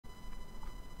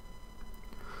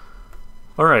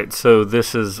All right, so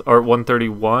this is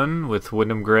ART131 with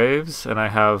Wyndham Graves, and I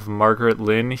have Margaret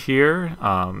Lynn here,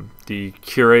 the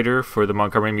curator for the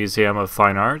Montgomery Museum of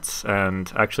Fine Arts.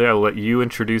 And actually, I will let you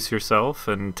introduce yourself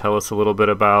and tell us a little bit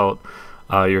about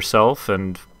yourself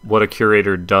and what a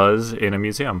curator does in a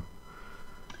museum.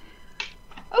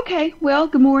 Okay, well,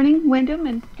 good morning, Wyndham,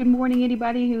 and good morning,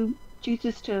 anybody who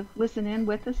chooses to listen in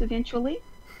with us eventually.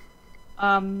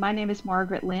 My name is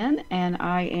Margaret Lynn, and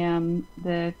I am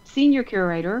the senior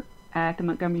curator at the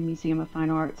Montgomery Museum of Fine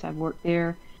Arts. I've worked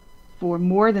there for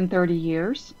more than 30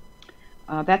 years.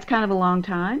 That's kind of a long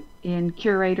time in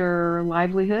curator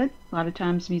livelihood. A lot of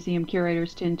times museum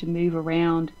curators tend to move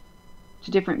around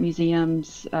to different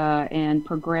museums and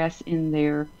progress in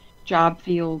their job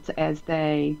fields as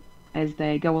they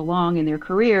go along in their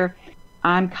career.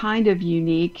 I'm kind of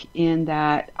unique in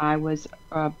that I was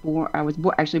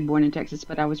actually born in Texas,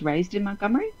 but I was raised in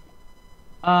Montgomery.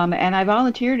 And I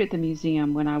volunteered at the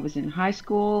museum when I was in high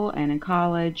school and in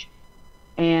college.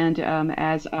 And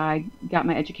as I got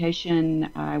my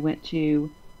education, I went to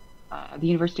the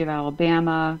University of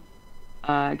Alabama,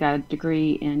 got a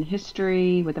degree in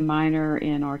history with a minor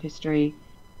in art history,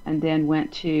 and then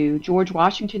went to George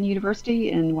Washington University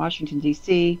in Washington,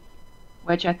 D.C.,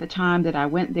 which at the time that I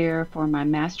went there for my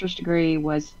master's degree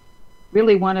was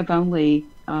really one of only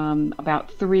about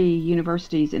 3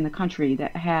 universities in the country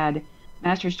that had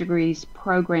master's degrees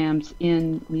programs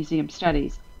in museum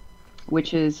studies,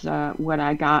 which is what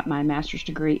I got my master's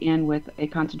degree in, with a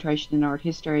concentration in art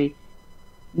history.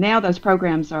 Now those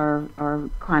programs are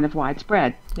kind of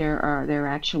widespread. There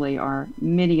actually are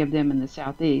many of them in the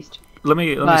Southeast. Let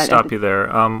me stop you there.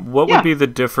 What would Yeah. be the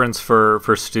difference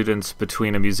for students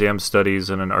between a museum studies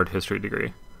and an art history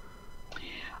degree?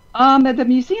 The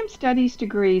museum studies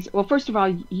degrees, well, first of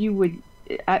all,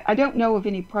 I don't know of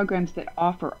any programs that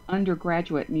offer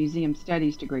undergraduate museum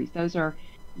studies degrees. Those are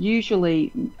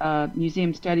usually,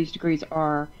 museum studies degrees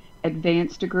are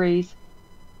advanced degrees.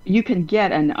 You can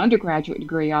get an undergraduate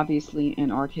degree, obviously,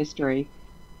 in art history.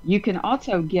 You can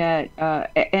also get,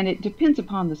 and it depends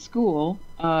upon the school.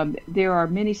 There are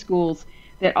many schools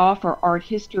that offer art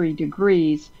history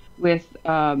degrees with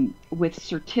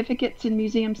certificates in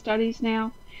museum studies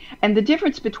now. And the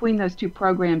difference between those two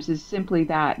programs is simply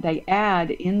that they add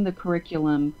in the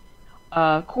curriculum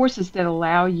courses that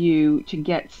allow you to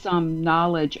get some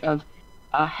knowledge of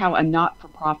how a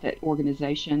not-for-profit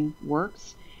organization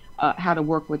works, how to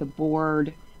work with a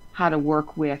board, how to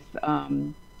work with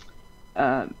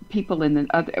people in the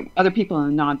other people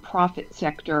in the nonprofit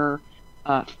sector,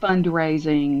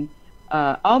 fundraising,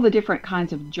 all the different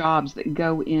kinds of jobs that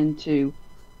go into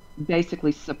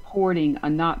basically supporting a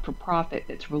not-for-profit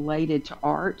that's related to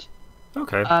art.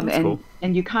 Okay, that's and cool.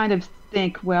 and you kind of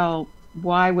think, well,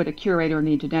 why would a curator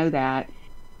need to know that?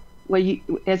 Well,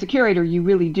 as a curator, you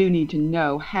really do need to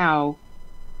know how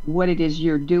what it is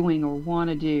you're doing or want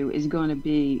to do is going to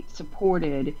be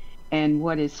supported, and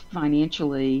what is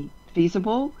financially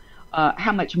feasible.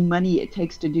 How much money it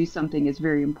takes to do something is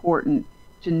very important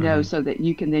to know, Hmm. so that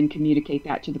you can then communicate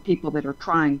that to the people that are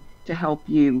trying to help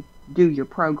you do your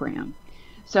program.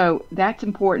 So that's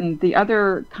important. The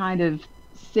other kind of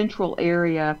central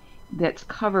area that's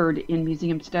covered in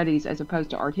museum studies as opposed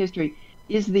to art history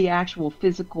is the actual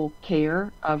physical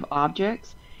care of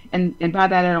objects. And by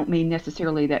that, I don't mean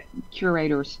necessarily that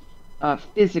curators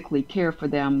physically care for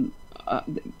them.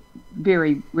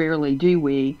 Very rarely do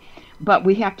we, but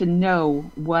we have to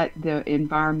know what the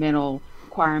environmental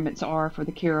requirements are for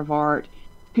the care of art,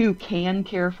 who can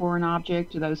care for an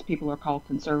object. Those people are called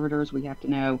conservators. We have to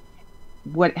know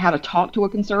how to talk to a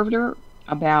conservator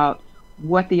about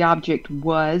what the object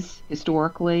was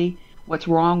historically, what's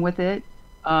wrong with it,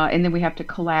 and then we have to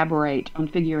collaborate on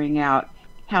figuring out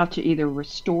how to either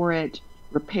restore it,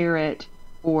 repair it,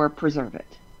 or preserve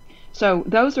it. So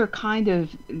those are kind of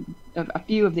a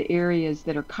few of the areas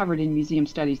that are covered in museum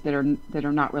studies that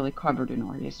are not really covered in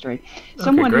art history. Okay,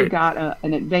 Someone who great. got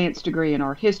an advanced degree in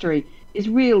art history is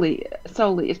really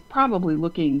solely is probably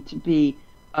looking to be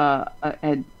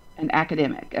an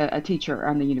academic, a teacher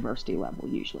on the university level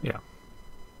usually. Yeah.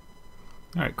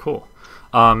 All right, cool.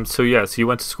 So yes, you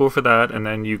went to school for that, and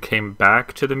then you came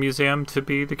back to the museum to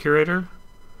be the curator?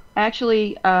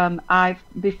 Actually, I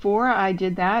before I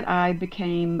did that, I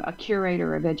became a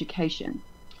curator of education.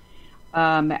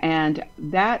 And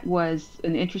that was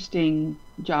an interesting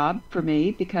job for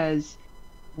me because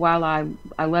while I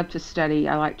love to study,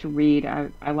 I like to read,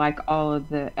 I like all of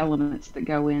the elements that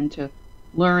go into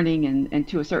learning and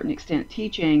to a certain extent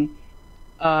teaching.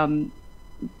 um,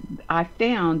 I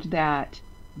found that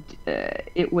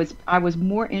I was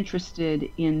more interested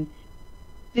in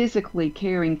physically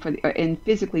caring for and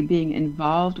physically being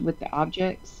involved with the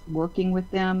objects, working with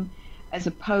them, as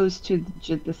opposed to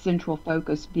the central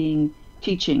focus being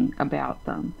teaching about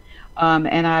them. And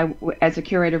as a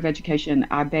curator of education,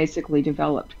 I basically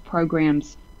developed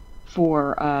programs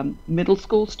for middle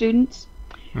school students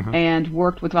Hmm. and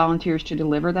worked with volunteers to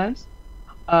deliver those.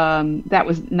 That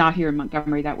was not here in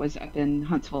Montgomery, that was up in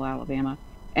Huntsville, Alabama,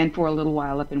 and for a little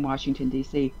while up in Washington,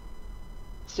 D.C.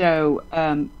 So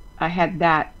I had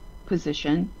that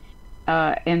position.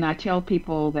 And I tell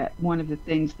people that one of the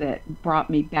things that brought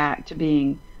me back to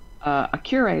being a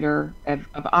curator of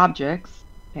objects,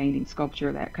 painting,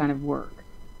 sculpture, that kind of work,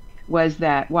 was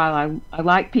that while I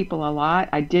like people a lot,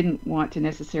 I didn't want to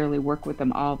necessarily work with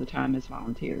them all the time as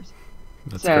volunteers.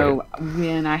 That's great. So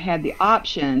when I had the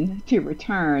option to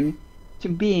return to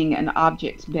being an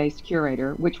objects-based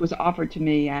curator, which was offered to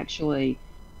me actually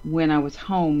when I was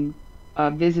home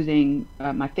visiting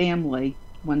my family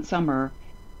one summer,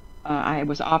 I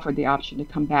was offered the option to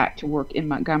come back to work in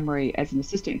Montgomery as an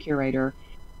assistant curator,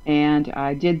 and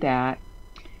I did that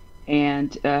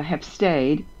and have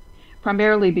stayed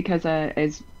primarily because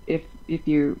as if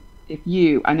you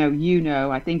I know you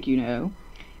know I think you know,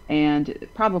 and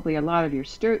probably a lot of your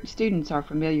students are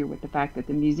familiar with the fact that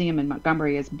the museum in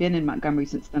Montgomery has been in Montgomery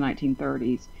since the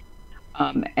 1930s.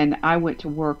 And I went to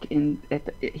work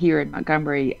here in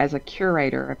Montgomery as a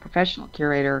curator, a professional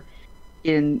curator,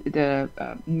 in the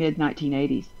mid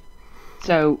 1980s.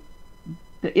 So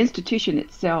the institution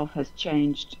itself has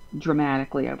changed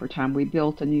dramatically over time. We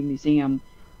built a new museum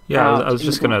Yeah, out in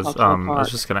the Blount Cultural I was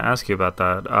Park. just gonna ask you about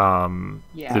that. The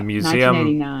Yeah, museum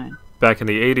 1989. back in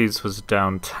the 80s was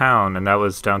downtown, and that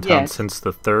was downtown Yes, since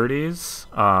the 30s.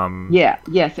 yeah,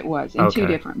 yes, it was in two Okay.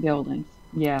 different buildings.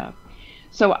 Yeah.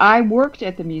 So I worked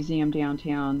at the museum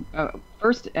downtown,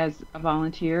 first as a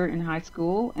volunteer in high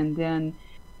school, and then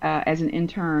as an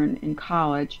intern in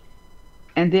college.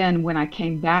 And then when I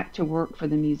came back to work for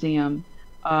the museum,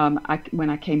 when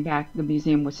I came back, the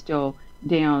museum was still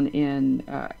down in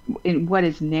what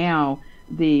is now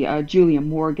the Julia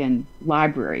Morgan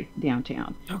Library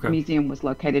downtown. The Okay. museum was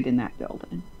located in that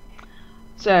building.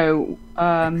 So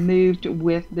moved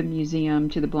with the museum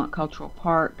to the Blount Cultural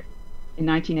Park in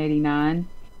 1989.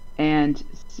 And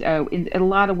so in a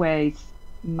lot of ways,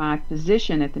 my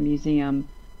position at the museum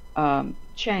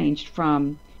changed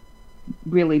from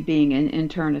really being an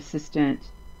intern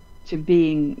assistant to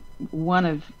being one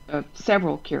of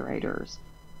several curators,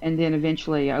 and then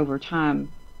eventually over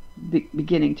time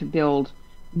beginning to build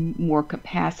more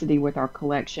capacity with our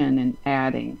collection and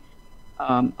adding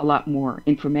a lot more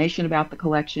information about the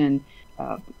collection,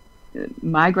 uh,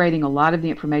 migrating a lot of the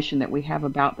information that we have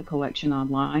about the collection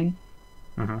online,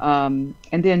 Hmm.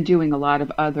 and then doing a lot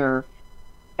of other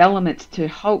elements to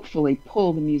hopefully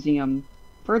pull the museum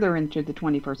further into the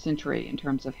 21st century in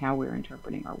terms of how we're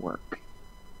interpreting our work.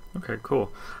 Okay,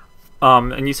 cool.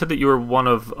 And you said that you were one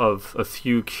of a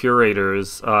few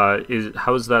curators. How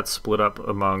is that split up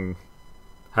among?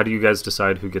 How do you guys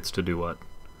decide who gets to do what?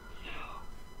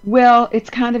 Well, it's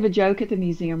kind of a joke at the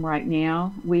museum right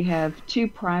now. We have two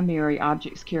primary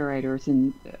objects curators,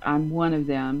 and I'm one of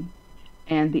them.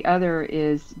 And the other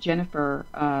is Jennifer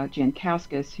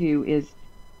Jankowskis, who is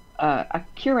a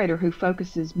curator who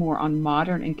focuses more on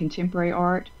modern and contemporary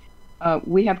art.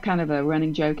 We have kind of a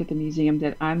running joke at the museum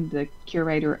that I'm the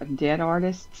curator of dead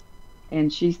artists,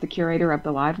 and she's the curator of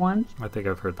the live ones. I think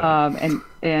I've heard that.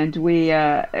 And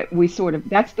we sort of,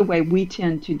 that's the way we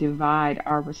tend to divide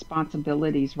our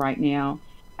responsibilities right now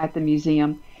at the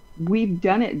museum. We've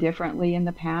done it differently in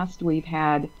the past. We've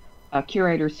had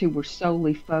curators who were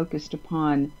solely focused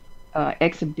upon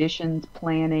exhibitions,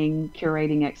 planning,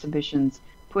 curating exhibitions,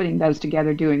 putting those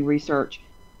together, doing research,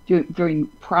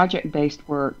 doing project-based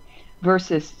work,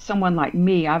 versus someone like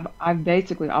me. I've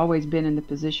basically always been in the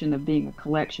position of being a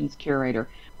collections curator,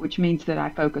 which means that I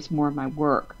focus more of my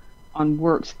work on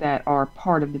works that are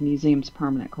part of the museum's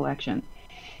permanent collection.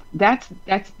 That's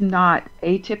not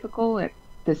atypical,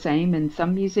 the same in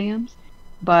some museums,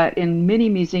 but in many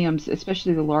museums,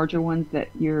 especially the larger ones that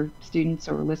your students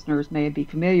or listeners may be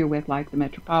familiar with, like the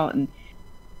Metropolitan,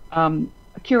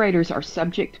 curators are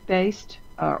subject-based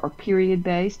or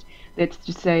period-based. That's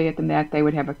to say, at the Met, they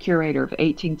would have a curator of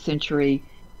 18th century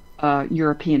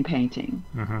European painting.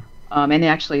 Hmm. And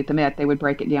actually, at the Met, they would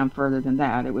break it down further than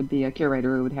that. It would be a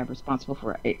curator who would have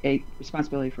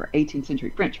responsibility for 18th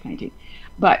century French painting.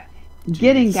 But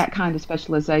getting Jeez. that kind of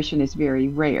specialization is very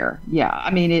rare. Yeah,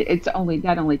 I mean,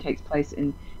 that only takes place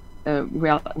in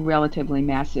relatively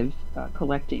massive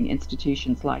collecting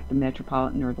institutions like the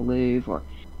Metropolitan or the Louvre or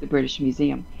the British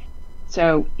Museum.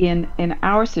 So in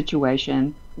our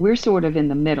situation, we're sort of in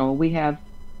the middle. We have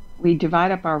we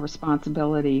divide up our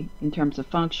responsibility in terms of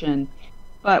function,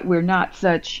 but we're not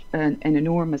such an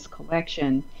enormous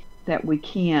collection that we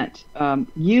can't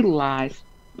utilize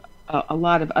a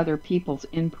lot of other people's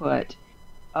input.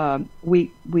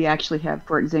 We actually have,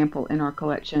 for example, in our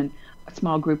collection, a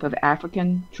small group of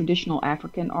traditional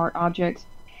African art objects.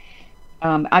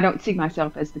 I don't see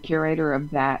myself as the curator of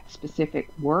that specific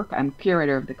work. I'm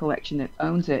curator of the collection that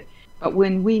owns it. But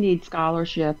when we need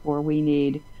scholarship or we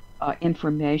need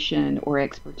information or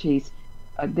expertise,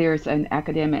 there's an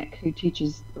academic who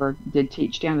teaches or did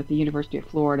teach down at the University of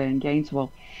Florida in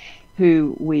Gainesville,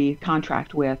 who we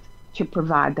contract with to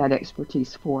provide that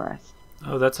expertise for us.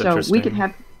 Oh, that's so interesting.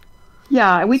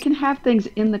 We can have things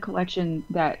in the collection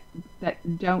that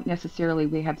don't necessarily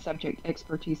we have subject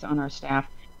expertise on our staff,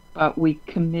 but we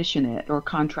commission it or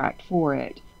contract for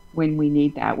it when we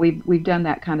need that. We've done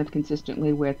that kind of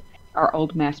consistently with our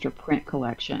old master print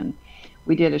collection.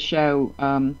 We did a show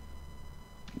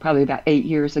probably about 8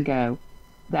 years ago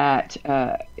that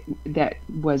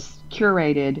was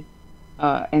curated,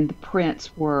 and the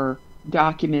prints were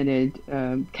documented,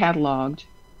 cataloged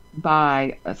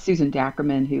by Susan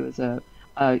Dackerman, who is a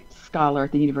scholar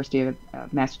at the University of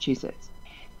Massachusetts.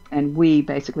 And we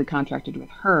basically contracted with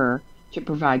her to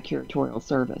provide curatorial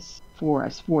service for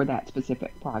us for that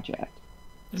specific project.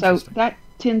 So that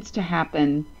tends to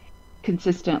happen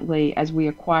consistently as we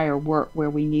acquire work where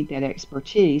we need that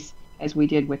expertise, as we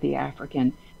did with the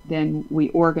African. Then we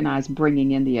organize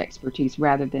bringing in the expertise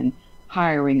rather than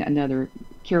hiring another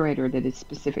curator that is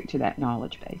specific to that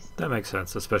knowledge base. That makes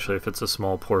sense, especially if it's a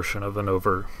small portion of an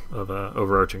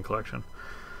overarching collection.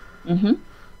 Mm-hmm.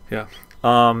 Yeah.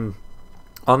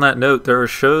 On that note, there are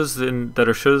shows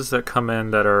that come in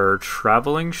that are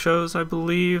traveling shows, I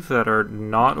believe, that are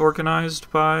not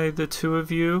organized by the two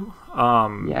of you.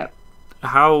 Yep.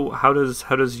 How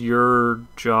does your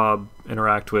job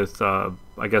interact with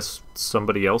I guess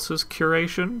somebody else's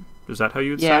curation? Is that how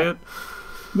you'd say it?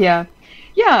 Yeah.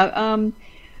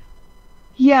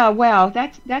 Yeah. Wow.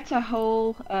 That's a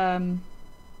whole.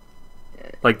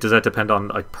 Like, does that depend on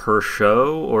like per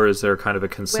show, or is there kind of a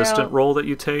consistent role that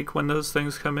you take when those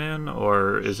things come in,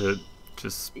 or is it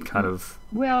just kind of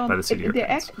by the seat of your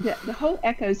pants? The whole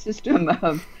ecosystem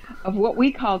of what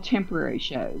we call temporary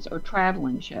shows or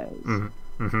traveling shows,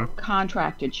 or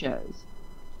contracted shows.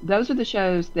 Those are the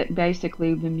shows that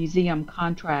basically the museum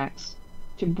contracts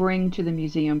to bring to the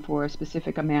museum for a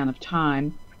specific amount of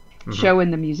time, show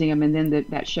in the museum, and then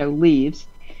that show leaves.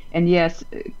 And yes,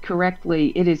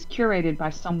 correctly, it is curated by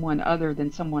someone other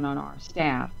than someone on our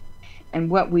staff. And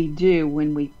what we do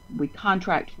when we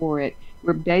contract for it,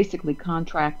 we're basically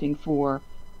contracting for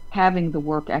having the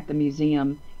work at the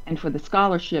museum and for the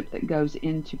scholarship that goes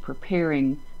into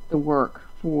preparing the work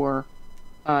for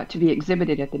to be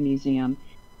exhibited at the museum.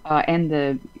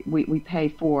 And we pay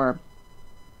for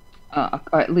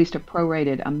at least a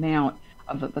prorated amount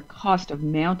of the cost of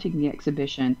mounting the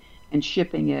exhibition and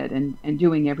shipping it and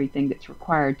doing everything that's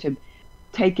required to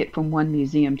take it from one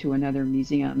museum to another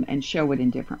museum and show it in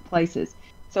different places.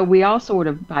 So we all sort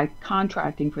of, by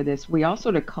contracting for this, we all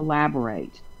sort of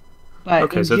collaborate. But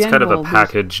okay, so it's kind of a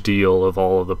package deal of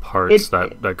all of the parts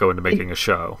that go into making a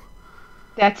show.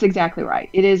 That's exactly right.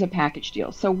 It is a package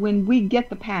deal. So when we get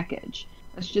the package,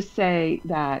 let's just say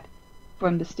that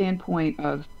from the standpoint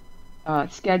of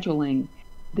scheduling,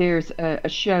 there's a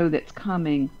show that's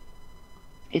coming.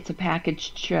 It's a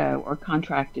packaged show or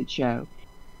contracted show.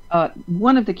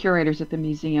 One of the curators at the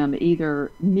museum, either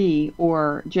me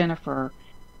or Jennifer,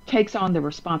 takes on the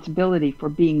responsibility for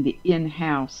being the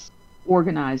in-house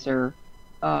organizer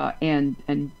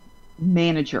and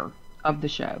manager of the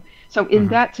show. So in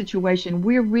that situation,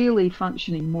 we're really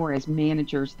functioning more as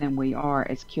managers than we are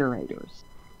as curators.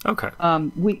 Okay.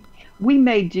 We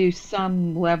may do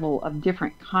some level of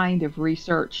different kind of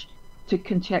research to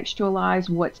contextualize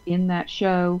what's in that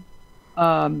show.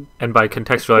 And by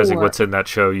contextualizing what's in that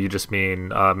show, you just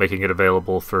mean making it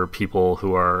available for people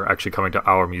who are actually coming to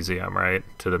our museum, right?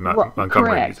 To the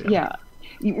Montgomery Museum. Yeah,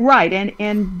 right.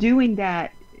 And doing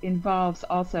that involves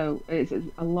also,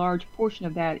 a large portion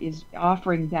of that is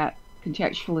offering that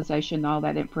contextualization, all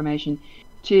that information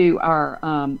to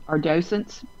our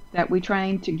docents that we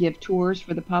train to give tours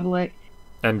for the public.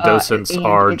 And docents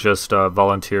are just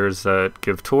volunteers that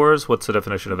give tours? What's the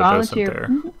definition of a docent there?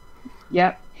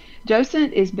 Yep.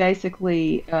 Docent is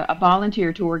basically a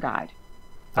volunteer tour guide.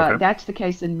 Okay. That's the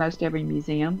case in most every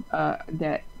museum,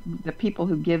 that the people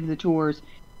who give the tours,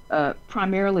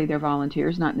 primarily they're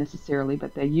volunteers, not necessarily,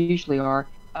 but they usually are,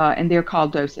 and they're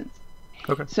called docents.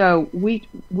 Okay. So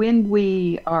when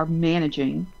we are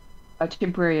managing a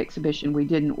temporary exhibition we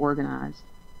didn't organize,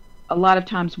 a lot of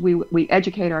times we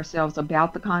educate ourselves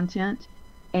about the content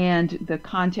and the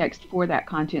context for that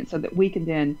content so that we can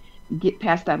then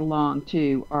pass that along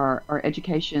to our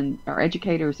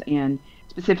educators, and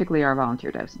specifically our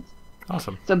volunteer docents.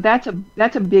 Awesome. So that's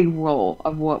a big role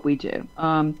of what we do.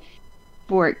 I'm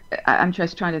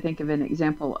just trying to think of an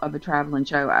example of a traveling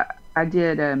show. I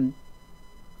did an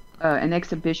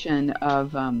exhibition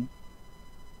of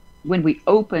when we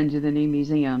opened the new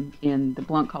museum in the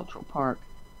Blount Cultural Park.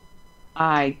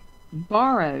 I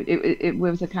borrowed, it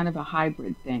was a kind of a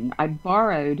hybrid thing. I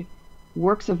borrowed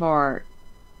works of art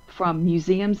from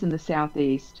museums in the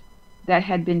Southeast that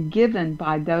had been given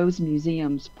by those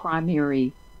museums'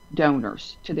 primary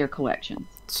donors to their collections.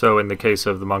 So in the case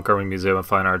of the Montgomery Museum of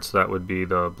Fine Arts, that would be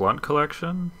the Blount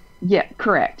collection? Yeah,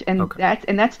 correct. And okay.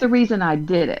 that's the reason I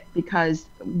did it, because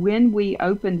when we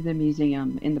opened the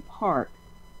museum in the park,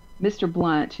 Mr.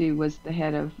 Blount, who was the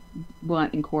head of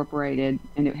Blount Incorporated,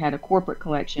 and it had a corporate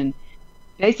collection,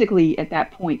 basically at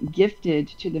that point gifted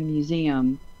to the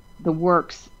museum the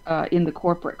works in the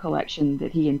corporate collection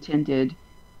that he intended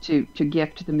to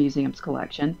gift to the museum's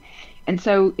collection. And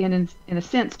so in a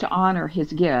sense, to honor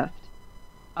his gift,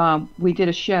 we did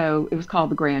a show. It was called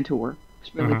the Grand Tour.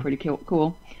 It was really pretty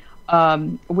cool,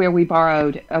 where we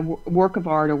borrowed a work of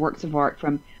art or works of art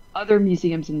from other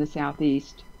museums in the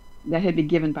Southeast that had been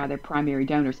given by their primary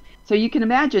donors. So you can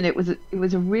imagine it was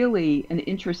a really an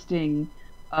interesting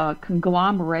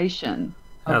conglomeration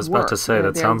of I was about to say,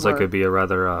 that sounds like it'd be a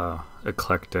rather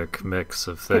eclectic mix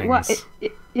of things.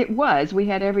 It was. We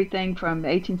had everything from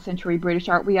 18th century British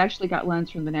art. We actually got loans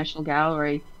from the National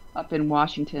Gallery up in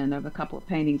Washington of a couple of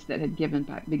paintings that had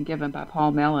been given by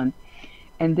Paul Mellon,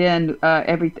 and then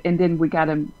then we got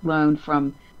a loan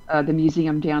from the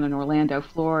museum down in Orlando,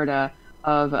 Florida,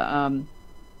 of I'm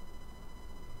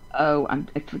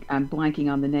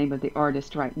blanking on the name of the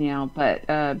artist right now, but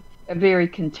a very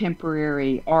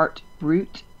contemporary art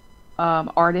brut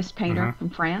artist painter from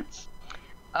France.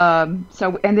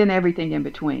 So, and then everything in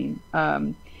between.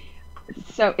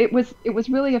 So it was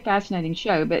really a fascinating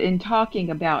show. But in talking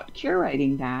about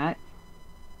curating that,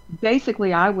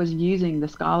 basically I was using the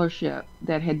scholarship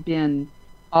that had been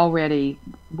already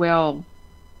well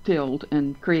filled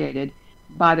and created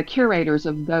by the curators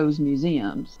of those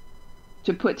museums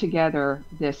to put together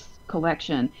this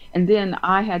collection. And then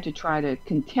I had to try to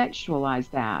contextualize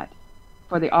that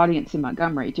for the audience in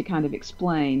Montgomery to kind of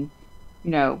explain,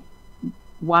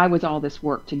 why was all this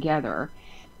work together?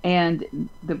 And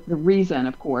the reason,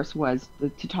 of course, was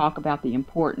to talk about the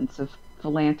importance of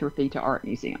philanthropy to art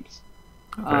museums.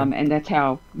 Okay. And that's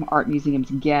how art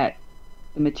museums get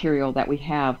the material that we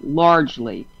have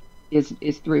largely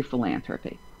is through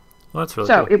philanthropy. Well, that's really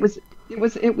so cool.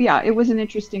 It was an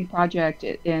interesting project,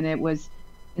 and it was,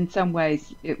 in some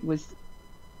ways, it was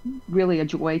really a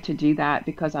joy to do that,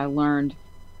 because I learned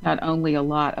not only a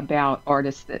lot about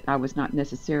artists that I was not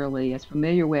necessarily as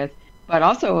familiar with, but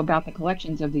also about the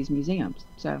collections of these museums.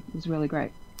 So it was really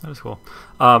great. That was cool.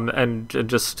 And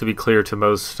just to be clear to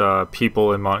most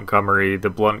people in Montgomery, the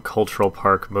Blount Cultural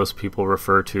Park, most people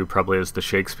refer to probably as the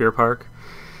Shakespeare Park.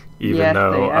 Yes,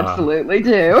 they absolutely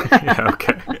do. Yeah,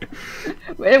 okay.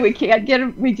 Well,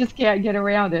 we just can't get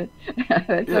around it.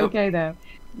 It's okay though.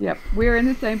 Yep, we're in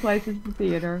the same place as the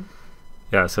theater.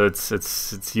 Yeah, so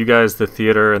it's you guys, the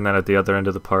theater, and then at the other end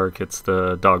of the park, it's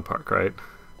the dog park, right?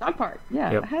 Dog park,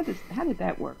 yeah. Yep. How did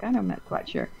that work? I'm not quite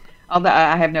sure. Although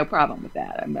I have no problem with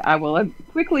that. I will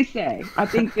quickly say, I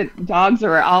think that dogs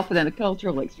are often a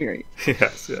cultural experience.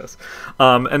 Yes.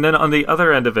 And then on the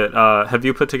other end of it, have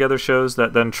you put together shows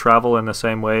that then travel in the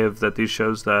same way that these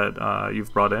shows that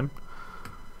you've brought in?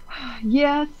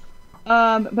 Yes,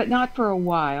 but not for a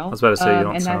while. I was about to say, you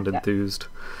don't sound enthused.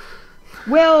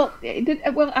 Well,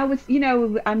 I was,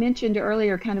 I mentioned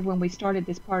earlier, kind of when we started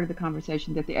this part of the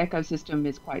conversation, that the ecosystem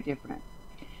is quite different.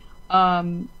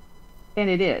 And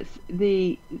it is.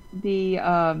 The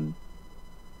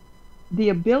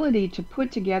ability to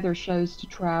put together shows to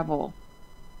travel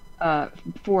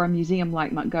for a museum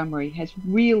like Montgomery has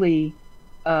really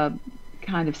kind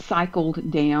of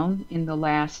cycled down in the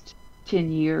last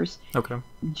 10 years. Okay.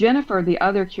 Jennifer, the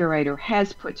other curator,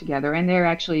 has put together, and there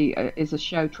actually is a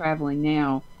show traveling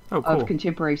now of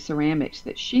contemporary ceramics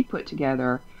that she put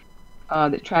together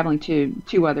that's traveling to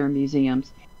 2 other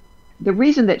museums. The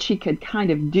reason that she could kind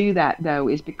of do that, though,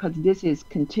 is because this is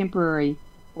contemporary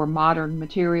or modern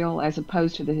material as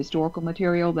opposed to the historical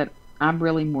material that I'm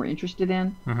really more interested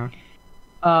in.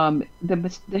 The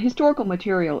historical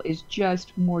material is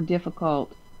just more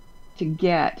difficult to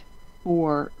get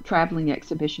for traveling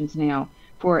exhibitions now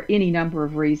for any number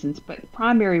of reasons, but the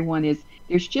primary one is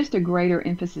there's just a greater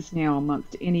emphasis now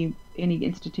amongst any any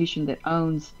institution that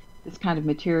owns this kind of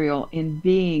material in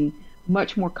being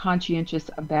much more conscientious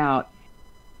about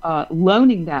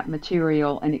loaning that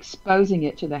material and exposing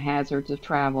it to the hazards of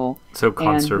travel. So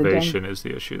conservation is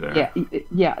the issue there.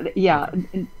 Yeah. Okay.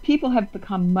 And people have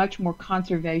become much more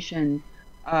conservation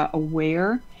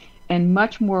aware and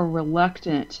much more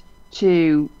reluctant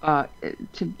to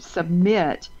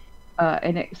submit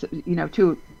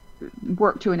to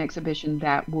work to an exhibition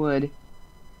that would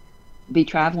be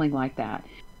traveling like that.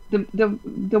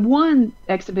 The one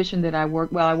exhibition that I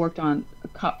worked on,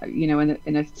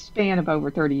 in a span of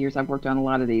over 30 years, I've worked on a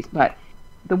lot of these, but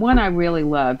the one I really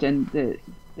loved and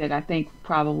that I think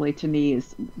probably to me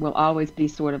will always be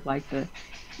sort of like the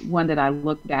one that I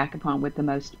look back upon with the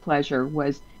most pleasure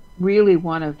was really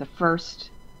one of the first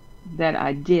that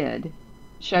I did,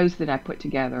 shows that I put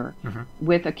together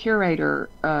with a curator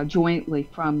jointly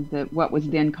from what was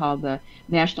then called the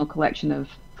National Collection of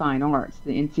Fine Arts,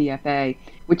 the NCFA,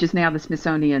 which is now the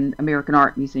Smithsonian American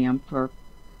Art Museum for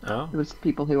those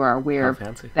people who are aware of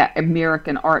that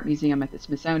American Art Museum at the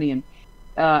Smithsonian.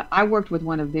 I worked with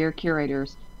one of their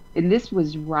curators, and this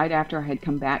was right after I had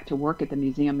come back to work at the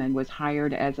museum and was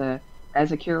hired as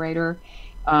a curator.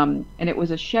 And it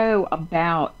was a show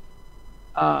about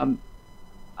an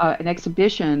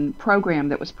exhibition program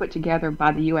that was put together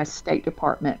by the U.S. State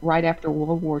Department right after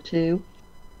World War II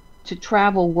to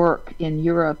travel work in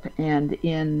Europe and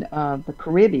in the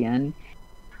Caribbean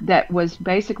that was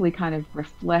basically kind of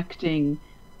reflecting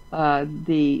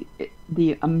the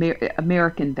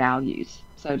American values,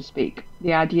 so to speak.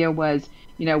 The idea was,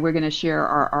 we're going to share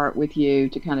our art with you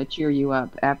to kind of cheer you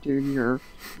up after your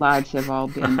lives have all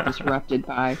been disrupted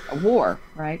by a war,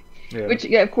 right? Yeah. Which,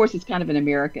 of course, is kind of an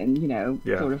American,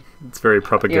 sort of. It's very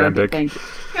propagandic.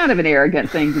 Kind of an arrogant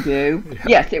thing to do. Yeah.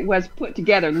 Yes, it was put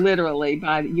together literally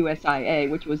by the USIA,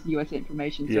 which was the U.S.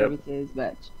 Information Services,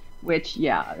 but it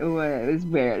was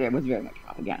very much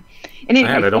propaganda. And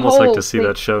anyway, I'd almost like to see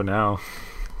that show now.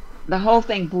 The whole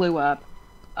thing blew up.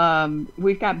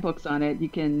 We've got books on it. You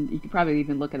can probably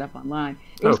even look it up online.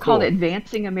 It was called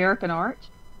Advancing American Art.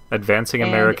 Advancing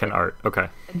American Art. Okay.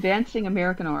 Advancing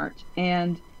American Art.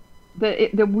 And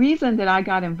the reason that I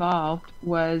got involved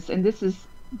was, and this is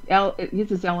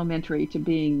elementary to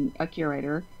being a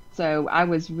curator, so I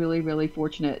was really, really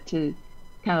fortunate to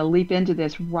kind of leap into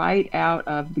this right out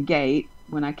of the gate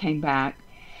when I came back.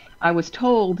 I was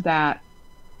told that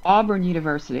Auburn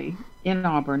University in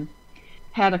Auburn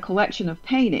had a collection of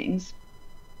paintings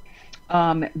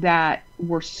that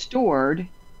were stored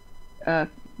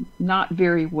not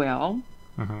very well.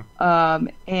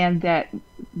 And that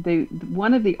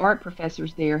one of the art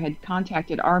professors there had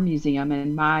contacted our museum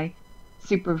and my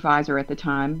supervisor at the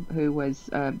time, who was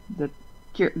the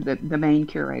main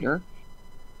curator,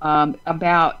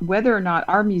 about whether or not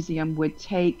our museum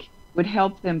would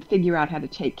help them figure out how to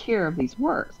take care of these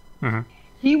works.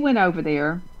 He went over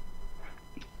there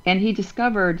and he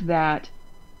discovered that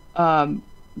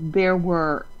there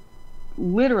were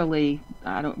literally,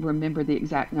 I don't remember the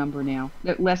exact number now,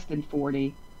 less than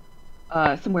 40,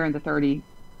 somewhere in the 30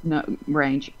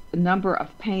 range, a number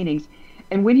of paintings.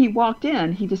 And when he walked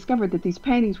in, he discovered that these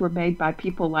paintings were made by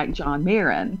people like John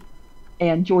Marin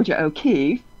and Georgia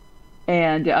O'Keeffe,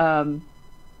 and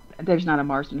there's not a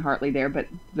Marston Hartley there, but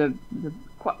the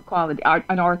quality,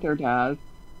 an Arthur Dove.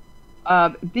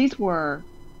 These were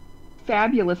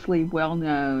fabulously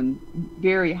well-known,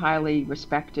 very highly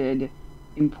respected,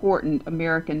 important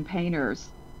American painters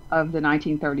of the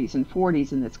 1930s and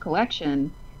 40s in this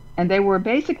collection, and they were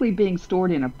basically being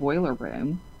stored in a boiler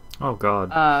room. Oh, God.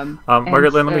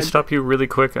 Margaret Lynn, let me stop you really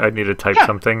quick. I need to type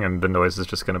something, and the noise is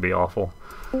just going to be awful.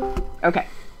 Okay.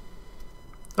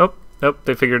 Oh, nope,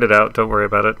 they figured it out. Don't worry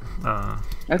about it.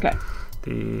 Okay.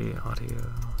 The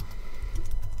audio...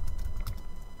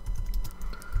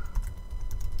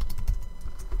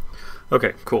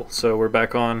 Okay, cool. So we're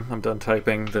back on. I'm done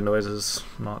typing. The noise is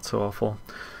not so awful.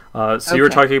 So you were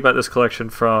talking about this collection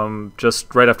from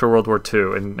just right after World War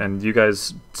II, and you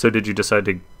guys, so did you decide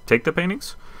to take the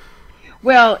paintings?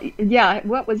 Well, yeah,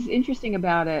 what was interesting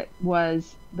about it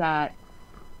was that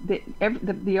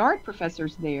the art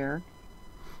professors there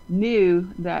knew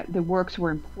that the works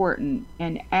were important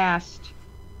and asked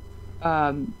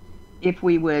if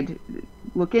we would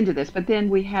look into this, but then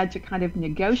we had to kind of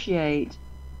negotiate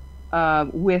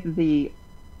with the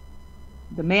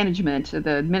management, the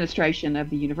administration of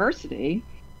the university,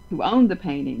 who owned the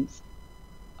paintings,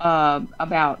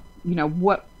 about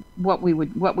what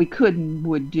we could and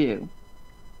would do.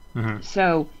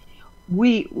 So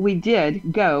we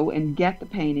did go and get the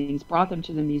paintings, brought them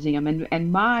to the museum,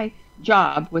 and my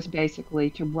job was basically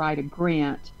to write a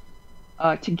grant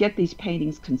to get these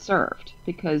paintings conserved,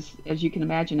 because as you can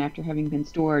imagine, after having been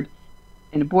stored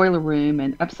in a boiler room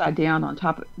and upside down on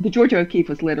top of the Georgia O'Keeffe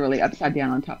was literally upside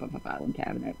down on top of a filing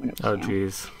cabinet when it was found. Oh,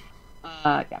 geez.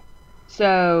 Yeah.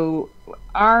 So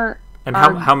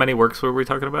how many works were we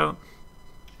talking about?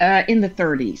 In the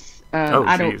 30s.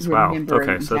 I don't wow. remember.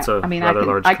 Okay, so it's a rather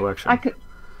large collection. I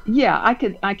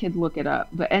could look it up,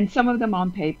 and some of them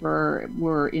on paper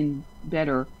were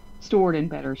stored in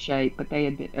better shape, but they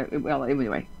had been well.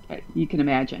 Anyway, you can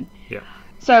imagine. Yeah.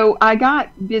 So I got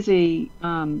busy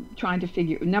trying to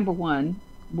figure, number one,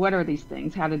 what are these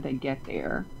things? How did they get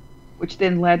there? Which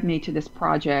then led me to this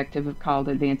project called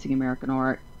Advancing American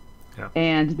Art. Yeah.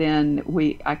 And then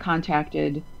I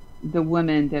contacted the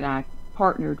woman that I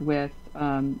partnered with,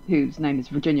 whose name is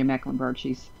Virginia Mecklenburg.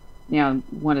 She's now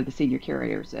one of the senior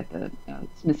curators at the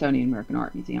Smithsonian American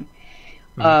Art Museum.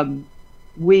 Mm-hmm.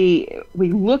 We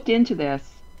looked into this,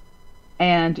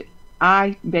 and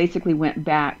I basically went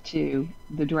back to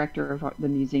the director of the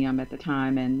museum at the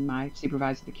time and my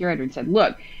supervisor, the curator, and said,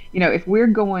 look, if we're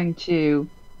going to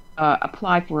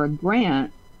apply for a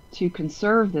grant to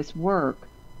conserve this work,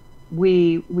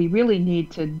 we really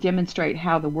need to demonstrate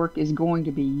how the work is going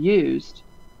to be used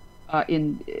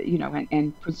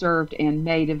and preserved and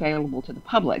made available to the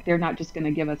public. They're not just going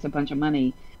to give us a bunch of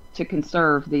money to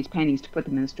conserve these paintings to put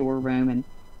them in a storeroom,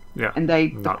 and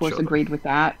they of course agreed with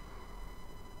that.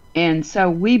 And so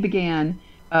we began,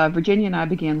 Virginia and I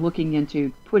began looking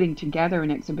into putting together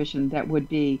an exhibition that would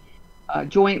be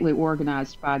jointly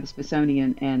organized by the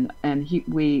Smithsonian and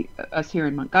us here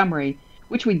in Montgomery,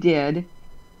 which we did.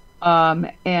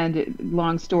 And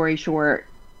long story short,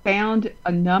 found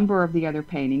a number of the other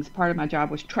paintings. Part of my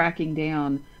job was tracking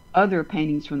down other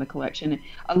paintings from the collection.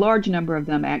 A large number of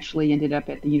them actually ended up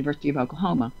at the University of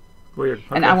Oklahoma. Weird.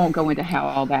 Okay. And I won't go into how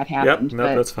all that happened,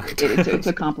 but that's fine. it's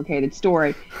a complicated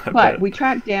story. But we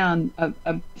tracked down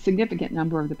a significant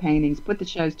number of the paintings, put the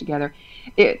shows together,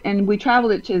 and we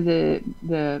traveled it to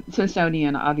the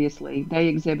Smithsonian. Obviously, they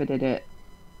exhibited it,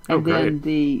 and then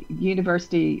the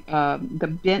university,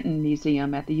 the Benton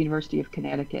Museum at the University of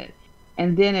Connecticut,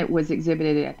 and then it was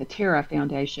exhibited at the Terra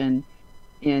Foundation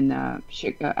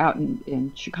out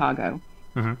in Chicago.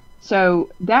 Mm-hmm. So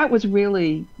that was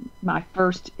really my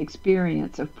first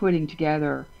experience of putting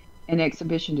together an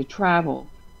exhibition to travel,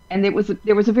 and there was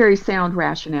a very sound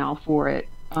rationale for it.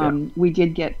 We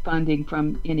did get funding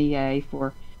from NEA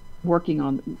for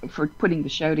putting the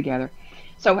show together.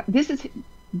 So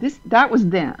that was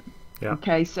then. Yeah.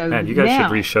 Okay. So man, you guys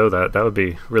should re-show that. That would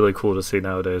be really cool to see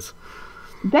nowadays.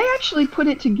 They actually put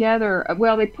it together.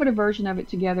 Well, they put a version of it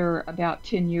together about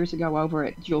 10 years ago over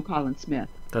at Jewel Collins Smith.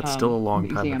 That's still a long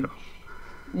museum. time ago.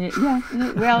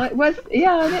 Yeah. Well, it was.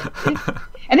 Yeah.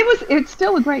 It's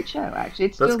still a great show. Actually,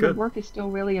 the work is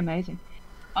still really amazing.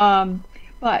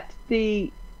 But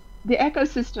the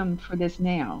ecosystem for this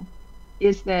now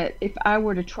is that if I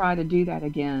were to try to do that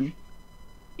again,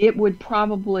 it would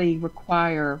probably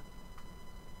require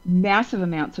massive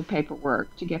amounts of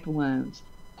paperwork to get the loans,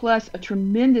 plus a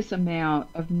tremendous amount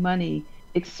of money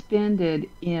expended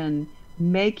in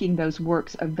making those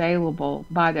works available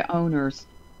by the owners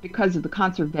because of the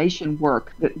conservation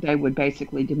work that they would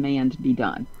basically demand be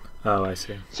done. Oh, I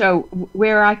see. So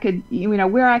where I could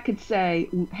say,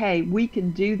 hey, we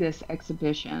can do this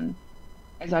exhibition,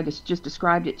 as I just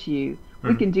described it to you,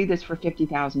 we can do this for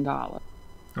 $50,000.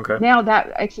 Okay. Now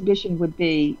that exhibition would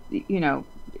be,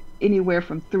 anywhere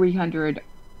from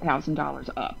 $300,000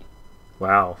 up.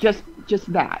 Wow. Just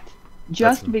that.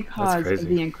 Because of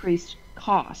the increased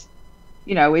cost.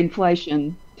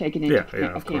 Inflation taken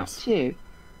into account too.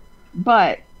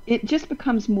 But it just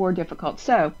becomes more difficult.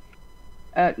 So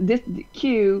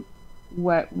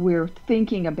what we're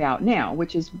thinking about now,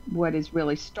 which is what is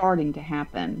really starting to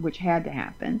happen, which had to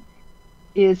happen,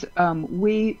 is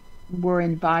we were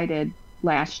invited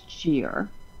last year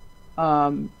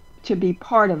to be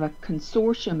part of a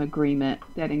consortium agreement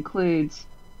that includes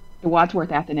the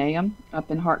Wadsworth Athenaeum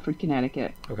up in Hartford,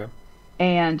 Connecticut. Okay.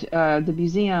 And the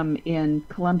museum in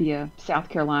Columbia, South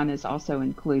Carolina is also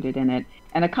included in it,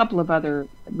 and a couple of other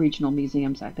regional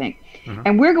museums, I think. Mm-hmm.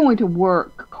 And we're going to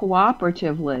work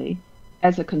cooperatively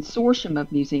as a consortium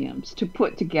of museums to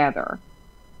put together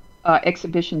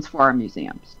exhibitions for our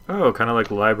museums. Oh, kind of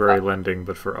like library lending,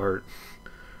 but for art.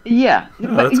 Yeah.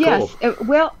 Oh, that's yes. Cool.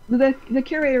 Well, the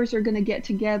curators are going to get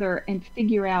together and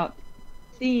figure out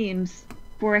themes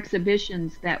for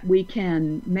exhibitions that we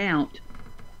can mount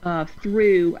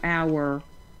from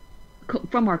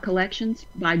our collections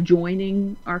by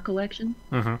joining our collection.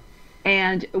 Mm-hmm.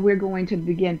 And we're going to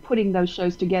begin putting those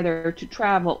shows together to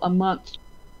travel amongst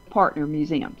partner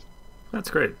museums. That's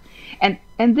great.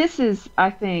 And this is, I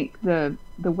think, the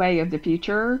way of the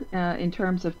future in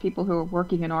terms of people who are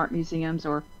working in art museums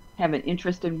or have an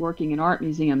interest in working in art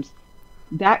museums.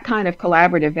 That kind of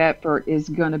collaborative effort is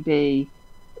going to be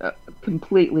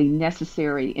completely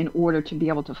necessary in order to be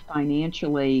able to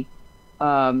financially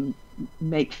um,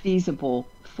 make feasible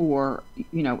for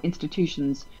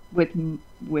institutions with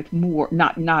more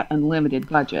not unlimited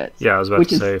budgets. Yeah, I was about Which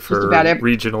to is say just for about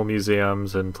regional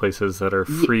museums and places that are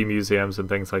free museums and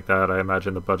things like that, I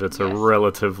imagine the budgets are yes.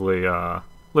 relatively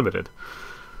limited.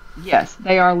 Yes,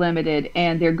 they are limited,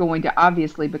 and they're going to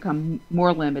obviously become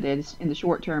more limited in the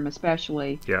short term,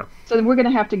 especially. Yeah. So we're going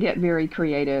to have to get very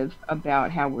creative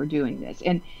about how we're doing this.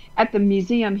 And at the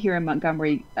museum here in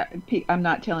Montgomery, I'm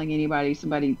not telling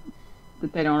somebody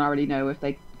that they don't already know if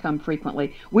they come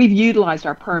frequently. We've utilized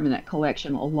our permanent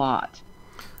collection a lot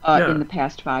in the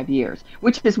past 5 years,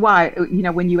 which is why,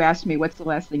 when you asked me what's the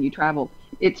last thing you traveled,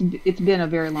 it's been a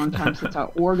very long time since I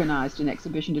organized an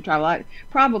exhibition to travel.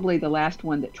 Probably the last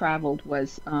one that traveled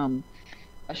was a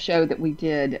show that we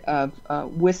did of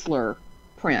Whistler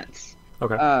prints.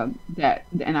 Okay.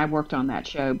 And I worked on that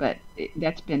show, but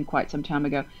that's been quite some time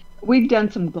ago. We've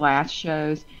done some glass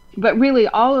shows, but really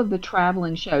all of the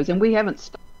traveling shows, and we haven't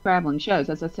stopped traveling shows.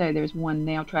 As I say, there's one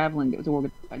now traveling that was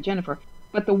organized by Jennifer,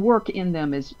 but the work in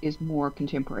them is more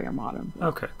contemporary or modern.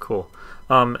 Okay, cool.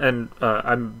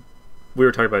 We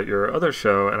were talking about your other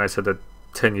show, and I said that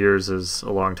 10 years is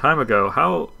a long time ago.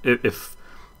 How, if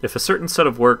a certain set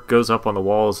of work goes up on the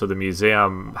walls of the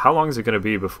museum, how long is it going to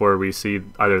be before we see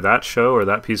either that show or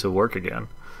that piece of work again?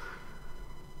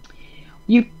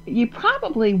 You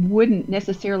probably wouldn't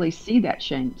necessarily see that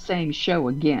same show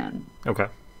again. Okay.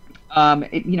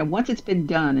 Once it's been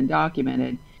done and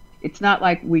documented, it's not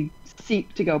like we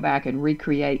seek to go back and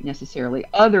recreate necessarily,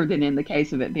 other than in the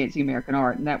case of Advancing American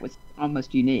Art, and that was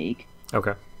almost unique.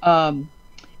 Okay.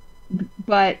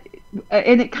 But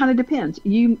and it kind of depends.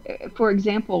 For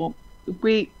example,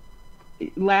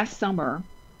 last summer,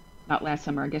 not last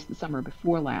summer, I guess the summer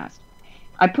before last,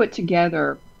 I put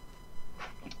together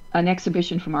an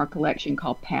exhibition from our collection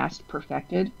called Past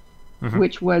Perfected,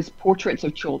 which was portraits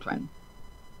of children.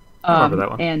 I remember that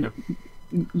one.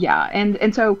 And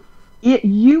and so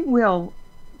you will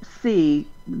see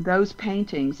those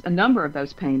paintings, a number of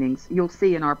those paintings, you'll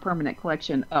see in our permanent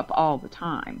collection up all the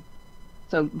time.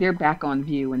 So they're back on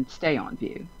view and stay on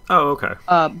view. Oh, okay.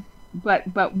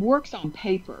 But works on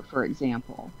paper, for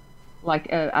example,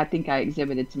 like I think I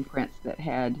exhibited some prints that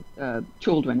had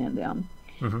children in them.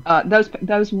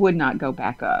 Those would not go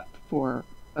back up for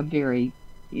a very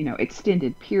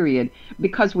extended period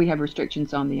because we have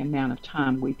restrictions on the amount of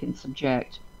time we can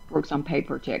subject works on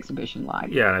paper to exhibition light.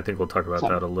 Yeah, and I think we'll talk about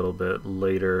that a little bit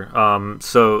later.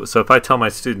 So if I tell my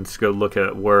students to go look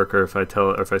at work, or if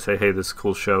I say, hey, this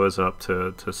cool show is up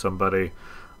to somebody,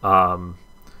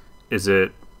 is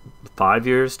it 5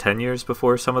 years, 10 years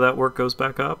before some of that work goes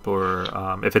back up, or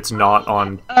if it's not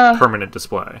on permanent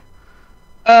display?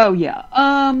 Oh yeah.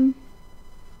 I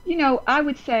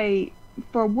would say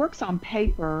for works on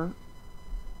paper,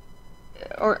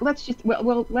 or let's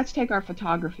take our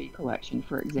photography collection,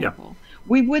 for example. Yeah.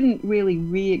 We wouldn't really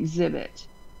re-exhibit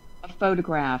a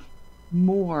photograph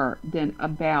more than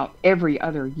about every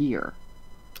other year.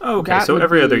 Oh, okay. So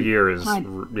every other year is,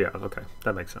 yeah, okay.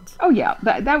 That makes sense. Oh, yeah.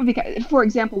 That would be, for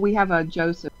example, we have a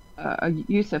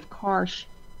Yusuf Karsh,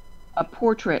 a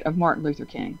portrait of Martin Luther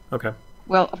King. Okay.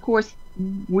 Well, of course,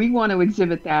 we want to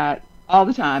exhibit that all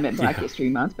the time at Black History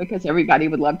Month because everybody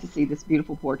would love to see this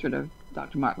beautiful portrait of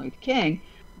Dr. Martin Luther King,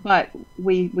 but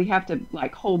we have to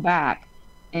hold back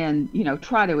and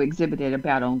try to exhibit it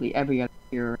about only every other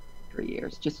year, 3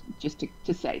 years, just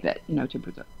to say that to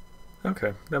preserve.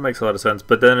 Okay, that makes a lot of sense.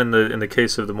 But then in the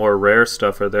case of the more rare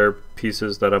stuff, are there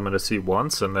pieces that I'm going to see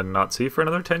once and then not see for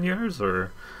another 10 years,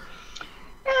 or?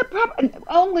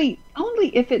 Probably only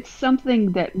if it's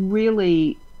something that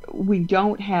really we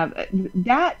don't have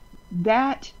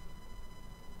that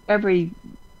every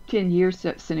 10 years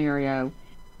scenario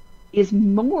is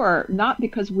more not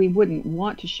because we wouldn't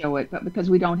want to show it, but because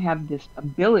we don't have this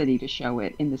ability to show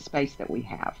it in the space that we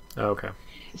have. Okay.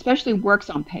 Especially works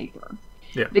on paper.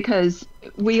 Yeah. Because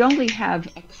we only have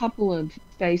a couple of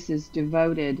spaces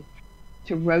devoted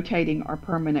to rotating our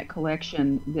permanent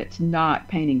collection that's not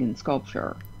painting and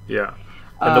sculpture. Yeah.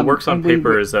 And the works on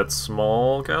paper is that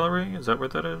small gallery? Is that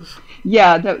what that is?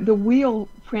 Yeah, the wheel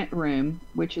print room,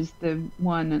 which is the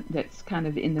one that's kind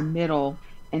of in the middle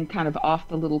and kind of off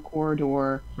the little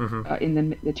corridor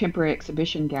in the temporary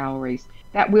exhibition galleries.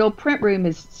 That wheel print room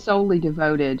is solely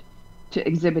devoted to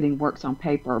exhibiting works on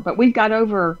paper. But we've got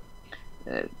over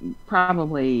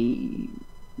probably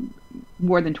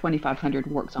more than 2,500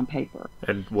 works on paper.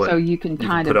 And what? So you can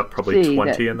kind put of up probably see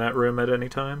 20 that, in that room at any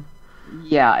time?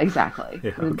 yeah, exactly.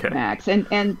 Yeah, okay. Max.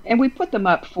 And we put them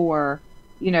up for,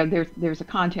 there's a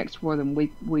context for them.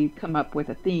 We come up with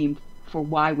a theme for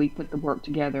why we put the work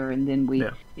together, and then we,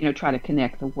 try to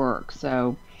connect the work.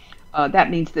 So that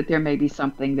means that there may be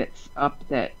something that's up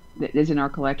that is in our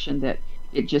collection that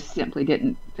it just simply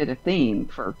didn't fit a theme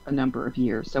for a number of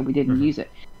years, so we didn't use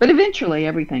it. But eventually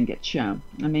everything gets shown.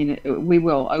 I mean, we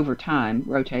will over time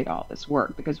rotate all this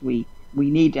work because we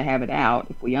need to have it out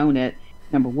if we own it,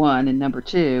 number one, and number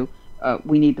two,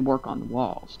 we need the work on the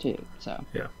walls too. So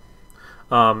yeah.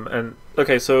 And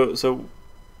okay, so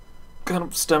kind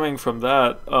of stemming from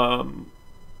that,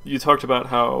 you talked about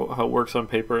how works on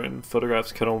paper and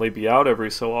photographs can only be out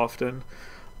every so often.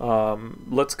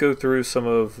 Let's go through some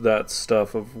of that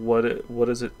stuff of what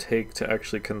does it take to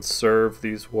actually conserve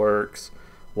these works?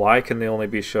 Why can they only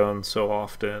be shown so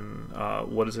often?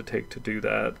 What does it take to do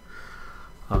that?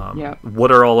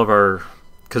 What are all of our...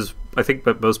 Because I think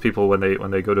that most people, when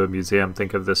they go to a museum,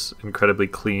 think of this incredibly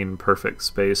clean, perfect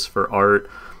space for art.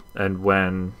 And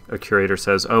when a curator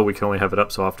says, oh, we can only have it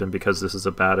up so often because this is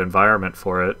a bad environment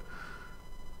for it,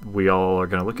 we all are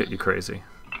going to look at you crazy.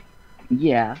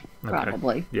 Yeah,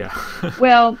 probably. Okay. Yeah.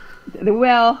 well,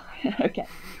 okay.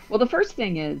 Well, the first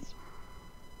thing is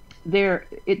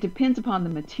it depends upon the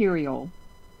material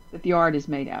that the art is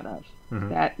made out of.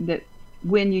 That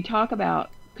when you talk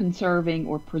about conserving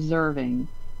or preserving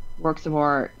works of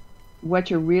art,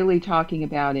 what you're really talking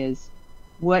about is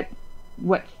what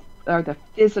are the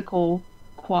physical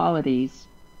qualities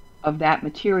of that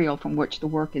material from which the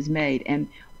work is made, and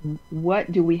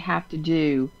what do we have to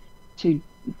do to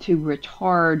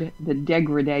retard the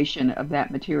degradation of that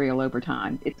material over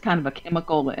time. It's kind of a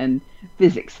chemical and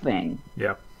physics thing.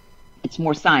 Yeah. It's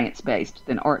more science-based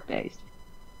than art-based.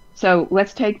 So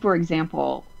let's take, for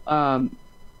example,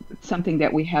 something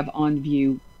that we have on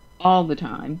view all the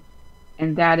time,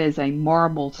 and that is a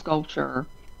marble sculpture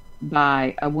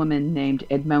by a woman named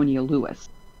Edmonia Lewis,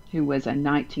 who was a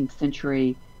 19th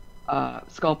century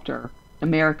sculptor,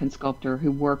 American sculptor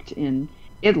who worked in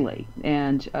Italy.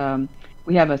 And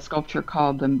we have a sculpture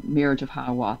called the Marriage of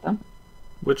Hiawatha.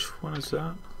 Which one is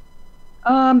that?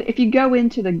 If you go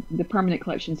into the permanent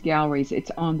collections galleries,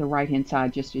 it's on the right-hand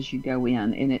side just as you go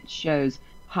in, and it shows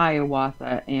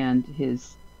Hiawatha and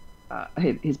his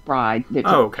bride.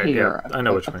 Oh, okay, yeah, I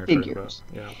know which one you're talking about.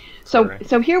 Yeah.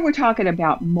 So here we're talking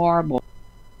about marble.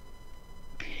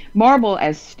 Marble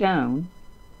as stone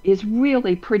is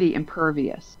really pretty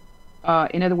impervious.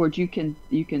 In other words, you can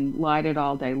light it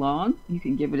all day long. You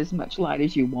can give it as much light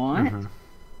as you want.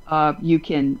 You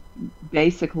can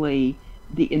basically,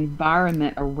 the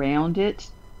environment around it,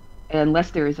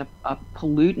 unless there is a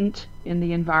pollutant in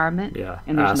the environment,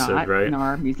 and there's acid, not right? In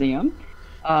our museum,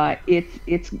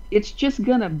 it's just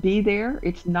gonna be there.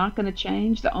 It's not gonna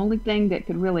change. The only thing that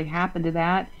could really happen to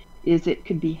that is it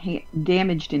could be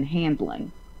damaged in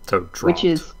handling. So dropped. Which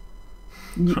is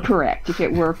correct. If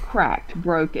it were cracked,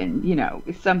 broken,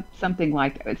 something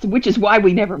like that. Which is why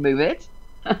we never move it.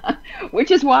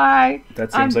 Which is why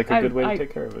that seems like a good way to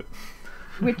take care of it.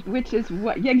 Which is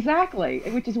what exactly.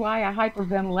 Which is why I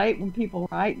hyperventilate when people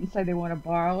write and say they want to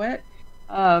borrow it.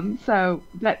 So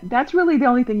that's really the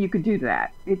only thing you could do to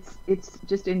that. It's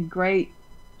just in great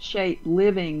shape,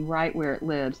 living right where it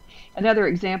lives. Another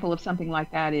example of something like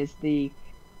that is the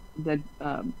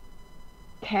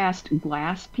cast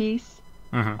glass piece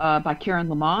by Karen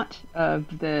Lamont of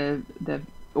the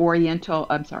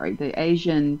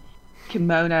Asian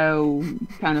kimono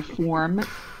kind of form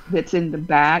that's in the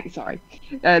back.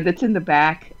 That's in the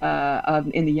back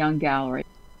in the Young Gallery.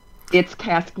 It's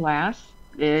cast glass.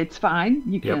 It's fine.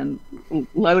 You can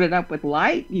load it up with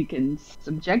light. You can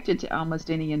subject it to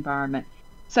almost any environment.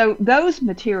 So those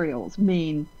materials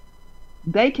mean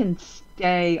they can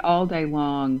stay all day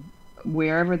long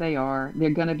wherever they are. They're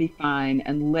going to be fine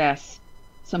unless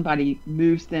somebody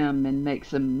moves them and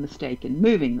makes a mistake in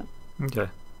moving them. Okay.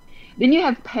 Then you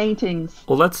have paintings.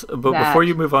 Well, before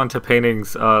you move on to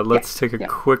paintings, let's take a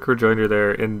quick rejoinder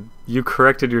there. And you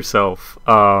corrected yourself.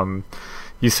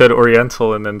 You said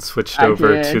Oriental and then switched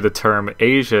over to the term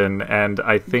Asian, and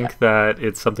I think that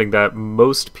it's something that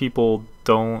most people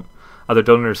either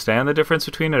don't understand the difference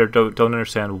between it or don't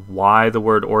understand why the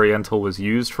word Oriental was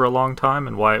used for a long time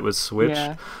and why it was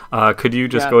switched. Could you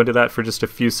just go into that for just a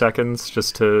few seconds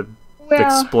just to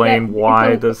explain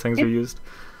why those things are used?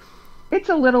 It's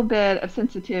a little bit of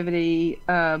sensitivity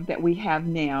that we have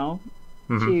now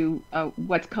to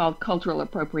what's called cultural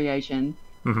appropriation.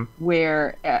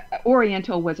 Where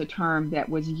Oriental was a term that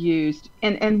was used,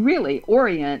 and really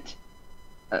Orient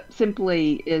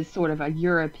simply is sort of a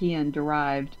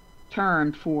European-derived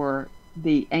term for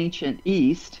the ancient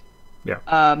East. Yeah.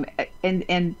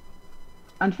 And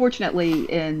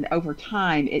unfortunately, over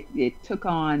time, it took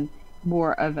on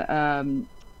more of a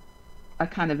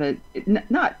kind of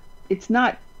it's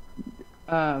not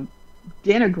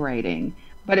denigrating,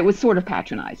 but it was sort of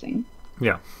patronizing.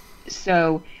 Yeah.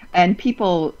 So, and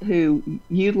people who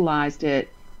utilized it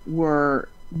were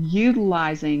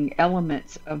utilizing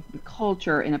elements of the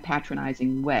culture in a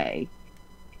patronizing way.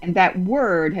 And that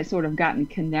word has sort of gotten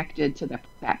connected to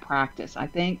that practice, I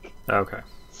think. Okay.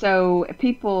 So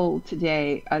people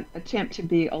today attempt to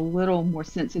be a little more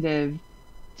sensitive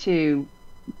to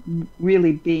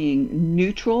really being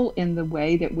neutral in the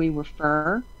way that we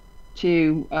refer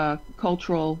to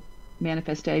cultural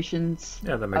manifestations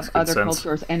of other sense.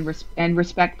 cultures and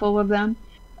respectful of them.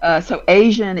 So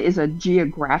Asian is a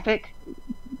geographic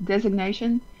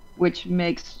designation, which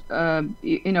makes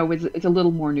it's a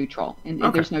little more neutral, and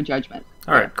Okay. there's no judgment.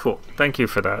 All right, cool. Thank you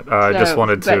for that. I just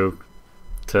wanted to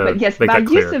but yes, make my that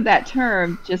clear. use of that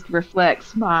term just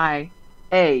reflects my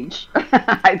age,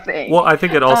 I think. Well, I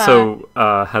think it also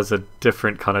has a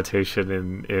different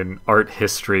connotation in art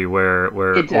history, where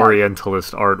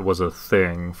Orientalist art was a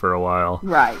thing for a while.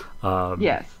 Right.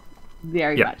 Yes.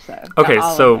 Very much so. Okay,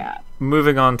 so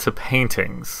moving on to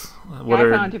paintings.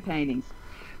 On to paintings.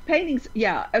 Paintings,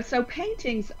 yeah. So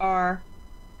paintings are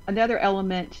another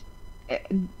element.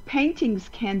 Paintings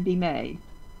can be made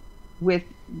with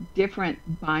different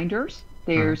binders.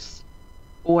 There's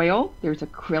oil. There's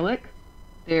acrylic.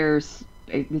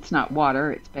 It's not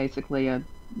water. It's basically a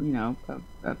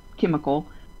chemical.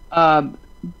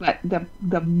 But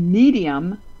the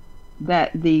medium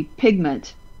that the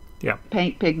pigment,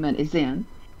 paint pigment, is in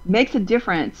makes a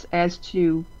difference as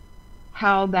to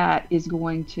how that is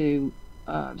going to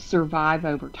survive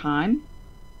over time.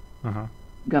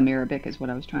 Gum arabic is what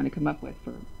I was trying to come up with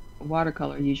for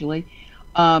watercolor usually.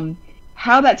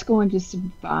 How that's going to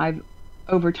survive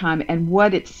over time and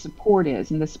what its support is.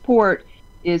 And the support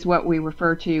is what we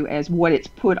refer to as what it's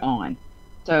put on.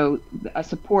 So a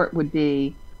support would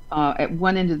be at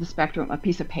one end of the spectrum a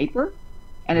piece of paper,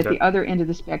 and at the other end of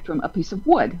the spectrum a piece of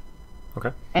wood.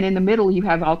 Okay. And in the middle you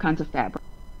have all kinds of fabric.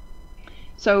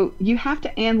 So you have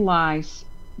to analyze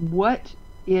what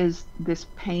is this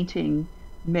painting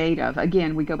made of.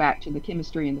 Again, we go back to the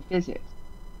chemistry and the physics.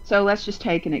 So let's just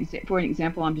take for an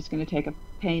example, I'm just going to take a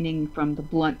painting from the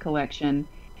Blunt collection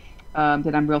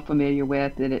that I'm real familiar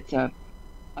with. That it's a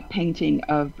painting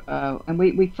of, and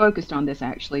we focused on this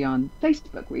actually on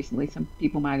Facebook recently. Some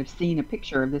people might have seen a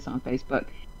picture of this on Facebook,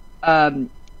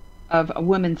 of a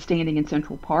woman standing in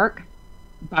Central Park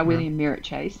by William Merritt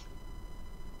Chase.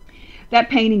 That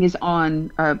painting is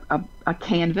on a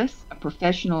canvas, a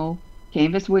professional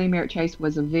canvas. William Merritt Chase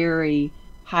was a very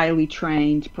highly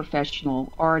trained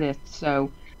professional artist,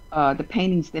 so the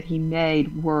paintings that he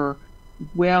made were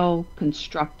well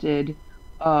constructed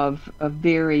of a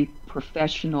very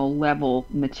professional level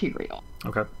material.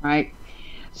 Okay. Right?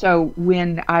 So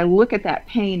when I look at that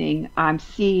painting, I'm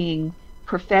seeing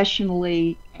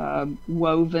professionally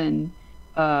woven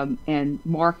and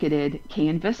marketed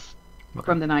canvas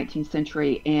from the 19th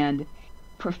century and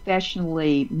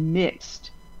professionally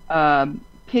mixed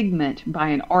pigment by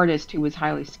an artist who was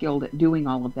highly skilled at doing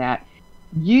all of that,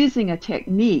 using a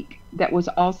technique that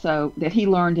he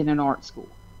learned in an art school.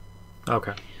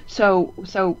 Okay. So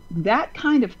that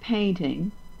kind of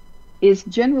painting is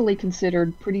generally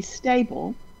considered pretty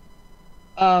stable.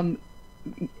 All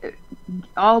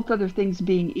other things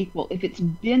being equal, if it's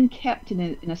been kept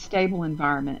in a stable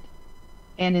environment,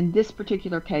 and in this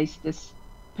particular case, this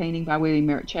painting by William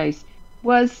Merritt Chase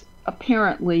was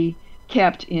apparently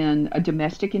kept in a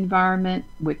domestic environment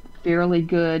with fairly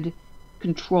good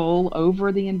control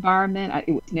over the environment.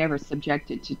 It was never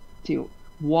subjected to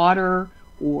water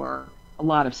or a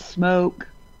lot of smoke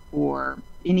or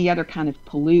any other kind of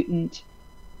pollutant.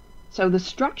 So the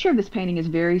structure of this painting is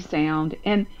very sound,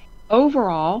 and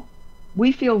overall,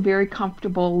 we feel very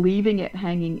comfortable leaving it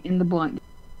hanging in the Blunt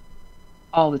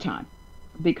all the time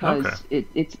because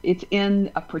it's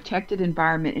in a protected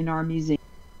environment in our museum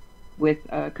with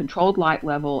a controlled light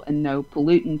level and no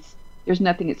pollutants. There's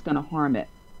nothing that's going to harm it.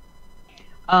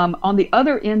 On the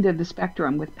other end of the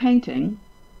spectrum with painting,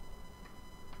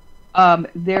 some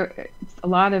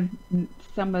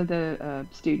of the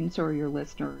students or your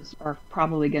listeners are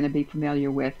probably going to be familiar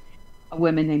with a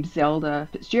woman named Zelda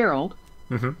Fitzgerald,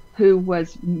 who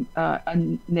was a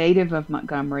native of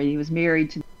Montgomery. He was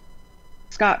married to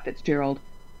Scott Fitzgerald,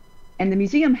 and the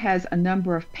museum has a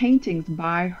number of paintings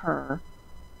by her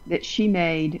that she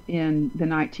made in the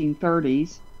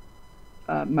 1930s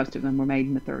most of them were made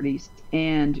in the 30s.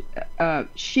 And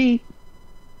she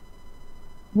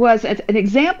was an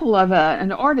example of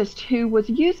an artist who was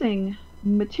using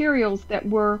materials that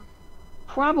were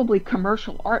probably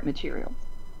commercial art materials.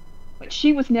 But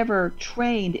she was never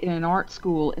trained in an art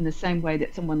school in the same way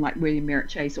that someone like William Merritt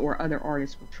Chase or other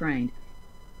artists were trained.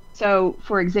 So,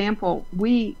 for example,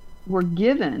 we were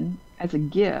given as a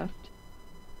gift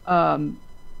a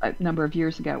number of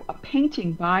years ago a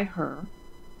painting by her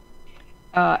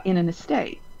in an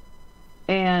estate.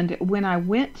 And when I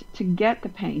went to get the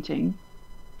painting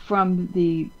from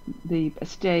the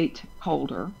estate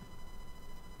holder,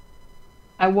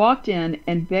 I walked in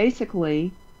and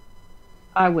basically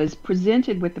I was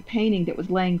presented with the painting that was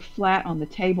laying flat on the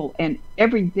table, and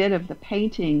every bit of the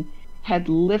painting had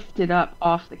lifted up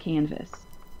off the canvas.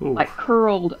 Ooh. Like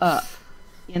curled up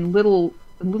in little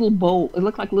bowl. It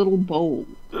looked like little bowls.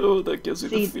 Oh, that gives me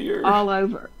the fear. All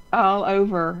over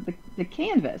the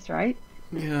canvas, right?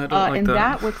 Yeah, I don't like and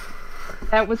that.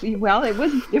 That was well, it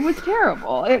was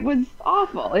terrible. It was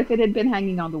awful. If it had been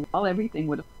hanging on the wall, everything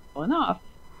would have fallen off.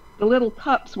 The little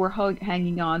cups were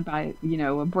hanging on by,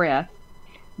 a breath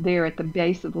there at the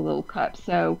base of the little cup.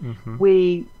 So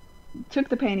we took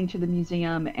the painting to the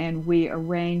museum and we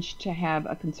arranged to have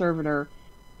a conservator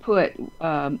put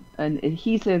an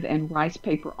adhesive and rice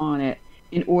paper on it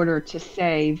in order to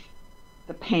save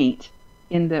the paint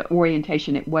in the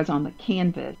orientation it was on the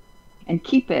canvas and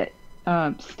keep it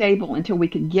stable until we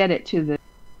could get it to the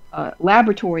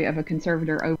laboratory of a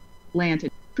conservator over land to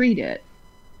treat it.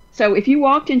 So if you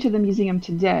walked into the museum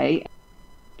today,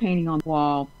 painting on the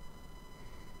wall,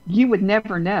 you would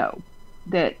never know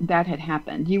that had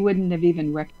happened. You wouldn't have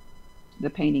even recognized the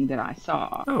painting that I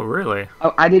saw. Oh, really?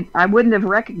 Oh, I wouldn't have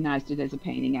recognized it as a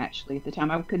painting, actually, at the time.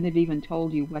 I couldn't have even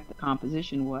told you what the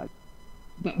composition was.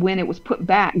 But when it was put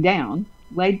back down,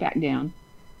 laid back down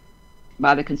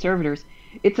by the conservators,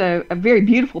 it's a very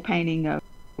beautiful painting of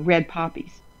red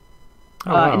poppies.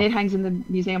 Oh, wow. And it hangs in the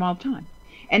museum all the time.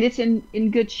 And it's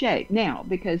in good shape now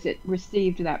because it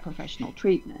received that professional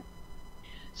treatment.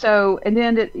 So, and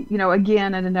then,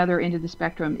 again, at another end of the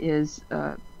spectrum is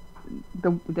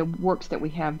the works that we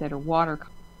have that are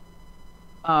watercolor.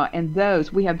 And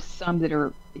those, we have some that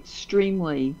are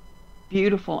extremely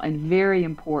beautiful and very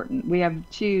important. We have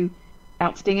two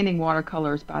outstanding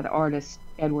watercolors by the artist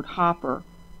Edward Hopper.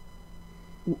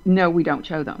 No, we don't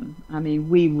show them. I mean,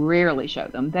 we rarely show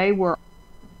them. They were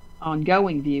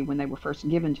ongoing view when they were first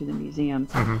given to the museum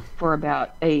for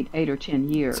about eight or 10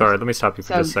 years. Sorry, let me stop you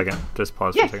for just a second. Just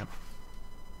pause for a second.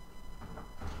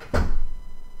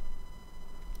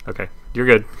 Okay, you're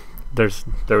good.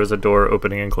 There was a door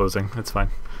opening and closing. It's fine.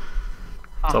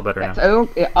 It's all better now.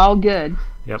 All good.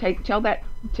 Yep. Tell that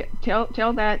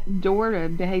door to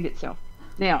behave itself.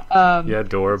 Now. Yeah,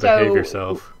 door, behave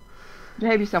yourself.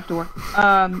 Behave yourself, door.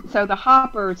 So the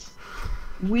Hoppers,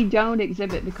 we don't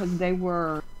exhibit because they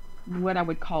were what I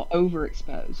would call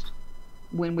overexposed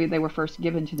when they were first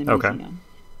given to the museum. Okay.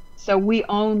 So we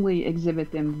only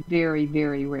exhibit them very,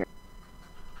 very rarely.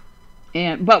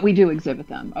 But we do exhibit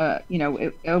them.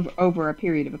 Over a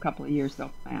period of a couple of years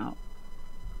they'll come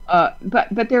out.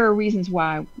 But there are reasons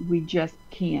why we just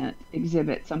can't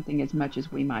exhibit something as much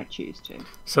as we might choose to.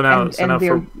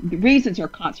 The reasons are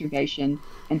conservation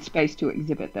and space to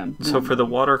exhibit them. So for the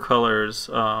watercolors,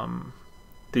 is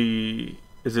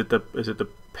it the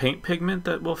paint pigment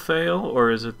that will fail, or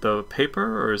is it the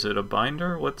paper, or is it a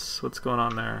binder? What's going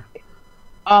on there?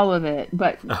 All of it,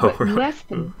 but less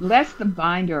the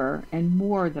binder and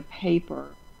more the paper.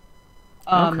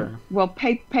 Okay. Well,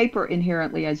 paper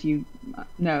inherently, as you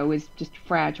know, is just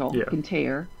fragile. Yeah. Can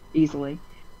tear easily.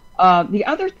 The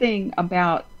other thing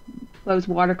about those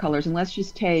watercolors, and let's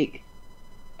just take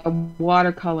a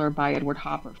watercolor by Edward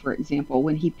Hopper, for example.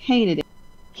 When he painted it,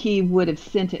 he would have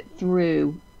sent it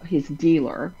through his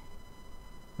dealer,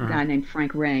 a guy named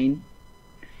Frank Rain.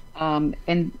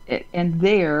 And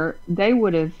there they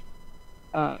would have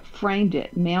framed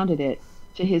it, mounted it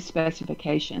to his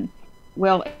specification.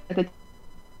 Well, at the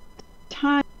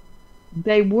time,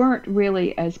 they weren't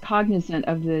really as cognizant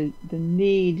of the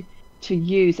need to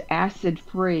use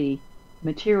acid-free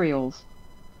materials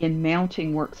in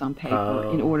mounting works on paper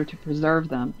in order to preserve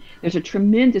them. There's a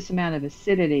tremendous amount of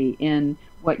acidity in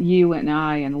what you and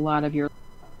I and a lot of your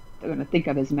are going to think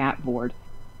of as mat board.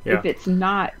 Yeah. If it's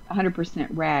not 100%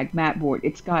 rag mat board,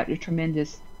 it's got a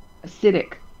tremendous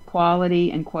acidic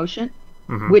quality and quotient,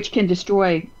 which can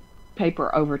destroy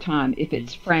paper over time if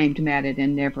it's framed, matted,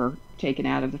 and never taken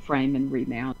out of the frame and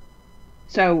remounted.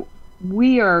 So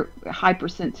we are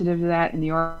hypersensitive to that in the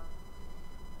art.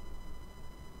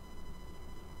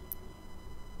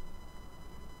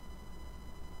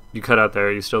 You cut out there.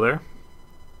 Are you still there?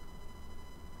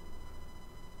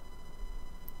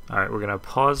 All right, we're going to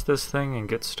pause this thing and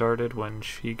get started when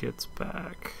she gets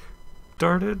back.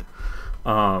 Started.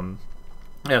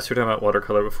 Yeah, so we're talking about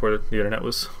watercolor before the internet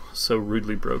was so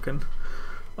rudely broken.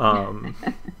 And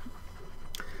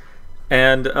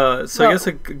so I guess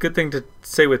a good thing to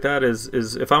say with that is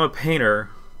if I'm a painter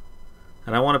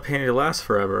and I want a painting to last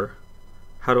forever,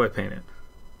 how do I paint it?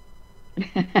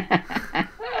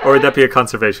 Or would that be a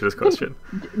conservationist question?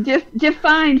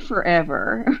 Define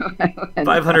forever.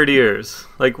 500 years.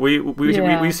 Like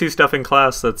we see stuff in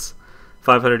class that's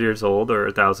 500 years old or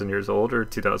 1,000 years old or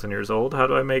 2,000 years old. How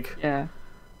do I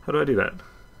do that?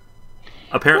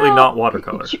 Apparently not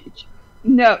watercolor.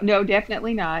 No,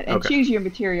 definitely not. And Okay. choose your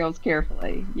materials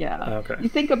carefully. Yeah. Okay. You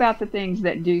think about the things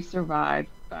that do survive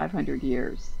 500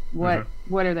 years. What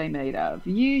are they made of?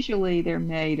 Usually they're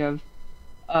made of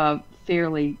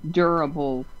fairly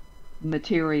durable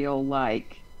material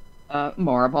like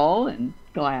marble and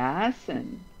glass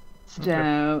and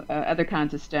stone, other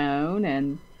kinds of stone.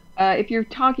 And if you're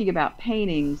talking about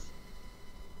paintings,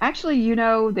 actually,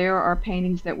 there are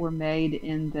paintings that were made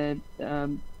in the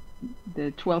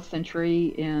 12th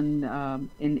century in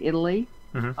Italy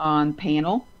on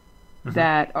panel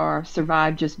that are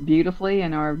survived just beautifully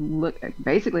and are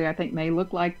basically I think may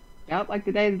look about like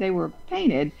the day that they were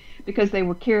painted, because they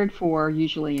were cared for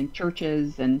usually in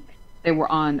churches, and they were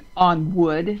on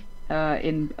wood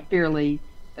in a fairly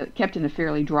kept in a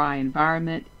fairly dry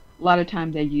environment. A lot of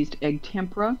times they used egg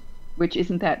tempera, which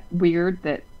isn't that weird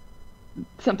that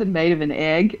something made of an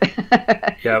egg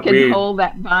can hold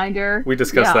that binder. We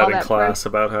discussed that in class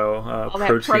about how all protein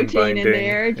that protein binding. in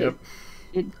there.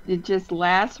 It just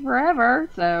lasts forever.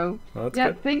 So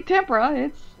good. think tempera.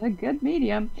 It's a good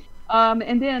medium.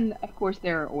 And then of course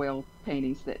there are oil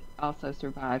paintings that also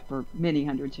survive for many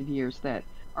hundreds of years that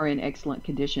are in excellent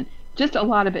condition. Just a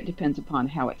lot of it depends upon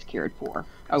how it's cared for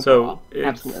overall. So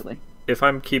absolutely. If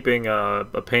I'm keeping a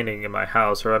painting in my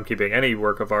house, or I'm keeping any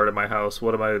work of art in my house,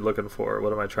 what am I looking for?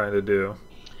 What am I trying to do?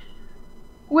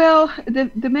 Well,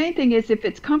 the main thing is if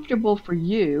it's comfortable for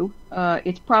you,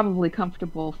 it's probably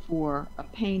comfortable for a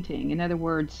painting. In other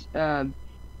words, if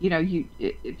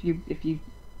you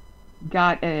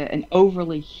got an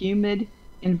overly humid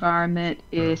environment,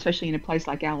 especially in a place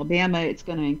like Alabama, it's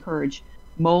going to encourage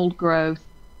mold growth.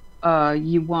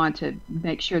 You want to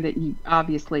make sure that you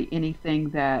obviously anything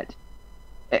that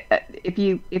if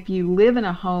you live in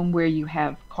a home where you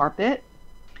have carpet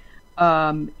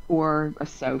or a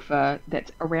sofa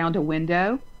that's around a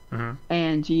window,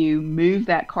 and you move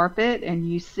that carpet and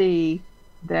you see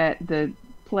that the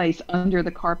place under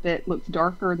the carpet looks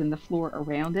darker than the floor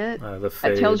around it,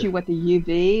 that tells you what the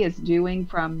UV is doing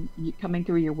from coming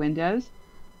through your windows.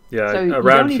 Yeah, so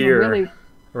around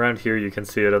here you can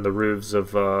see it on the roofs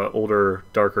of older,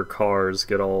 darker cars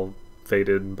get all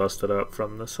faded and busted up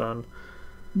from the sun.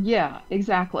 Yeah,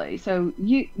 exactly. So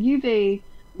UV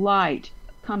light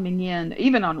coming in,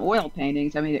 even on oil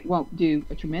paintings, I mean, it won't do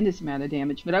a tremendous amount of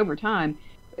damage, but over time,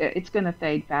 it's going to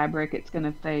fade fabric. It's going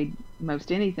to fade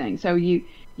most anything. So you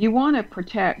want to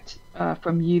protect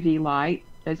from UV light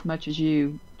as much as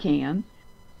you can.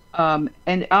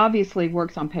 And obviously,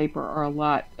 works on paper are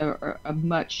a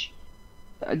much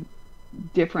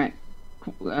different,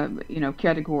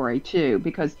 category too,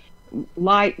 because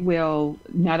light will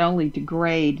not only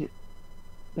degrade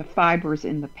the fibers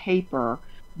in the paper,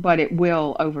 but it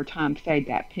will over time fade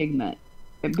that pigment,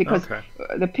 because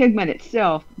the pigment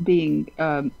itself being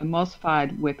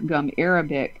emulsified with gum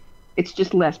arabic, it's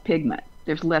just less pigment.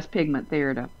 There's less pigment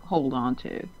there to hold on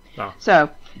to. Oh. So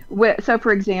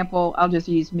for example, I'll just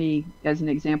use me as an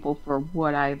example for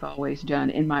what I've always done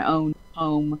in my own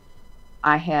home.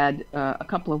 I had a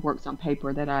couple of works on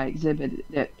paper that I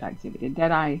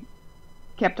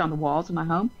kept on the walls of my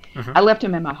home. I left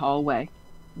them in my hallway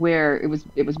where it was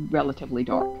relatively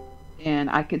dark and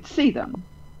I could see them,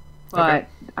 but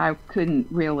I couldn't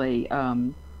really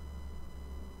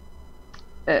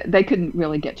they couldn't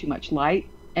really get too much light,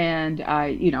 and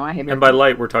I have. And by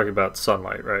light, we're talking about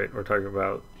sunlight, right? We're talking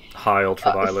about high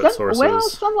ultraviolet sources.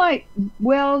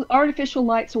 Artificial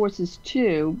light sources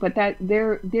too, but that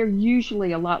they're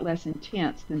usually a lot less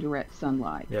intense than direct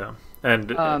sunlight. Yeah,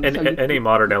 and any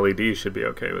modern LED should be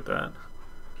okay with that.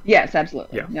 Yes,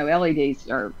 absolutely. Yeah. No, LEDs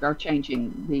are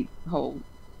changing the whole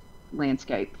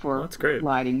landscape for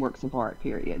lighting works of art,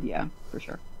 period. Yeah, for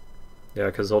sure. Yeah,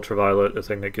 because ultraviolet, the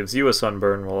thing that gives you a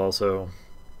sunburn, will also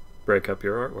break up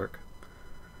your artwork.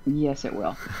 Yes, it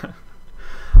will.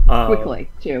 Quickly,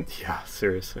 too. Yeah,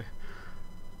 seriously.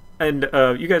 And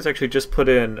you guys actually just put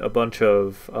in a bunch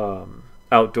of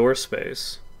outdoor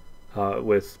space.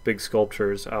 with big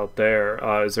sculptures out there.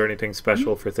 Is there anything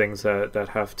special for things that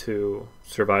have to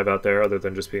survive out there other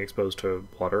than just being exposed to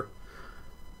water?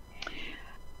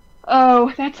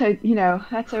 Oh, that's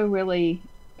a really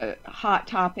hot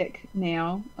topic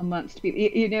now amongst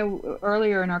people.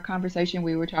 Earlier in our conversation,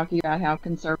 we were talking about how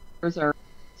conservators are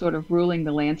sort of ruling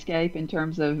the landscape in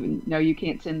terms of, no, you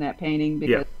can't send that painting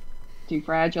because Yeah. it's too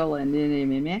fragile and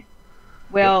Yep.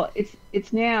 well,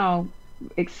 it's now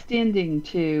extending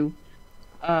to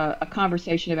a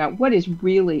conversation about what is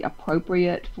really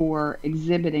appropriate for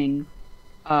exhibiting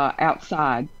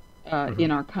outside Hmm. in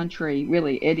our country,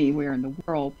 really anywhere in the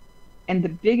world. And the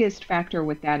biggest factor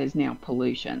with that is now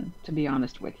pollution, to be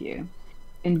honest with you. Okay.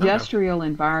 Industrial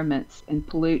environments and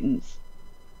pollutants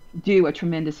do a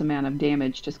tremendous amount of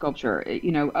damage to sculpture.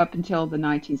 Up until the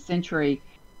 19th century,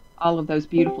 all of those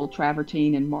beautiful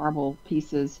travertine and marble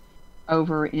pieces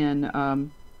over in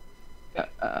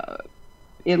uh,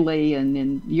 Italy and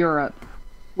in Europe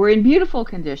were in beautiful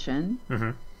condition. Hmm.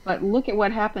 But look at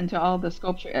what happened to all the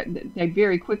sculpture. They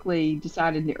very quickly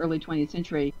decided in the early 20th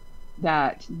century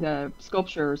that the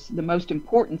sculptures, the most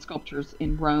important sculptures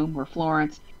in Rome or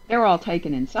Florence, they were all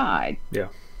taken inside Yeah.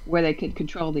 where they could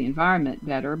control the environment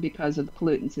better because of the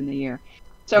pollutants in the air.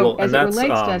 So Well, and as it that's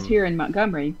relates to us here in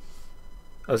Montgomery,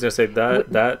 I was gonna say w-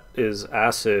 that is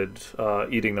acid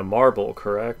eating the marble,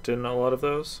 correct? In a lot of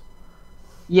those.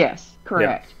 yes, Yeah,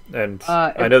 correct. and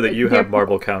I know that you They're have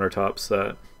marble countertops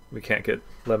that we can't get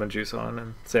lemon juice on,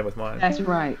 and same with mine. That's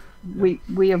right. Yeah.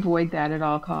 We avoid that at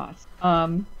all costs.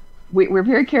 We're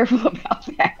very careful about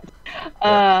that.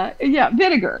 Yeah. Yeah,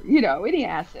 vinegar, any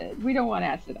acid. We don't want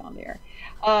acid on there.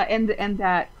 And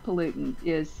that pollutant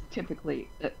is typically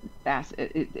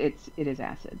acid. It is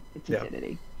acid. It's Yeah.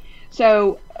 acidity.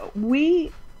 So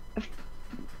we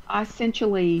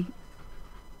essentially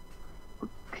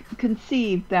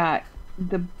conceive that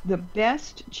the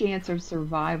best chance of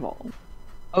survival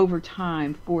over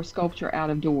time for sculpture out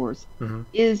of doors Hmm.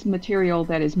 is material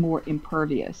that is more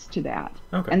impervious to that.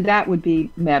 Okay. And that would be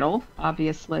metal,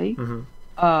 obviously,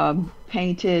 Hmm.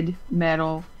 painted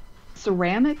metal.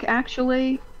 Ceramic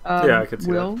actually Yeah, I could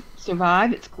see that. will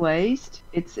survive. It's glazed.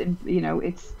 It's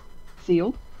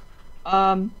sealed.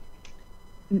 Um,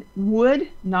 Wood,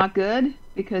 not good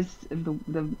because of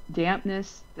the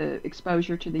dampness, the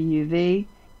exposure to the UV.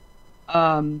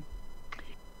 Um,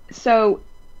 so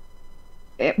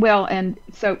and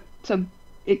so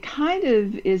it kind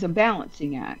of is a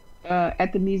balancing act.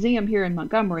 At the museum here in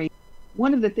Montgomery,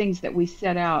 one of the things that we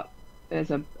set out as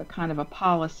a kind of a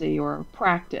policy or a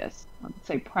practice, I'd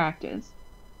say practice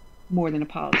more than a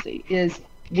policy, is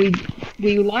we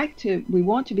we want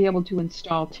to be able to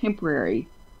install temporary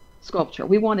sculpture.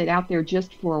 We want it out there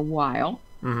just for a while,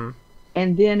 Hmm.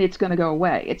 and then it's going to go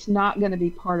away. It's not going to be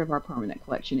part of our permanent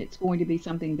collection. It's going to be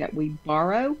something that we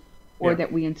borrow or Yeah.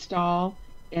 that we install,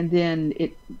 and then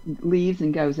it leaves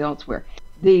and goes elsewhere.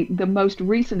 The most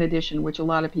recent addition, which a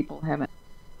lot of people haven't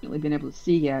really been able to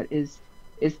see yet, is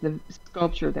the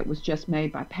sculpture that was just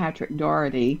made by Patrick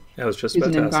Doherty, I was just who's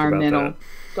about an to ask about environmental that.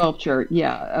 sculptor.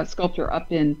 Yeah, a sculptor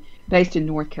based in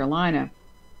North Carolina,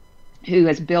 who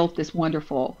has built this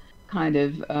wonderful kind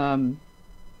of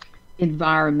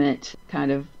environment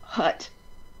kind of hut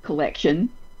collection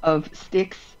of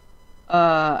sticks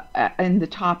at the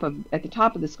top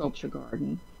of the sculpture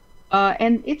garden.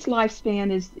 And its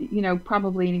lifespan is,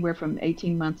 probably anywhere from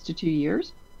 18 months to 2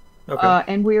 years. Okay.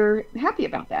 And we're happy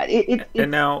about that.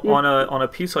 And now It, on a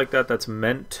piece like that that's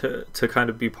meant to kind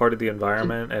of be part of the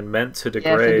environment and meant to yes, and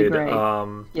degrade,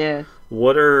 degrade. Yes.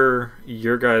 what are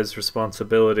your guys'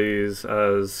 responsibilities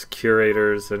as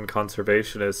curators and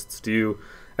conservationists? Do you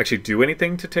actually do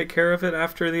anything to take care of it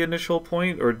after the initial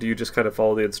point, or do you just kind of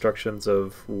follow the instructions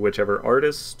of whichever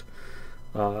artist?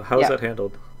 How is Yeah. that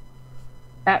handled?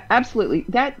 Absolutely.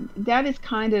 That is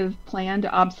kind of planned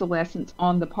obsolescence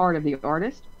on the part of the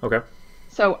artist. Okay.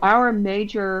 So our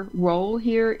major role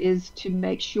here is to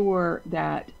make sure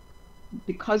that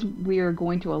because we are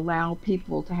going to allow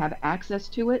people to have access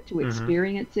to it, to Hmm.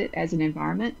 experience it as an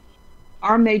environment,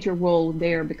 our major role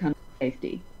there becomes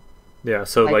safety. Yeah,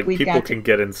 so Like like we've people got to, can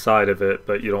get inside of it,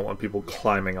 but you don't want people yes,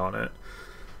 climbing on it.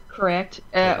 correct.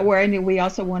 Yeah. And we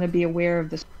also want to be aware of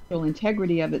the structural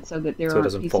integrity of it so that there So it aren't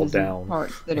doesn't fall pieces and down.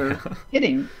 parts that Yeah. are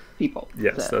hitting people.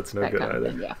 Yes, So that's no that good kind of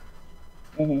either. thing, yeah.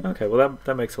 Hmm. Okay, well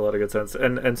that makes a lot of good sense.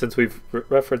 And since we've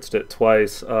referenced it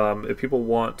twice, if people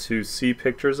want to see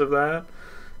pictures of that,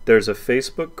 there's a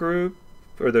Facebook group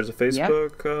or there's a Yep.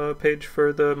 Facebook page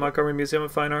for the Montgomery Museum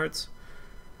of Fine Arts.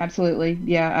 Absolutely.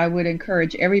 Yeah, I would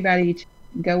encourage everybody to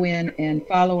go in and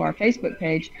follow our Facebook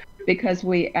page because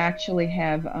we actually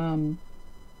have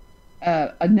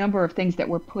a number of things that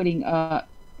we're putting up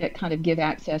that kind of give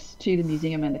access to the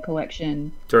museum and the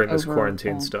collection during this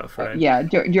quarantine stuff, right? Yeah,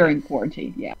 during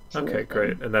quarantine. Yeah. Absolutely. Okay,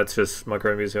 great. And that's just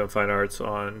Montgomery Museum of Fine Arts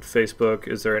on Facebook.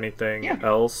 Is there anything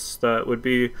else that would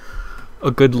be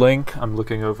a good link? I'm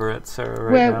looking over at Sarah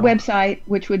right now. Website,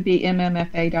 which would be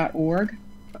mmfa.org.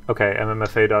 Okay,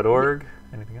 mmfa.org.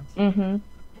 Anything else? Mm-hmm.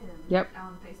 Yep.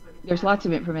 There's lots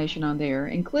of information on there,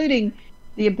 including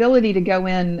the ability to go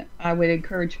in. I would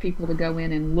encourage people to go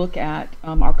in and look at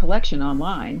our collection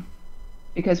online,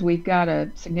 because we've got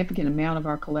a significant amount of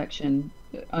our collection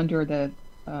under the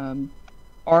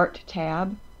art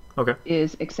tab. Okay.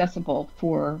 Is accessible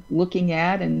for looking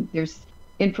at, and there's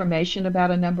information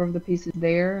about a number of the pieces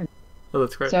there. Oh,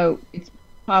 that's great. So it's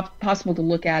possible to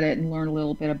look at it and learn a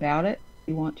little bit about it if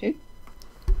you want to.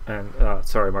 And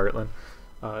sorry, Margaret Lynn.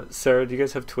 Sarah, do you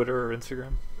guys have Twitter or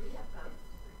Instagram? We have both.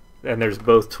 And there's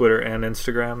both Twitter and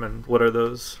Instagram, and what are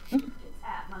those? It's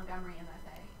at Montgomery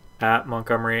MFA. At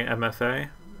Montgomery MFA?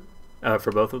 Mm-hmm.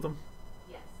 For both of them?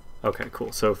 Yes. Okay,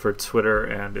 cool. So for Twitter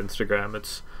and Instagram,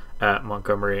 it's at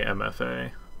Montgomery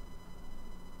MFA,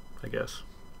 I guess.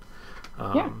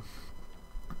 Yeah.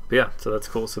 But yeah, so that's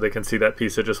cool. So they can see that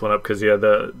piece that just went up, because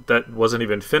that wasn't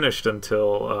even finished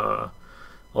until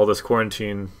all this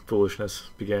quarantine foolishness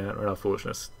began, or not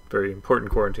foolishness, very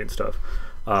important quarantine stuff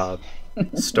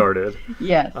started.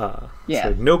 Yes.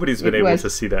 So nobody's been able to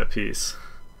see that piece.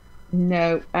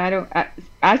 No, I don't.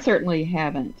 I certainly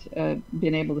haven't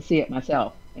been able to see it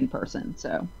myself in person.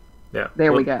 So yeah,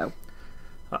 there we go.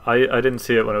 I didn't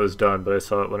see it when it was done, but I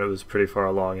saw it when it was pretty far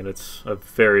along, and it's a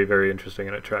very, very interesting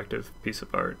and attractive piece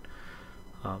of art.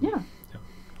 Yeah.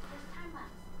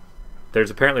 There's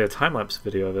apparently a time-lapse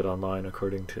video of it online,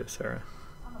 according to Sarah.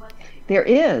 On the website. There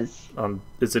is.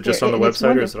 Is it just on the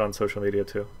website, or is it on social media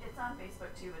too? It's on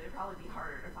Facebook too, but it'd probably be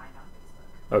harder to find on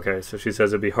Facebook. Okay, so she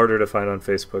says it'd be harder to find on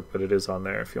Facebook, but it is on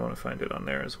there if you want to find it on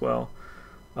there as well.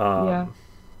 Yeah,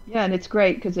 and it's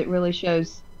great because it really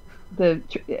shows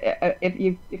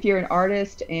if you're an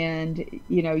artist and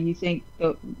you think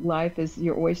the life is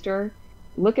your oyster,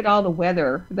 look at all the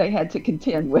weather they had to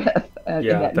contend with.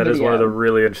 That is one of the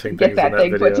really interesting things in that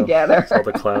thing video. Put together. All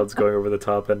the clouds going over the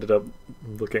top ended up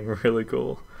looking really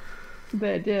cool. But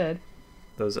it did.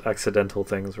 Those accidental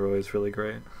things were always really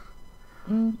great.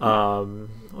 Mm-hmm.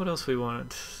 What else we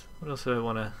wanted? What else did I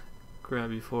want to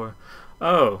grab you for?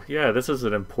 Oh, yeah, this is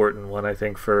an important one, I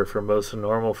think, for most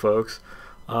normal folks.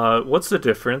 What's the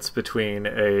difference between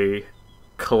a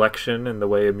collection and the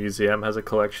way a museum has a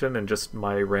collection and just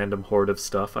my random hoard of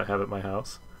stuff I have at my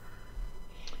house?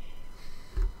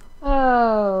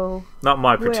 Oh. Not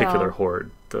my particular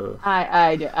hoard.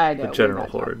 I know. The general We're not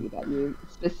hoard. talking about you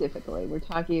specifically. We're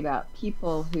talking about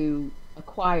people who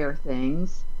acquire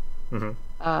things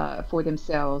for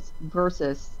themselves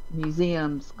versus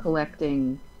museums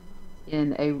collecting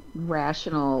in a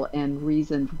rational and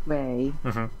reasoned way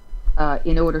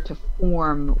in order to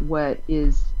form what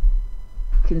is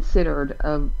considered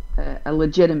a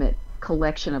legitimate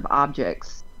collection of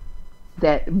objects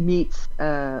that meets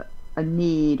a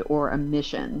need or a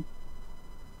mission.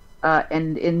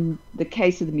 And in the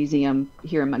case of the museum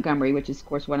here in Montgomery, which is, of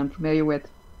course, what I'm familiar with,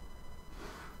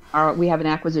 we have an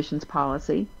acquisitions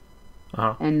policy.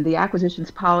 And the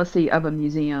acquisitions policy of a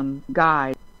museum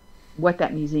guides what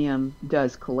that museum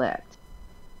does collect.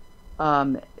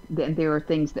 Then there are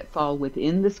things that fall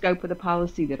within the scope of the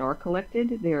policy that are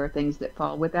collected. There are things that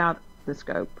fall without the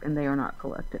scope and they are not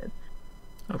collected.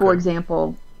 Okay. For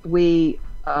example, me,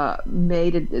 but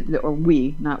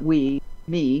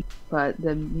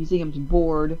the museum's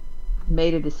board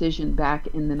made a decision back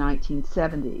in the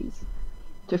 1970s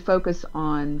to focus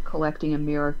on collecting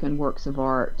American works of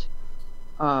art,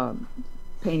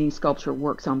 painting, sculpture,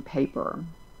 works on paper.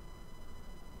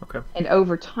 Okay. And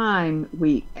over time,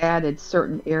 we added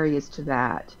certain areas to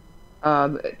that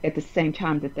at the same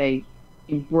time that they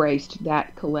embraced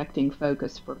that collecting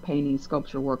focus for painting,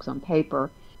 sculpture, works on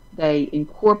paper. They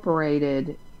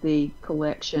incorporated the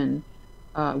collection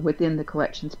within the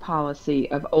collections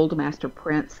policy of old master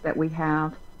prints that we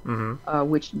have,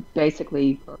 which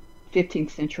basically 15th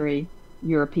century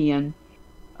European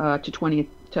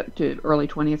to early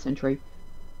 20th century.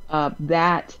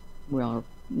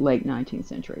 Late 19th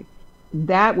century.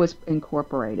 That was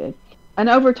incorporated. And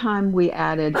over time, we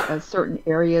added certain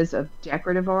areas of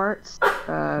decorative arts.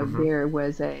 There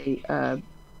was a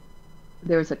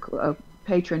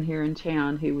patron here in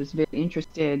town who was very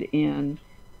interested in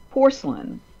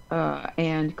porcelain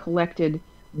and collected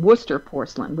Worcester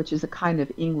porcelain, which is a kind of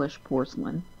English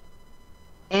porcelain.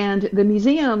 And the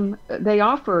museum, they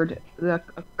offered a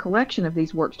collection of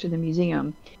these works to the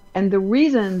museum And the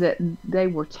reason that they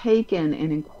were taken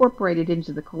and incorporated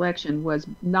into the collection was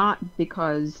not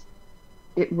because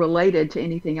it related to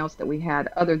anything else that we had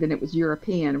other than it was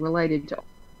European, related to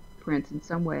prints in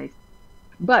some ways.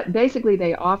 But basically,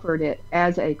 they offered it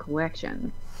as a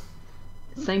collection.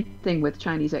 Same thing with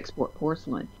Chinese export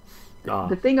porcelain.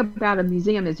 The thing about a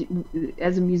museum is,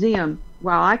 as a museum,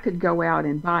 while I could go out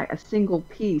and buy a single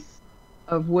piece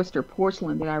of Worcester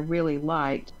porcelain that I really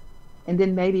liked, and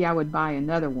then maybe I would buy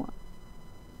another one.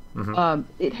 Mm-hmm.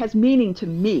 It has meaning to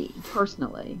me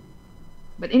personally,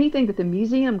 but anything that the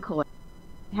museum collects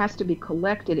has to be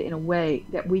collected in a way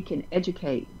that we can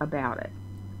educate about it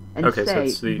and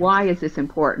say, why is this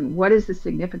important? What is the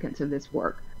significance of this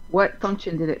work? What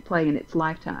function did it play in its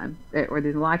lifetime, or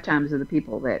the lifetimes of the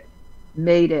people that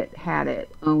made it, had it,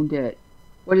 owned it?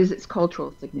 What is its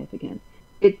cultural significance?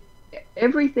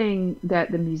 Everything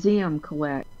that the museum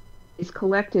collects is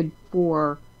collected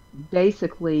for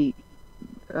basically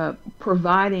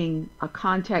providing a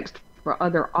context for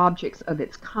other objects of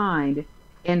its kind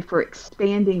and for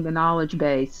expanding the knowledge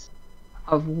base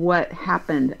of what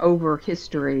happened over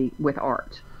history with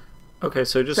art. Okay,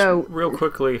 so just real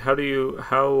quickly, how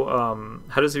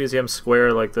does the museum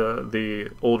square like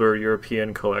the older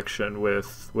European collection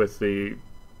with the,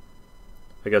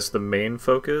 I guess, the main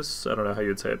focus? I don't know how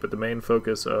you'd say it, but the main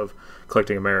focus of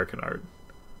collecting American art.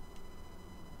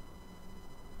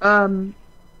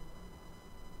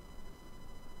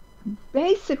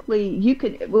 Basically, you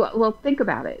could well think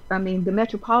about it. I mean, the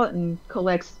Metropolitan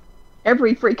collects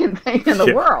every freaking thing in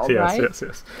the world, right?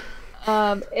 Yes.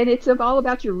 And it's all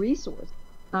about your resource.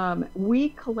 We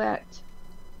collect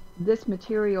this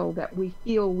material that we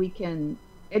feel we can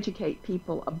educate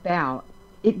people about.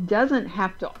 It doesn't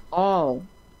have to all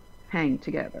hang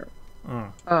together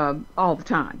all the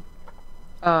time.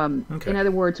 In other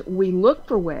words, we look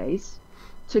for ways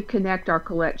to connect our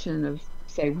collection of,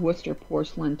 say, Worcester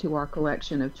porcelain to our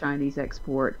collection of Chinese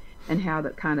export, and how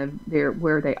that kind of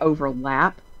where they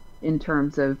overlap in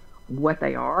terms of what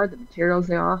they are, the materials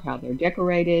they are, how they're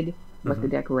decorated, what the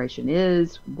decoration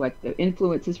is, what the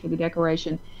influence is for the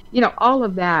decoration. All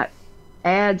of that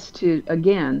adds to,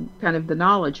 again, kind of the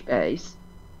knowledge base,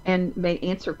 and may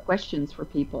answer questions for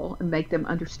people and make them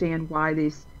understand why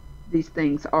these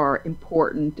things are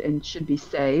important and should be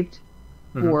saved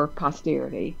for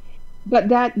posterity. But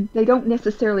that they don't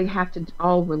necessarily have to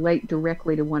all relate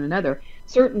directly to one another.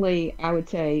 Certainly, I would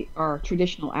say our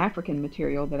traditional African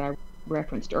material that I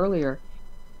referenced earlier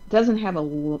doesn't have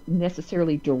a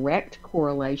necessarily direct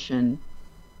correlation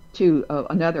to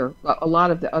a lot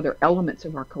of the other elements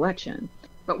of our collection,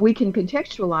 but we can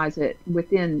contextualize it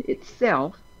within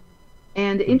itself.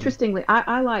 And interestingly,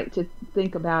 I like to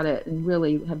think about it, and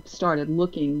really have started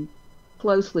looking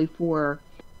closely for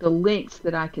the links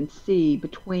that I can see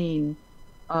between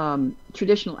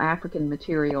traditional African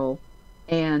material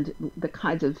and the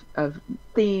kinds of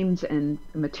themes and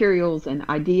materials and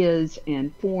ideas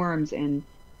and forms and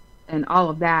all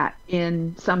of that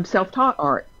in some self-taught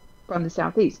art from the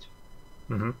Southeast.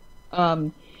 There's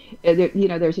an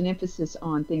emphasis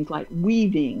on things like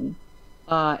weaving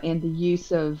and the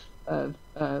use of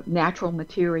natural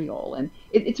material, and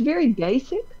it's very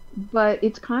basic, but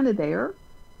it's kind of there.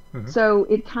 So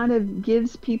it kind of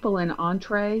gives people an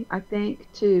entree, I think,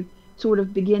 to sort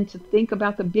of begin to think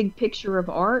about the big picture of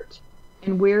art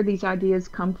and where these ideas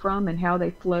come from and how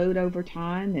they flowed over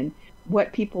time and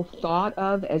what people thought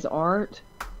of as art,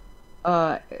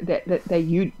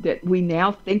 that we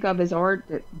now think of as art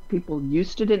that people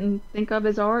used to didn't think of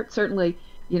as art. Certainly,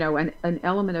 an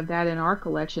element of that in our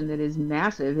collection that is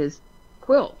massive is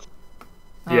quilts.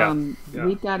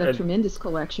 We've got a tremendous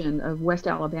collection of West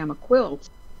Alabama quilts.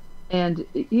 And,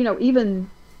 even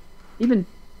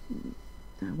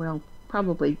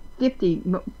probably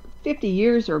 50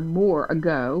 years or more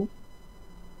ago,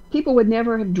 people would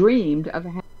never have dreamed of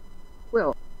having a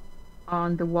quilt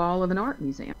on the wall of an art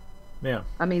museum. Yeah.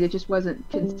 I mean, it just wasn't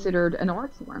considered an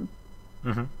art form.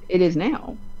 It is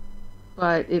now,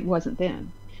 but it wasn't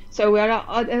then. So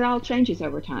it all changes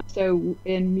over time. So,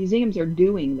 and museums are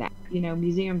doing that.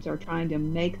 Museums are trying to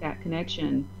make that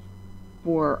connection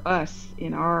for us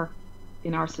in our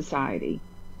society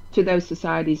to those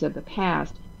societies of the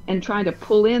past, and trying to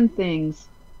pull in things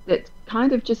that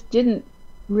kind of just didn't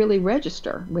really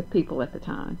register with people at the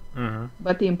time.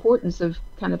 But the importance of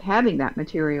kind of having that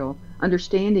material,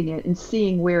 understanding it, and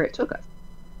seeing where it took us.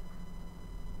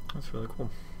 That's really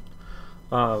cool.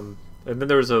 And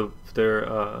then I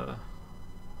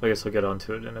guess I'll get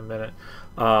onto it in a minute.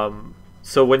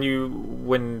 So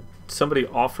when somebody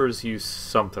offers you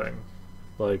something,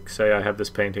 like, say I have this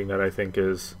painting that I think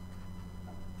is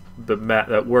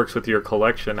that works with your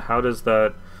collection, how does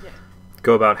that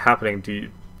go about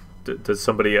happening? Does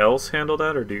somebody else handle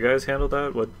that, or do you guys handle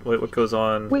that? What goes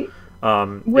on?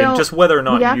 And just whether or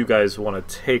not you guys want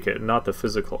to take it, not the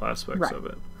physical aspects of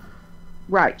it.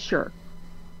 Right. Sure.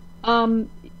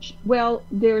 Well,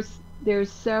 there's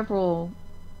several.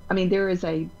 I mean, there is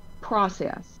a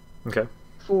process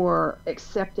for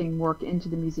accepting work into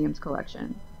the museum's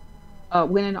collection.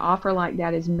 When an offer like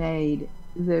that is made,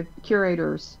 the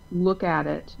curators look at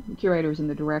it. The curators and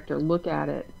the director look at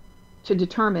it to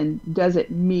determine, does it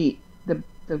meet the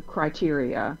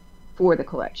criteria for the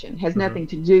collection. It has nothing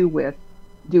to do with,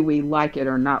 do we like it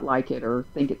or not like it, or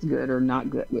think it's good or not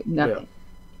good. Nothing.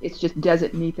 It's just, does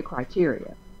it meet the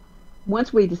criteria?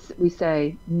 Once we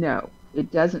say no,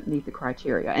 it doesn't meet the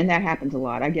criteria, and that happens a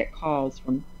lot. I get calls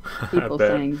from people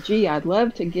saying, "Gee, I'd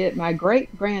love to get, my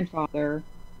great grandfather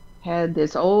had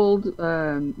this old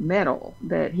medal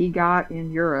that he got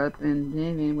in Europe, and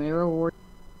whenever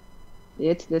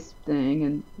it's this thing,"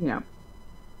 and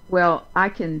well, I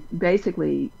can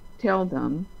basically tell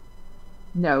them,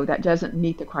 no, that doesn't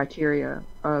meet the criteria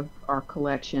of our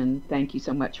collection. Thank you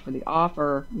so much for the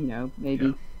offer.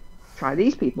 Maybe try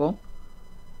these people.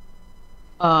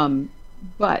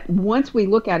 But once we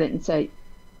look at it and say,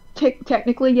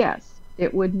 technically, yes,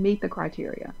 it would meet the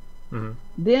criteria.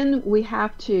 Then we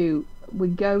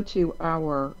go to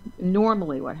our,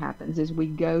 normally what happens is we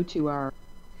go to our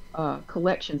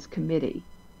collections committee,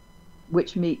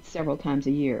 which meets several times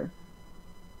a year.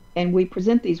 And we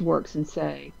present these works and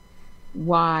say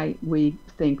why we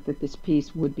think that this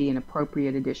piece would be an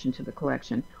appropriate addition to the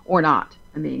collection or not.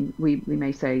 I mean, we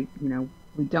may say,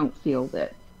 we don't feel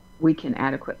that we can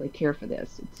adequately care for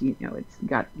this. It's, it's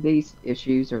got these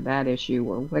issues or that issue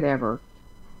or whatever,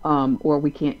 or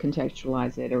we can't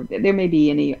contextualize it, or there may be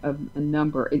any of a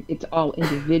number. It's all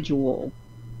individual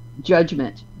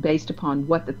judgment based upon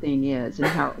what the thing is and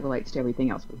how it relates to everything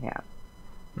else we have.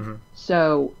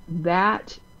 So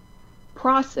that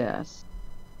process,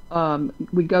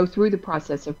 we go through the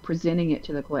process of presenting it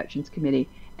to the collections committee,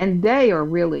 and they are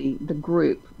really the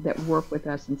group that work with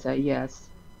us and say, yes,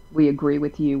 we agree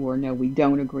with you, or no, we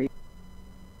don't agree,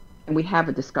 and we have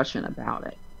a discussion about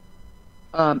it.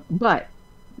 But,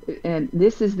 and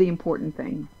this is the important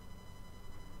thing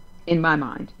in my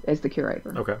mind as the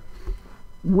curator.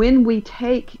 When we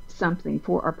take something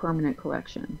for our permanent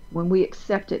collection, when we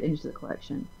accept it into the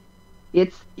collection,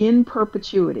 it's in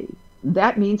perpetuity.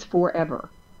 That means forever.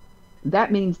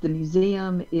 That means the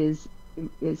museum is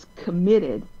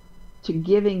committed to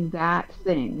giving that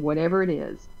thing, whatever it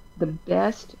is, the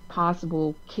best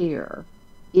possible care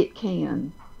it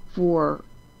can for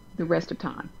the rest of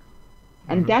time.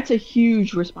 And that's a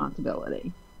huge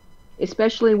responsibility,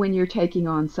 especially when you're taking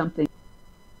on something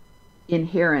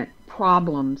inherent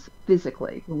problems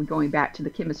physically, when we're going back to the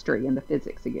chemistry and the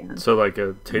physics again. So like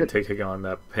taking on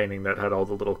that painting that had all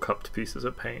the little cupped pieces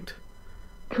of paint.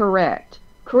 Correct.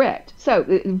 So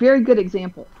very good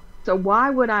example. So why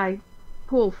would I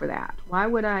pull for that? Why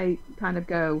would I kind of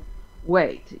go,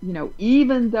 wait,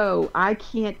 even though I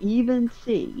can't even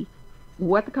see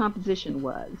what the composition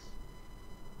was,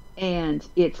 and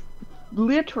it's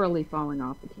literally falling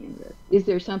off the canvas, is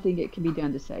there something that can be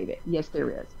done to save it? Yes, there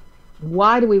is.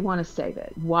 Why do we want to save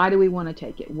it? Why do we want to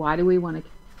take it? Why do we want to?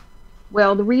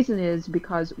 Well, the reason is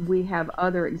because we have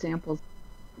other examples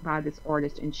by this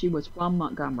artist, and she was from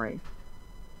Montgomery,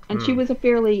 and she was a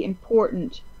fairly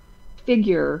important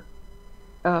figure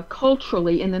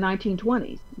culturally in the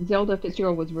 1920s. Zelda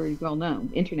Fitzgerald was very well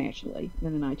known internationally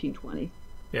in the 1920s.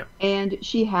 And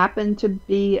she happened to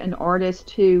be an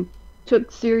artist who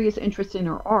took serious interest in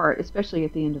her art, especially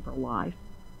at the end of her life.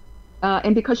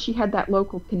 And because she had that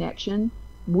local connection,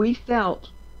 we felt,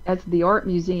 as the art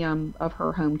museum of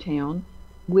her hometown,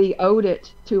 we owed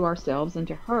it to ourselves and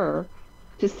to her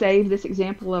to save this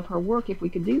example of her work if we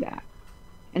could do that.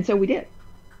 And so we did.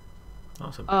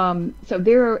 Awesome. So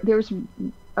there's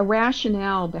a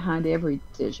rationale behind every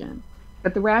decision,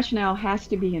 but the rationale has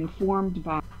to be informed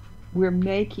by, we're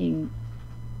making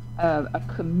a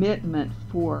commitment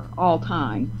for all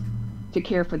time to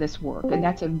care for this work, and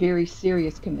that's a very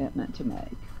serious commitment to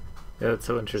make. Yeah, that's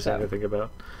so interesting to think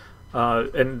about.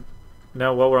 And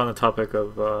now, while we're on the topic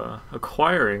of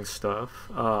acquiring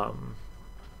stuff,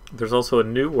 there's also a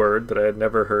new word that I had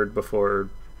never heard before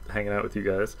hanging out with you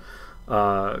guys,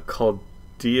 called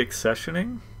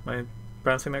deaccessioning. Am I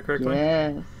pronouncing that correctly?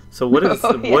 Yes. So what is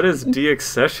what is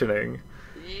deaccessioning?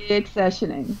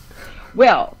 Deaccessioning.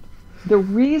 Well, the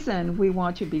reason we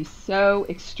want to be so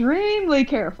extremely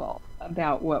careful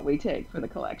about what we take for the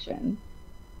collection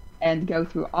and go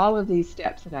through all of these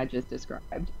steps that I just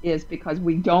described is because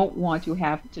we don't want to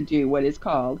have to do what is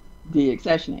called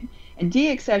deaccessioning. And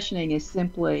deaccessioning is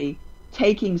simply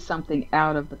taking something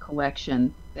out of the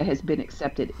collection that has been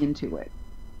accepted into it.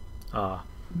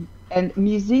 And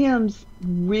museums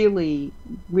really,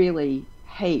 really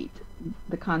hate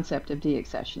the concept of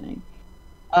deaccessioning.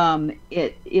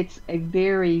 It's a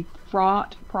very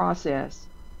fraught process.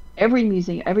 Every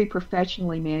museum, every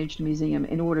professionally managed museum,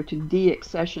 in order to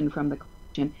deaccession from the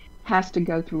collection, has to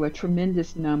go through a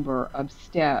tremendous number of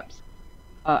steps,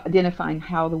 identifying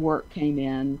how the work came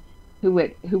in, who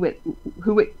it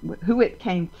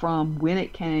came from, when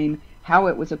it came, how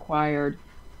it was acquired.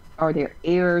 Are there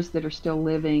heirs that are still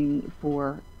living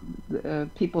for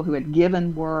people who had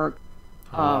given work?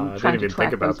 Trying to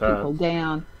track those people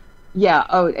down. Yeah.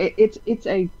 Oh, it's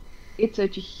a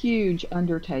huge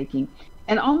undertaking.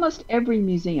 And almost every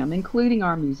museum, including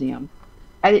our museum,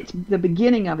 at the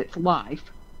beginning of its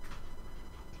life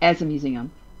as a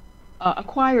museum,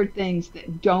 acquired things that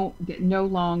no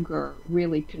longer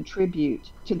really contribute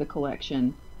to the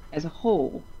collection as a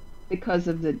whole because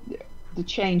of the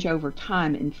change over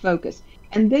time in focus.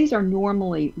 And these are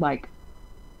normally like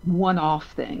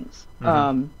one-off things.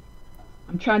 I'm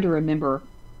trying to remember.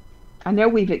 I know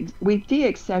we've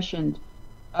deaccessioned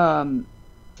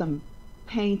some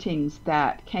paintings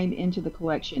that came into the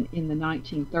collection in the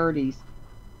 1930s,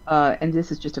 and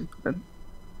this is just a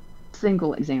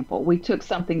single example. We took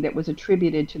something that was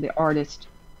attributed to the artist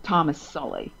Thomas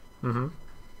Sully, the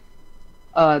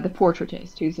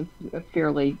portraitist, who's a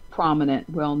fairly prominent,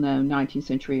 well-known 19th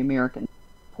century American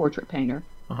portrait painter.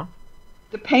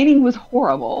 The painting was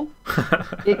horrible.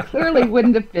 It clearly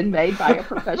wouldn't have been made by a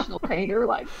professional painter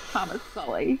like Thomas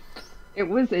Sully. It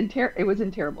was in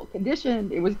terrible condition.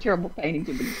 It was a terrible painting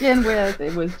to begin with.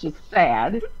 It was just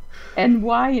sad. And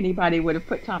why anybody would have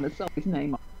put Thomas Sully's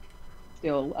name on is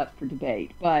still up for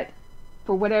debate. But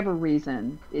for whatever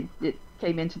reason, it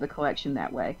came into the collection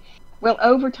that way. Well,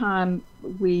 over time,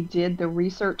 we did the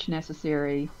research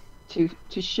necessary to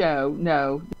show,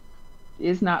 no, it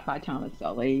is not by Thomas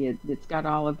Sully. It's got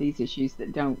all of these issues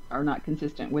that are not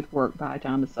consistent with work by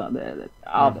Thomas Sully.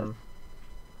 All this.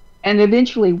 And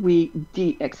eventually we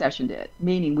deaccessioned it,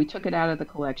 meaning we took it out of the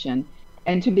collection.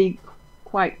 And to be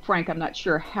quite frank, I'm not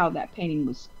sure how that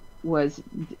painting was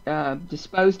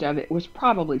disposed of. It was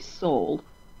probably sold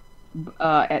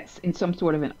in some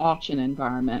sort of an auction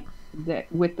environment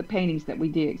that with the paintings that we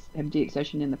have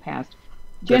deaccessioned in the past.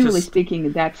 Generally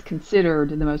speaking, that's considered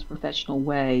the most professional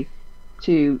way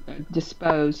to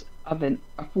dispose of a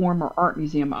former art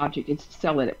museum object is to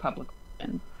sell it at public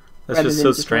auction. That's just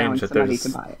so strange that there's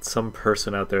some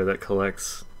person out there that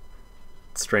collects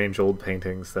strange old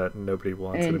paintings that nobody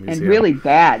wants in a museum. And really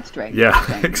bad strange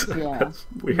paintings. Exactly. Yeah,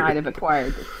 might have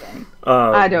acquired this thing.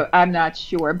 I'm not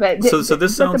sure, but so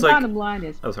this sounds like. The bottom line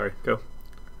is. Oh, sorry. Go.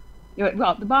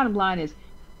 Well, the bottom line is,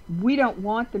 we don't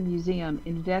want the museum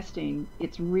investing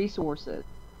its resources,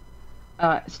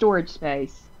 storage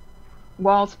space,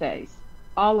 wall space,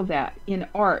 all of that in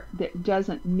art that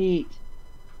doesn't meet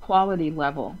quality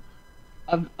level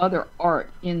of other art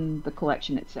in the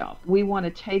collection itself. We want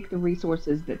to take the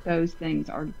resources that those things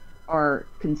are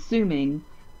consuming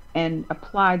and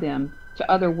apply them to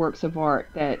other works of art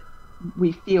that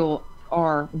we feel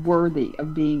are worthy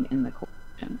of being in the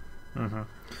collection.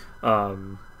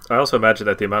 I also imagine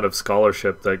that the amount of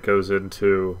scholarship that goes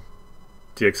into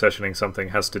deaccessioning something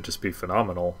has to just be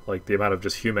phenomenal. Like the amount of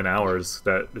just human hours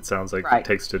that it sounds like it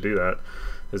takes to do that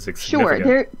is significant.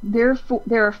 Sure,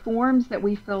 there are forms that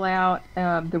we fill out.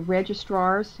 The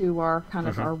registrars, who are kind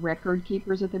of our record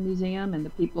keepers at the museum, and the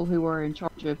people who are in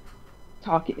charge of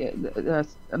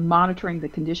monitoring the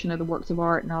condition of the works of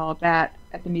art and all of that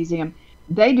at the museum,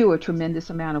 they do a tremendous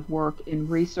amount of work in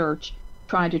research,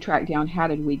 trying to track down how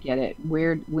did we get it,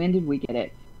 when did we get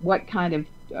it, what kind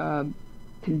of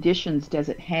conditions does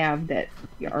it have that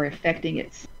are affecting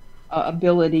its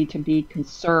ability to be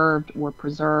conserved or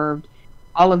preserved.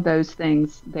 All of those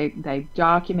things, they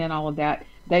document all of that.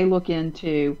 They look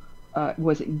into,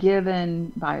 was it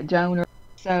given by a donor?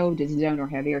 So does the donor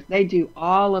have heirs? They do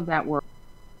all of that work.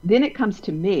 Then it comes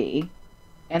to me,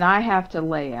 and I have to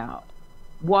lay out,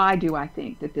 why do I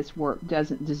think that this work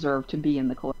doesn't deserve to be in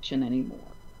the collection anymore?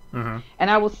 And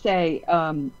I will say,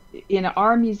 in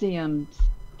our museum's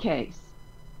case,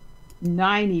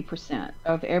 90%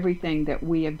 of everything that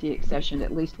we have deaccessioned,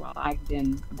 at least while I've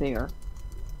been there,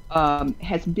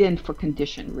 has been for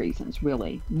condition reasons,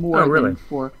 really. More than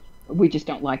for, we just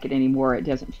don't like it anymore, it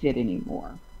doesn't fit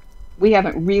anymore. We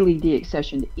haven't really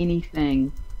deaccessioned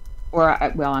anything, or,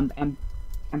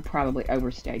 I'm probably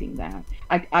overstating that.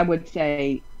 I would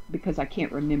say because I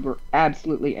can't remember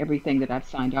absolutely everything that I've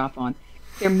signed off on.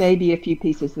 There may be a few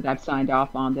pieces that I've signed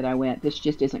off on that I went, this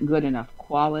just isn't good enough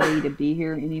quality to be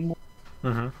here anymore.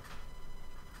 Mm-hmm.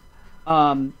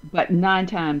 But 9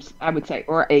 times, I would say,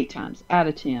 or 8 times out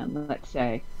of 10, let's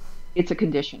say, it's a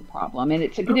condition problem. And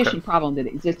it's a condition problem that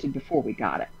existed before we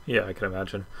got it. Yeah, I can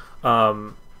imagine.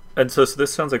 And so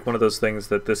this sounds like one of those things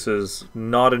that this is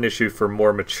not an issue for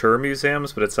more mature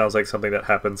museums, but it sounds like something that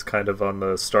happens kind of on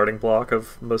the starting block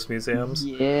of most museums.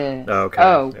 Yeah. Okay.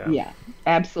 Oh, yeah,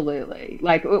 absolutely.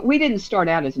 Like, we didn't start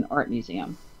out as an art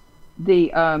museum.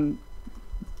 The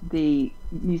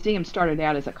museum started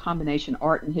out as a combination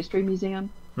art and history museum,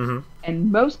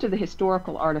 and most of the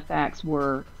historical artifacts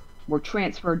were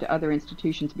transferred to other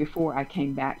institutions before I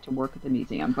came back to work at the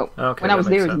museum. But when I was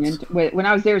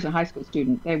there as a high school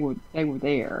student, they were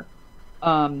there,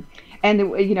 and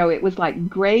it was like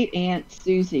Great Aunt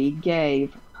Susie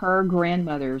gave her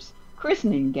grandmother's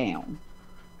christening gown,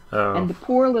 and that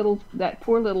poor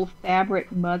little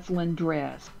fabric muslin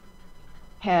dress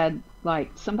had,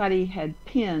 like, somebody had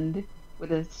pinned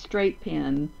with a straight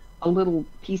pen a little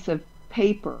piece of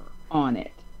paper on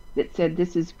it that said,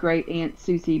 "This is Great Aunt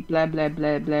Susie blah blah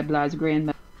blah blah blah's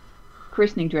grandmother's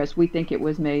christening dress. We think it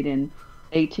was made in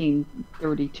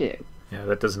 1832." Yeah,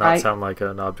 that does not sound like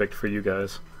an object for you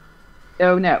guys.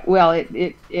 Oh no. Well,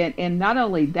 it and not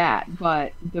only that,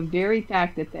 but the very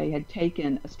fact that they had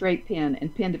taken a straight pen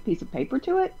and pinned a piece of paper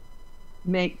to it,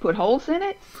 put holes in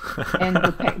it, and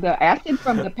the acid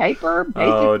from the paper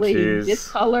basically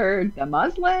discolored the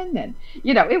muslin, and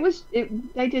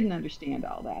they didn't understand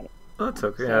all that. That's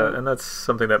okay. Yeah, and that's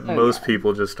something that most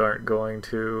people just aren't going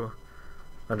to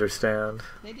understand.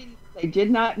 They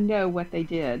did not know what they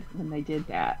did when they did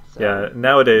that. So, yeah,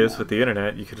 nowadays with the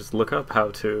internet, you could just look up how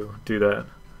to do that.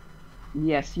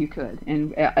 Yes, you could,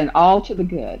 and all to the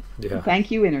good. Yeah.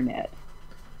 Thank you, internet.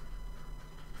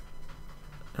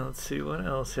 Let's see what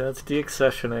else. Yeah, it's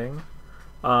deaccessioning.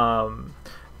 Now,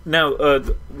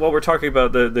 while we're talking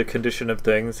about the condition of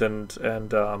things and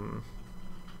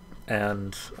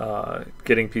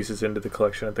getting pieces into the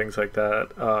collection and things like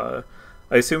that,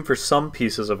 I assume for some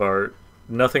pieces of art,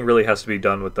 nothing really has to be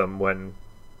done with them when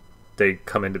they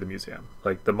come into the museum.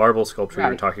 Like the marble sculpture you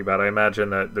were talking about, I imagine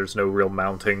that there's no real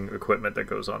mounting equipment that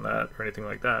goes on that or anything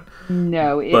like that.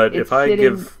 No, but if I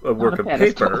give a work of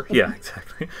paper, yeah,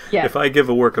 exactly. Yeah. If I give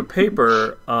a work of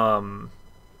paper,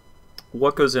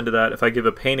 what goes into that? If I give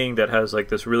a painting that has like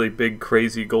this really big,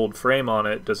 crazy gold frame on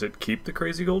it, does it keep the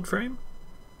crazy gold frame?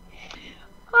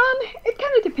 It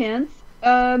kind of depends.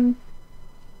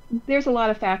 There's a lot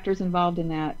of factors involved in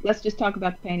that. Let's just talk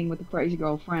about the painting with the crazy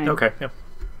gold frame. Okay, yeah.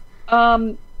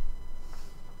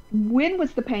 When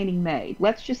was the painting made?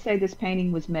 Let's just say this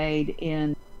painting was made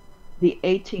in the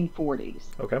 1840s.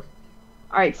 Okay. All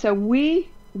right, so we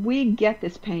get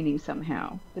this painting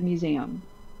somehow, the museum.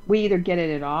 We either get it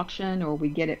at auction or we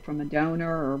get it from a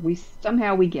donor, or we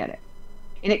get it.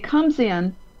 And it comes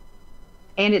in,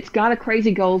 and it's got a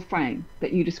crazy gold frame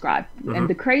that you described. And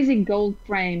the crazy gold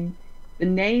frame, the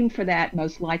name for that,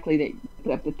 most likely,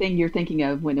 that the thing you're thinking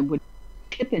of when it would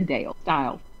Chippendale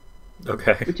style.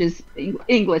 Okay. Which is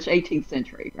English 18th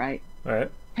century, right? All right.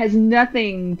 Has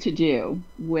nothing to do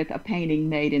with a painting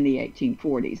made in the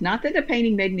 1840s. Not that a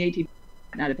painting made in the 1840s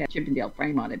might not have had a Chippendale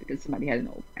frame on it because somebody had an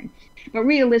old frame. But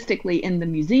realistically, in the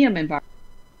museum environment,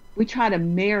 we try to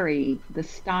marry the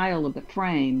style of the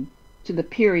frame to the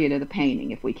period of the painting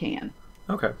if we can.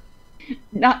 Okay.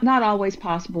 Not always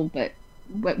possible, but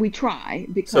we try,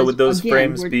 because so would those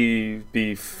frames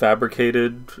be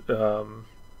fabricated?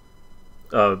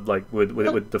 Like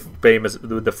would the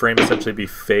frame essentially be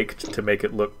faked to make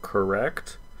it look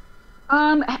correct?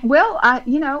 Well,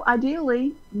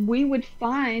 ideally we would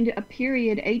find a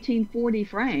period 1840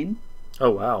 frame. Oh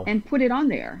wow! And put it on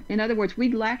there. In other words,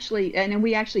 we actually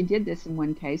did this in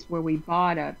one case where we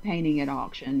bought a painting at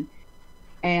auction,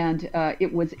 and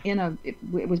it was made in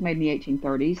the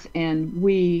 1830s, and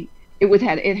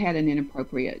it had an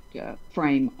inappropriate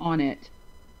frame on it,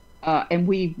 and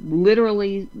we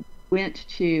literally went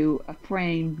to a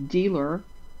frame dealer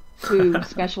who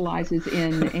specializes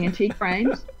in antique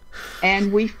frames,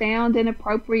 and we found an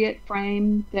appropriate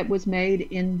frame that was made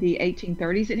in the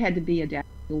 1830s. It had to be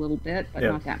adapted a little bit, but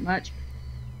not that much,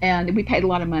 and we paid a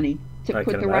lot of money to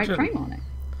put the right frame on it.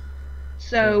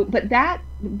 So, but that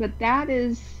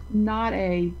is not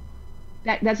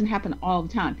that doesn't happen all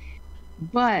the time.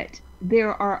 But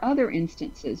there are other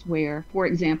instances where, for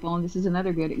example, and this is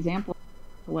another good example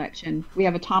collection, we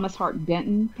have a Thomas Hart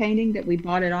Benton painting that we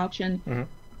bought at auction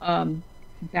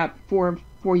about four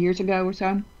years ago or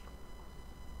so.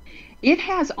 It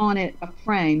has on it a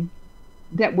frame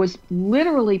that was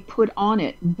literally put on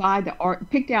it by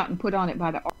picked out and put on it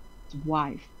by the artist's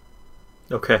wife.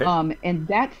 Okay. And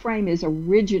that frame is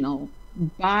original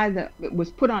it was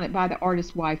put on it by the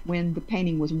artist's wife when the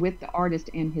painting was with the artist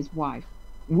and his wife.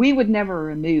 We would never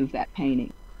remove that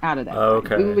painting out of that frame.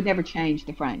 Okay. We would never change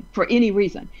the frame for any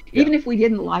reason. Yeah. Even if we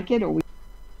didn't like it or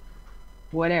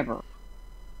whatever.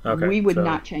 Okay. We would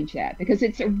not change that because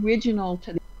it's original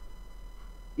to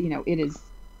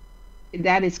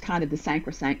that is kind of the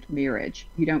sacrosanct marriage.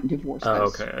 You don't divorce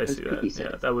those. Okay, I see that. Pieces.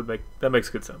 Yeah, that makes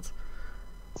good sense.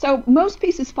 So most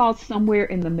pieces fall somewhere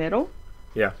in the middle.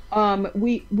 Yeah.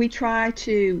 We try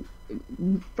to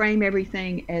frame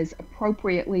everything as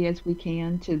appropriately as we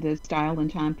can to the style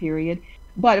and time period.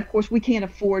 But of course, we can't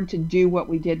afford to do what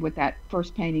we did with that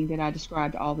first painting that I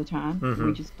described all the time. Mm-hmm.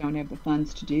 We just don't have the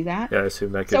funds to do that. Yeah, I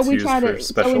assume that gets used for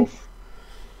special.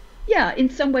 In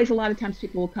some ways, a lot of times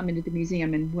people will come into the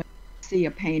museum and when you see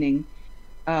a painting,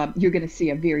 you're going to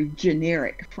see a very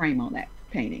generic frame on that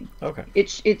painting. Okay.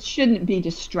 It shouldn't be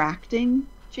distracting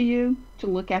to you to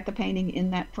look at the painting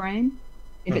in that frame.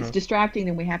 If it's distracting,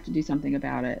 then we have to do something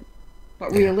about it.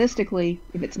 But realistically,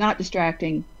 if it's not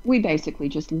distracting, we basically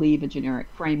just leave a generic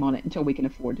frame on it until we can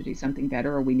afford to do something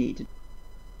better or we need to.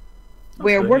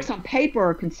 Where works on paper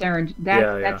are concerned,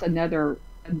 that's another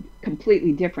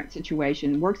completely different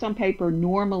situation. Works on paper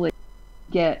normally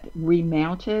get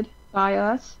remounted by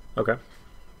us. Okay.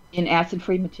 In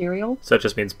acid-free material. So that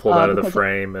just means pulled out of the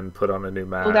frame and put on a new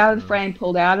mat. Pulled out of the frame,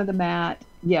 pulled out of the mat.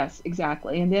 Yes,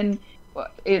 exactly. And then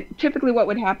typically what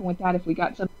would happen with that, if we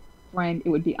got some frame, it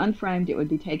would be unframed, it would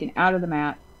be taken out of the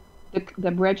mat.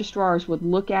 The registrars would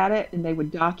look at it and they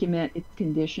would document its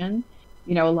condition.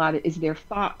 You know, is there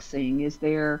foxing? Is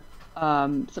there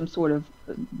some sort of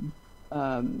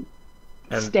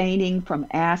staining from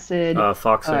acid?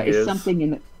 Foxing is something in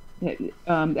the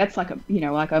that's like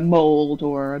a mold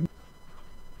or a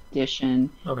condition.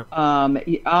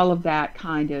 Okay. All of that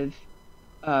kind of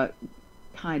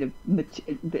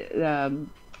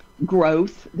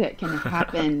growth that can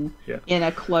happen in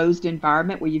a closed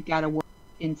environment where you've got to work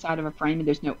inside of a frame and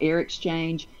there's no air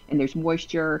exchange and there's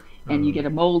moisture and you get a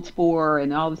mold spore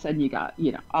and all of a sudden you got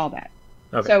all that.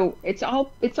 Okay. So it's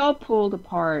all pulled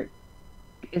apart,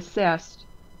 assessed.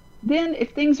 Then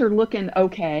if things are looking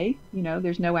okay,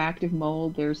 there's no active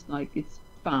mold, it's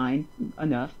fine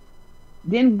enough,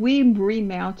 then we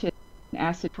remounted an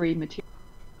acid-free material.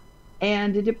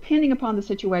 And depending upon the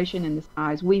situation and the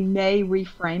size, we may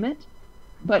reframe it,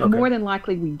 but more than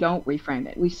likely we don't reframe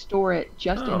it. We store it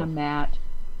just in a mat,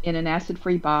 in an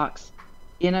acid-free box,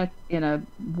 in a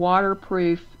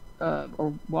waterproof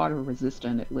or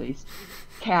water-resistant at least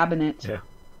cabinet. Yeah.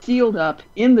 Sealed up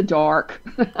in the dark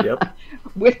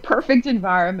with perfect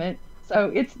environment.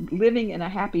 So it's living in a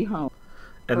happy home.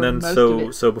 And then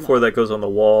so before that goes on the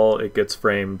wall, it gets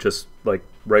framed just like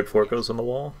right before it goes on the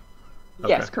wall? Okay.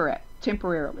 Yes, correct.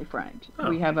 Temporarily framed.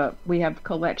 We have a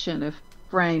collection of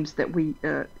frames that we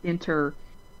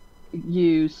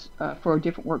use for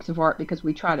different works of art because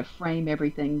we try to frame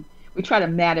everything. We try to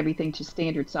mat everything to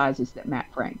standard sizes that mat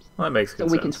frames. Well, that makes good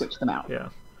sense. So we can switch them out. Yeah.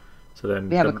 So then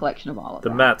we have a collection of all of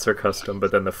them. The mats are custom,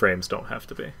 but then the frames don't have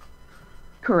to be.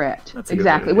 Correct.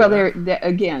 Exactly. Well,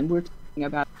 again, we're talking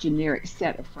about a generic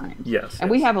set of frames. Yes. And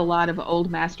we have a lot of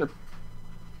old master.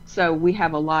 So we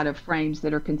have a lot of frames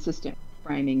that are consistent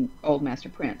framing old master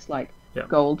prints, like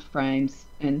gold frames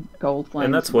and gold flames.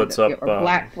 And that's what's up. Or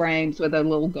black frames with a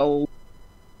little gold.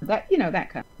 That that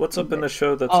kind of. What's up in the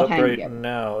show that's up right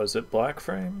now? Is it black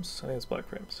frames? I think it's black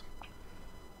frames.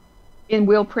 In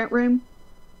Will Print Room?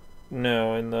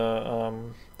 No, in the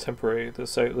temporary,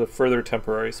 the further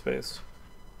temporary space.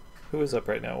 Who is up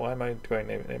right now? Why am I doing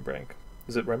name blank?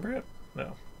 Is it Rembrandt?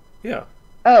 No. Yeah.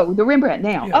 Oh, the Rembrandt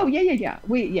now. Yeah. Oh,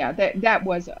 yeah. That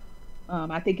was,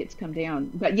 I think it's come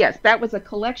down. But yes, that was a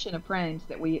collection of frames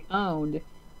that we owned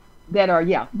that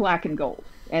are, black and gold.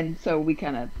 And so we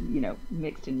kind of,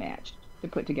 mixed and matched to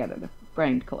put together the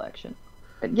framed collection.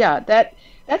 But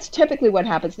that's typically what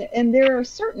happens. And there are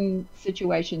certain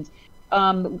situations.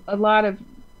 A lot of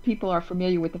people are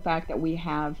familiar with the fact that we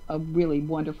have a really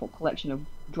wonderful collection of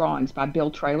drawings by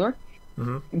Bill Traylor,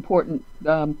 important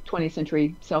 20th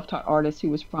century self-taught artist who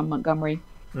was from Montgomery,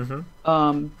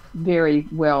 very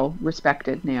well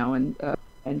respected now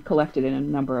and collected in a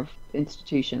number of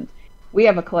institutions. We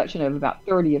have a collection of about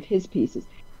 30 of his pieces.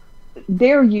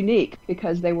 They're unique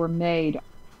because they were made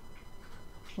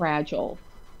fragile,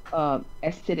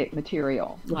 acidic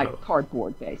material, like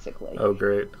cardboard, basically. Oh,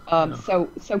 great. So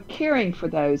caring for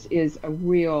those is a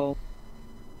real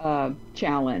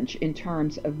challenge in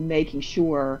terms of making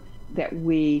sure that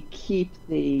we keep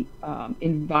the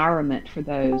environment for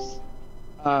those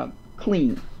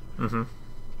clean, Mm-hmm.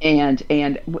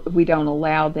 and we don't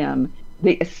allow them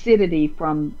the acidity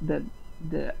from the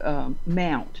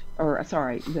mount, or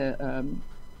sorry, the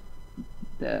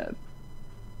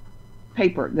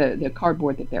paper, the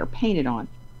cardboard that they're painted on.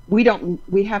 We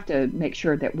have to make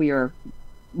sure that we are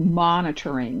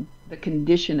monitoring the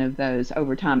condition of those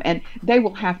over time, and they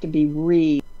will have to be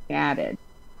re-added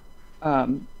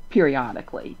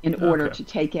periodically in order Okay. to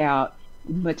take out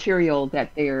material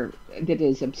that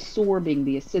is absorbing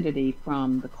the acidity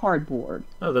from the cardboard.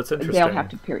 Oh, that's They'll interesting. have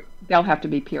to they'll have to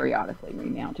be periodically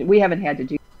remounted. We haven't had to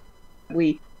do.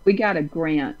 We got a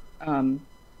grant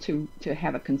to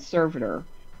have a conservator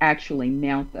actually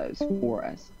mount those for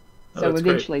us. Oh, So that's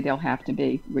great. eventually they'll have to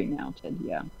be remounted.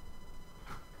 Yeah,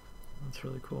 That's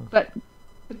really cool. but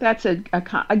that's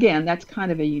again, that's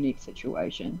kind of a unique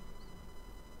situation.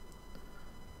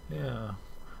 Yeah.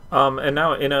 And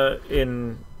now in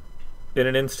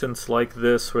an instance like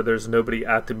this where there's nobody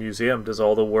at the museum, does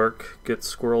all the work get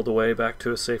squirreled away back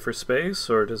to a safer space,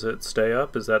 or does it stay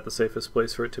up? Is that the safest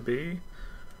place for it to be?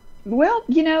 Well,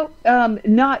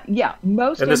 not yeah.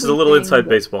 Most And this is a little inside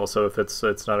everything baseball, so if it's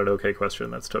not an okay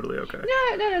question, that's totally okay.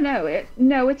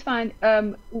 No, it's fine.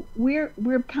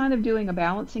 We're kind of doing a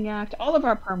balancing act. All of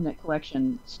our permanent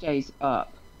collection stays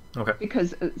up Okay.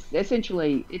 because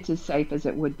essentially it's as safe as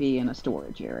it would be in a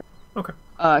storage area, Okay.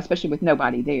 especially with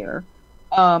nobody there.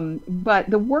 But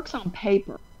the works on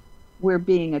paper, we're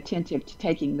being attentive to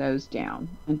taking those down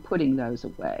and putting those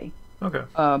away Okay.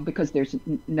 because there's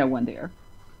no one there,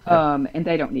 Yeah. and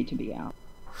they don't need to be out.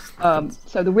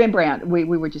 So the Rembrandt, we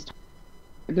were just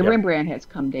the Yeah. Rembrandt has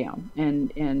come down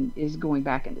and is going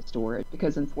back into storage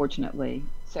because unfortunately,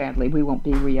 sadly, we won't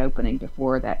be reopening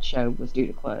before that show was due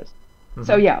to close.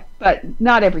 So Mhm. yeah, but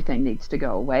not everything needs to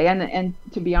go away. And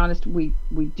to be honest, we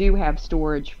do have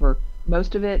storage for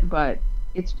most of it, but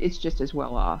it's just as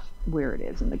well off where it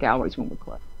is in the galleries when we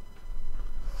close.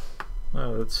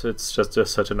 Oh, it's just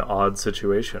such an odd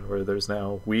situation where there's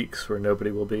now weeks where nobody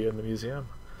will be in the museum.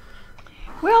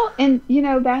 Well, and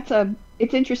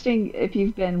it's interesting if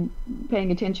you've been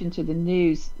paying attention to the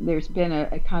news. There's been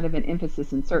a kind of an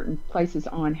emphasis in certain places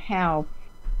on how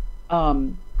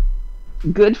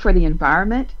good for the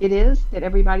environment it is that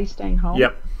everybody's staying home.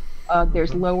 Yep.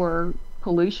 There's lower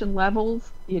pollution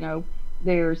levels.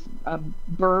 There's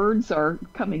birds are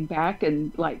coming back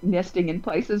and like nesting in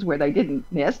places where they didn't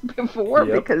nest before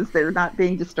Yep. because they're not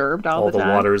being disturbed all All the the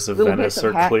time. waters of Little Venice bits are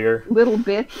of clear. little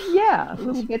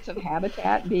bits of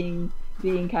habitat being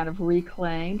kind of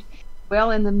reclaimed.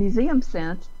 Well, in the museum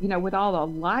sense, with all the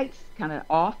lights kind of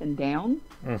off and down,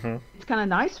 Mm-hmm. it's kind of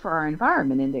nice for our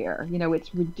environment in there.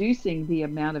 It's reducing the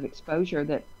amount of exposure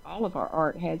that all of our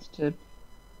art has to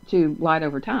light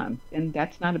over time, and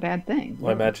that's not a bad thing.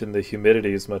 Well, I imagine the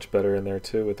humidity is much better in there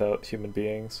too without human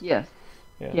beings. Yes.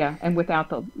 Yeah. Yeah, and without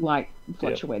the light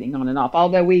fluctuating on and off.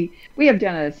 Although we have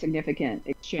done a significant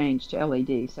exchange to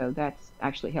LED, so that's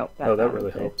actually helped. Oh, that out a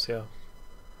really bit. helps. Yeah.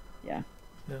 Yeah.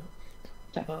 Yeah.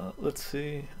 So- Let's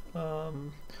see.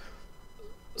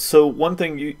 So one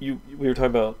thing we were talking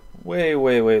about way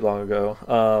long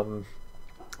ago,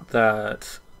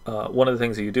 that one of the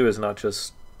things that you do is not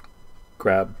just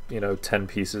grab 10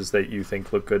 pieces that you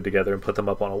think look good together and put them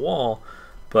up on a wall,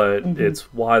 but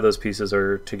it's why those pieces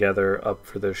are together up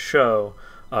for this show.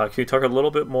 Can you talk a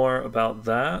little bit more about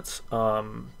that?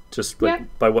 Just like Yeah.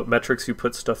 by what metrics you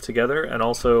put stuff together, and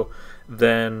also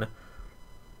then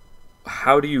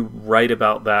how do you write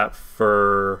about that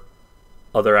for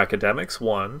other academics,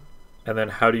 one, and then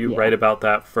how do you Yeah. write about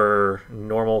that for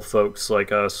normal folks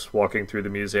like us walking through the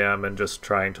museum and just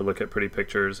trying to look at pretty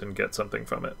pictures and get something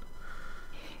from it?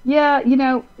 Yeah,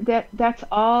 that's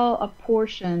all a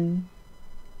portion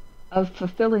of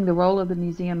fulfilling the role of the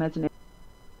museum as an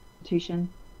institution,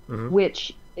 Mhm.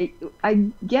 which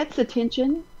I gets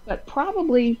attention, but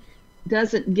probably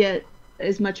doesn't get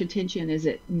as much attention as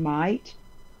it might.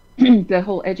 The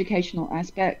whole educational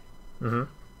aspect. Mm-hmm.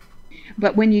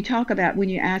 But when you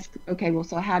ask, okay, well,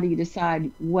 so how do you decide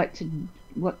what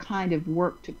kind of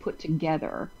work to put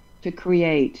together to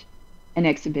create an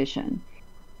exhibition?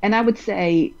 And I would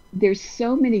say there's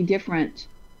so many different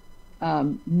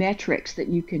metrics that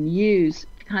you can use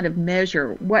to kind of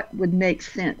measure what would make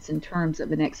sense in terms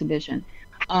of an exhibition.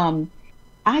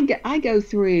 I go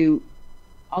through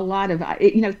a lot of,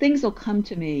 things will come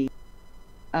to me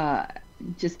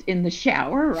just in the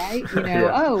shower, right? Yeah.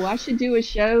 Oh, I should do a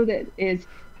show that is,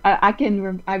 I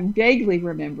vaguely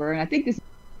remember, and I can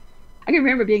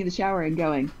remember being in the shower and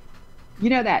going,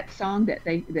 that song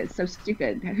that's so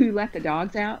stupid, Who Let the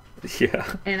Dogs Out?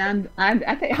 Yeah. And I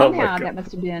think Oh my somehow God. that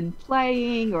must have been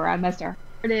playing, or I must have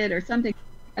heard it or something.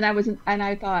 And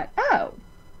I thought, oh,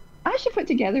 I should put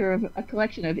together a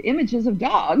collection of images of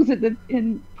dogs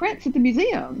in prints at the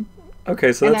museum.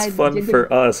 Okay, so And that's I fun did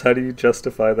for us. How do you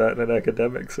justify that in an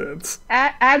academic sense?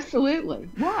 absolutely.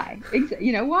 Why?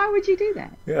 Why would you do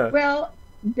that? Yeah. Well,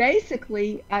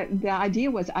 basically, the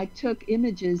idea was I took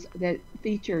images that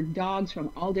featured dogs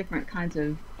from all different kinds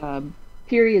of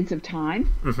periods of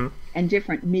time Mm-hmm. and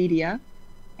different media,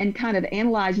 and kind of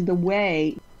analyzed the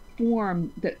way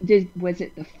was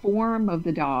it the form of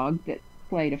the dog that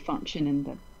played a function in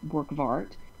the work of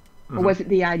art, or Mm-hmm. was it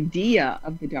the idea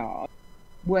of the dog?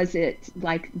 Was it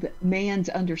like the man's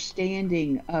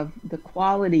understanding of the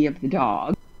quality of the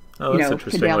dog? Oh, that's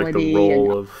interesting. Like the Fidelity role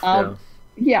and of all,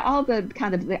 yeah, all the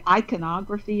kind of the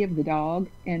iconography of the dog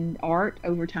and art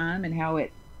over time, and how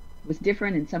it was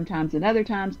different and sometimes and other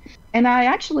times. And I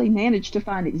actually managed to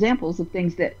find examples of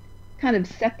things that kind of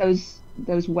set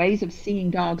those ways of seeing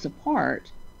dogs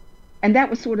apart. And that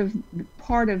was sort of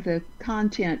part of the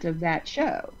content of that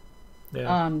show.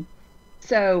 yeah.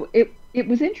 So it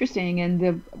was interesting, and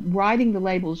the writing the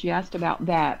labels, you asked about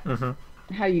that, Mm-hmm.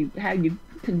 how you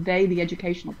convey the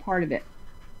educational part of it.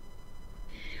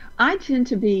 I tend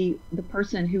to be the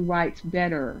person who writes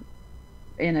better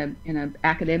in a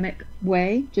academic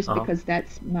way, just Uh-huh. because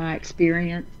that's my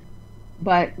experience.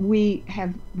 But we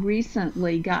have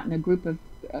recently gotten a group of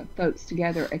folks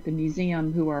together at the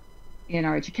museum who are in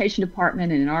our education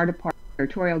department and in our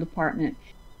editorial department,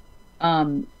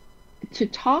 to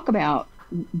talk about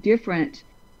different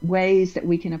ways that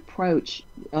we can approach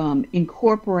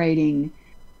incorporating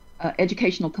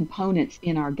educational components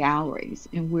in our galleries.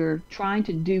 And we're trying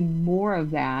to do more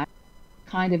of that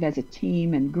kind of as a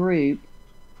team and group.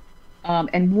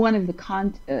 And one of the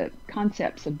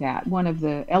concepts of that, one of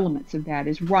the elements of that,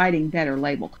 is writing better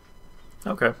label.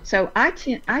 Okay. So I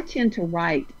tend to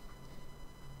write.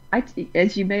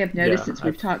 As you may have noticed, Yeah, since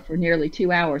we've talked for nearly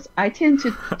 2 hours, I tend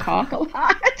to talk a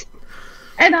lot,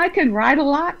 and I can write a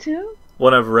lot too.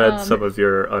 Well, I've read Um, some of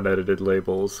your unedited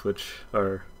labels, which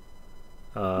are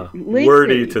Lengthy.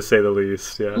 wordy to say the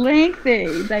least. Yeah.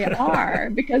 Lengthy they are,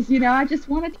 because I just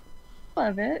want to tell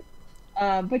of it,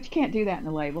 but you can't do that in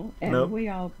a label, and Nope. we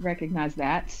all recognize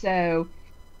that. So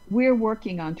we're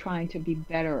working on trying to be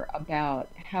better about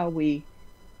how we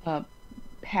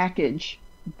package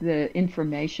the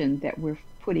information that we're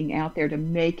putting out there to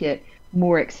make it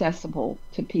more accessible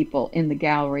to people in the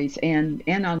galleries and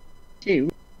on too.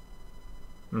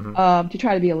 Mm-hmm. To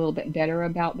try to be a little bit better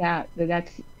about that.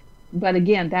 But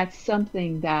again, that's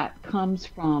something that comes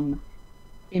from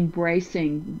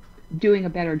doing a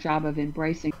better job of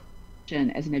embracing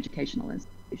as an educational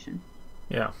institution.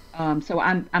 Yeah. So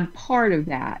I'm part of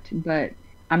that, but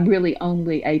I'm really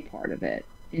only a part of it.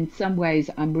 In some ways,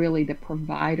 I'm really the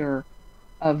provider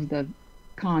of the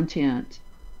content,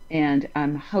 and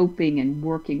I'm hoping and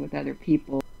working with other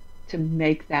people to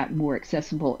make that more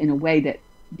accessible in a way that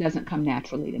doesn't come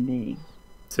naturally to me.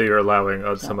 So you're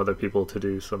allowing some other people to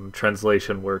do some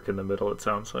translation work in the middle, it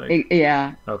sounds like.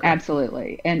 Yeah, Okay.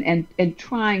 absolutely. And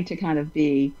trying to kind of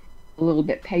be a little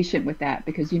bit patient with that,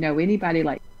 because anybody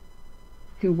like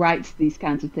who writes these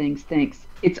kinds of things thinks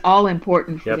it's all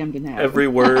important for Yep. them to know. Every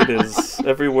word is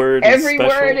Every special.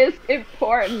 word is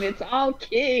important. It's all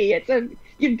key.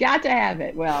 You've got to have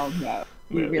it. Well, no,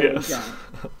 you really Yes.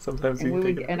 don't. Sometimes you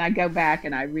think And I go back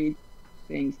and I read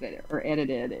things that are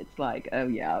edited. It's like, oh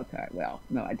yeah, okay, well,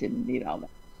 no, I didn't need all that.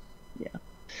 Yeah,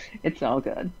 it's all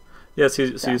good. Yes,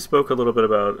 so you spoke a little bit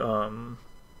about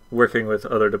working with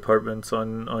other departments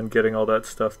on getting all that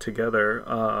stuff together.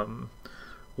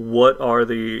 What are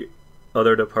the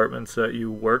other departments that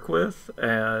you work with,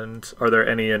 and are there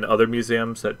any in other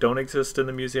museums that don't exist in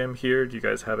the museum here? Do you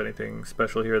guys have anything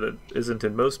special here that isn't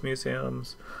in most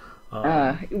museums?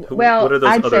 Well, what are those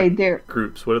I'd other say there.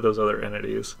 groups? What are those other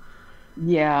entities?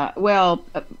 Yeah, well,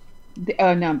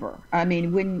 a number. I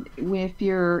mean, if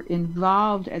you're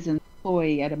involved as an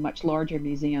employee at a much larger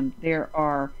museum, there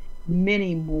are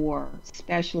many more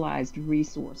specialized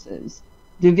resources.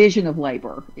 Division of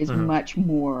labor is Mhm. much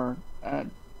more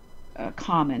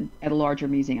common at a larger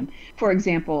museum. For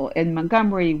example, in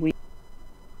Montgomery, we have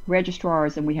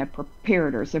registrars and we have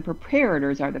preparators. The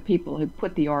preparators are the people who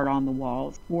put the art on the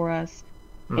walls for us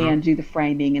Mhm. and do the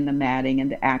framing and the matting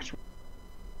and the actual.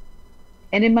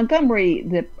 And in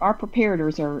Montgomery, our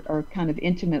preparators are kind of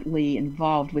intimately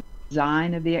involved with the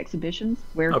design of the exhibitions,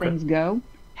 where Okay. things go,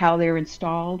 how they're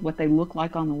installed, what they look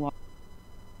like on the wall.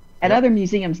 At Yep. other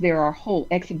museums, there are whole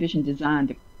exhibition design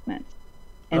departments.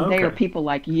 And they are Okay. people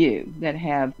like you that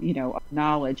have,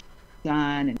 knowledge,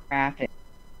 design, and graphic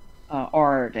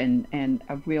art, and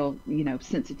a real,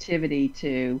 sensitivity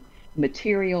to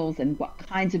materials and what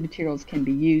kinds of materials can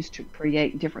be used to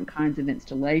create different kinds of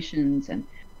installations, and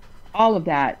all of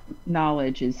that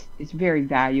knowledge is very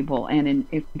valuable. And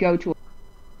if you go to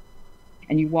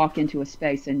and you walk into a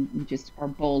space and you just are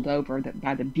bowled over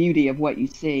by the beauty of what you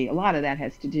see, a lot of that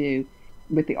has to do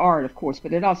with the art, of course,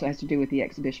 but it also has to do with the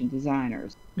exhibition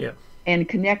designers. Yeah. And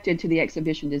connected to the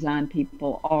exhibition design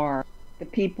people are the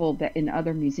people that in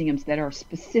other museums that are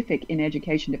specific in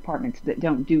education departments that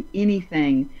don't do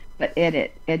anything but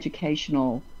edit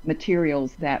educational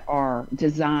materials that are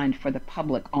designed for the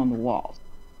public on the walls.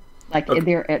 Like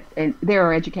okay. There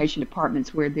are education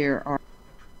departments where there are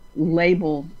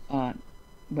label,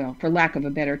 well, for lack of a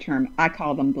better term, I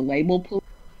call them the label police.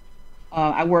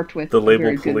 I worked with the a label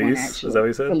very good police. One, actually. Is that what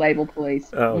you said? The label police.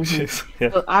 Oh, jeez.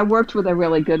 Yeah. So I worked with a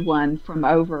really good one from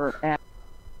over at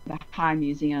the High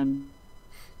Museum.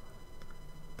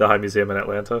 The High Museum in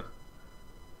Atlanta.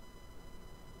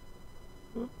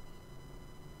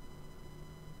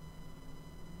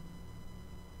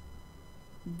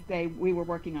 We were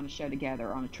working on a show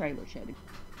together, on a trailer show together.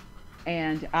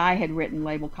 And I had written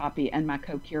label copy, and my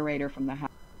co-curator from the High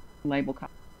label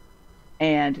copy.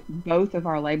 And both of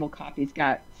our label copies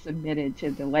got submitted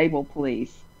to the label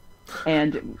police.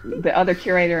 And the other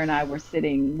curator and I were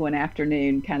sitting one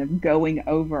afternoon kind of going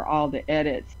over all the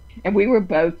edits. And we were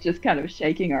both just kind of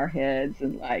shaking our heads,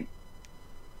 and like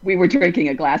we were drinking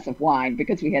a glass of wine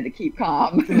because we had to keep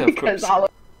calm. Yeah, because all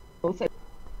of us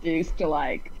used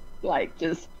to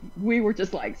we were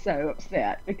just like so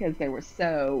upset because they were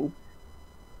so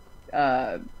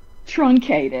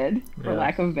truncated, for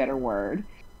lack of a better word.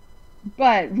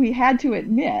 But we had to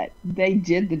admit they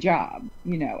did the job,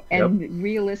 you know. And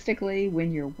realistically,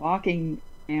 when you're walking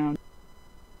around,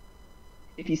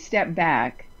 if you step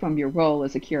back from your role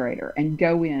as a curator and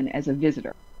go in as a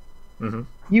visitor, mm-hmm.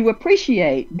 you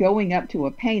appreciate going up to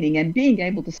a painting and being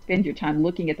able to spend your time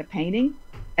looking at the painting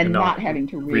and not having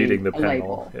to read the a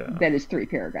label that is 3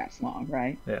 paragraphs long,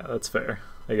 right? Yeah, that's fair.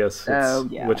 I guess so,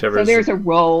 yeah. Whichever. So there's a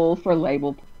role for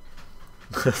label.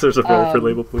 There's a role for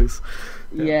label police.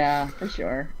 Yeah, for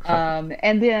sure.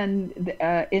 And then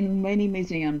in many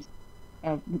museums,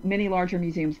 many larger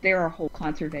museums, there are whole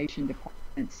conservation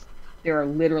departments. There are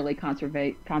literally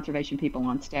conservation people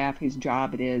on staff whose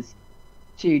job it is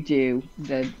to do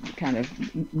the kind of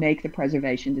make the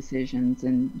preservation decisions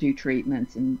and do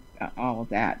treatments and all of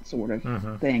that sort of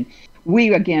mm-hmm. thing.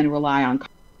 We again rely on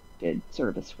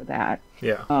service for that.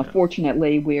 Yeah.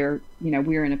 Fortunately, we're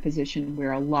in a position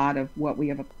where a lot of what we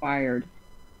have acquired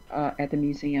at the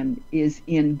museum is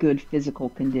in good physical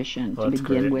condition to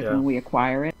begin with when we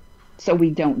acquire it. So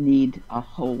we don't need a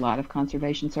whole lot of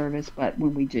conservation service, but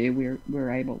when we do,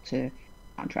 we're able to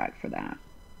contract for that.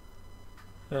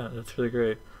 Yeah, that's really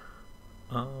great.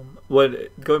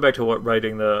 Going back to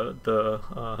writing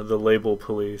the label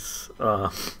police,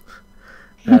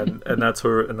 and that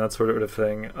sort of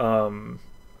thing.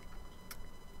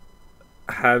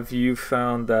 Have you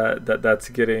found that's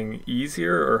getting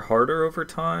easier or harder over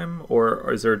time,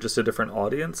 or is there just a different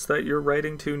audience that you're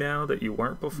writing to now that you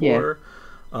weren't before?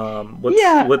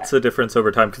 What's the difference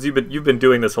over time? Because you've been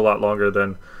doing this a lot longer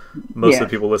than most of the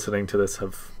people listening to this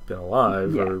have been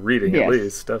alive or reading, at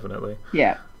least, definitely.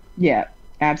 Yeah,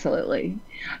 absolutely.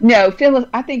 No,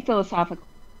 I think philosophical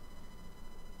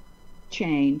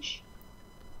change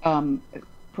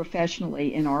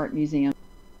professionally in art museums,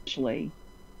 especially,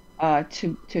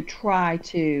 to try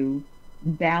to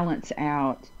balance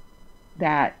out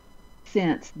that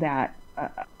sense that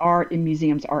art and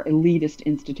museums are elitist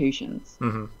institutions.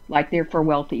 Mm-hmm. Like they're for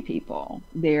wealthy people.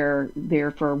 They're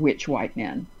for rich white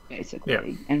men,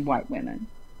 basically, and white women.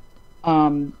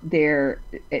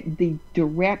 The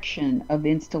direction of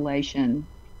installation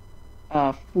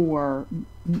for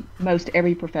most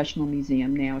every professional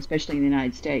museum now, especially in the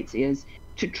United States, is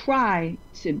to try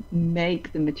to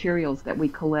make the materials that we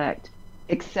collect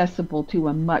accessible to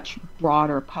a much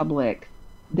broader public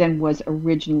than was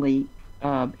originally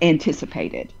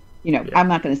anticipated. I'm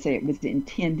not going to say it was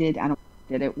intended. I don't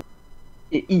think that it was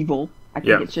evil. I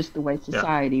think it's just the way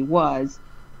society was,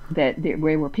 that there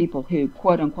were people who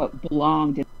quote unquote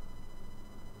belonged in,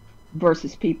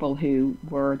 versus people who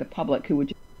were the public who would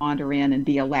just wander in and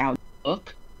be allowed to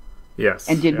look. Yes.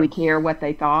 And did we care what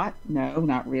they thought? No,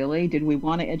 not really. Did we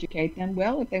want to educate them?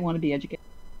 Well, if they want to be educated,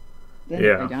 then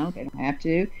if they don't have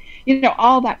to.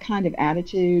 All that kind of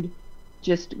attitude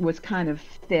just was kind of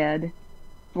fed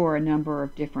for a number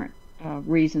of different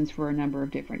reasons for a number of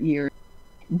different years.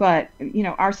 But,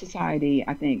 our society,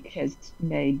 I think, has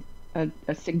made a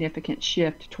significant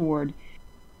shift toward,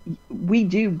 we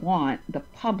do want the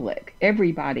public,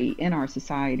 everybody in our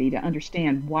society, to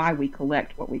understand why we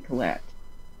collect what we collect.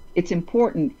 it's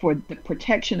important for the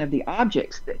protection of the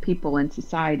objects that people in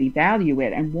society value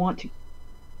it and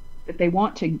that they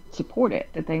want to support it,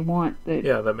 that That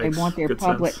they makes want their good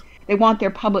public sense. they want their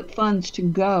public funds to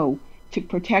go to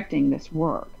protecting this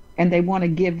work. And they want to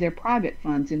give their private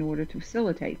funds in order to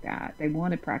facilitate that. They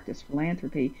want to practice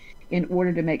philanthropy in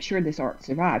order to make sure this art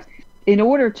survives. In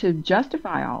order to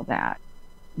justify all that,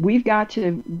 we've got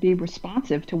to be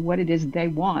responsive to what it is they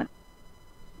want,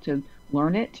 to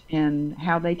learn it and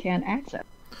how they can access it.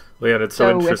 Well, yeah, it's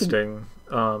so interesting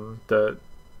that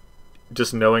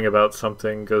just knowing about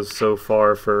something goes so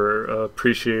far for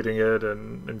appreciating it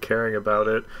and caring about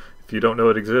it. If you don't know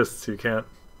it exists, you can't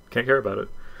care about it.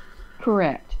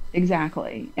 Correct.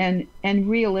 Exactly. And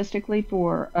realistically,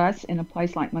 for us in a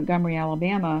place like Montgomery,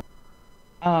 Alabama,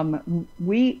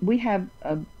 we have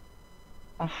a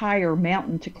higher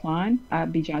mountain to climb. I'll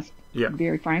be just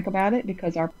very frank about it,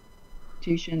 because our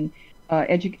institution,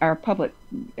 our public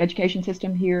education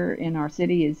system here in our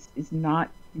city is not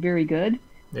very good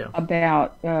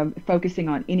about focusing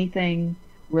on anything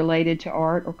related to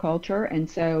art or culture. And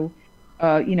so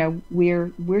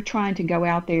we're trying to go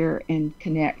out there and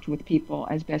connect with people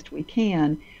as best we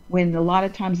can, when a lot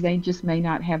of times they just may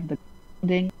not have the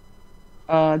funding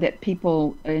that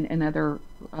people in other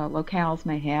locales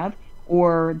may have,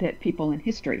 or that people in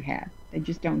history have. They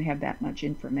just don't have that much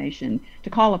information to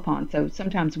call upon. So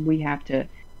sometimes we have to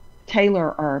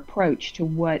tailor our approach to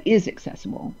what is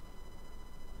accessible.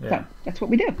 Yeah. So that's what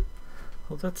we do.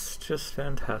 Well, that's just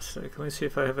fantastic. Let me see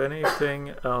if I have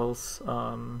anything else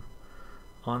on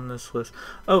this list.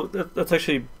 Oh, that's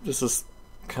actually, this is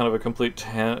kind of a complete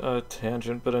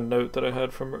tangent, but a note that I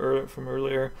had from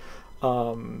earlier.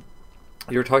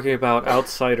 You're talking about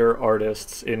outsider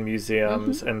artists in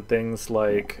museums and things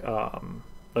like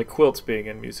quilts being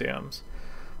in museums.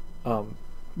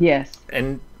 Yes.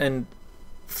 And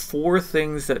for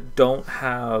things that don't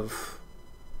have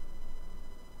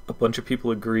a bunch of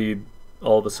people agreed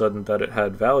all of a sudden that it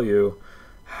had value,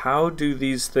 how do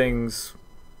these things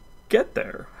get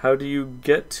there? How do you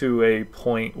get to a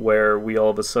point where we all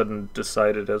of a sudden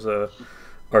decided as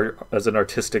an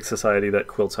artistic society that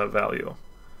quilts have value?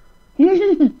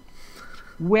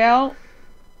 Well,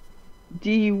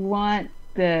 do you want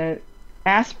the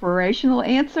aspirational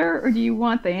answer, or do you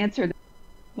want the answer that's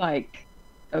like,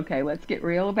 okay, let's get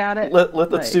real about it?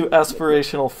 Let's do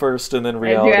aspirational first and then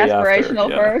reality after. after.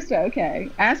 Aspirational first? Okay.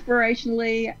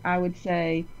 Aspirationally, I would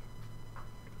say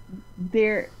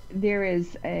there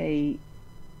is a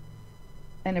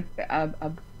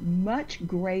much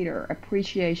greater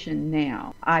appreciation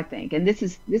now, I think, and this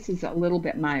is a little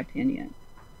bit my opinion.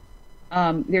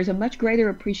 There's a much greater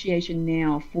appreciation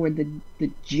now for the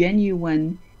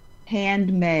genuine,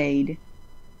 handmade,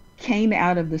 came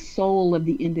out of the soul of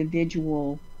the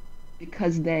individual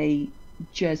because they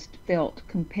just felt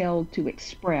compelled to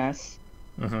express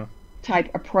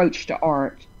type approach to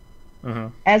art,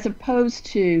 as opposed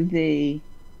to the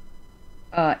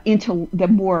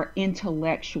more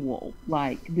intellectual,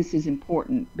 like this is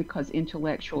important because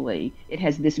intellectually it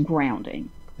has this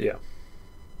grounding. Yeah.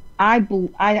 I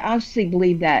obviously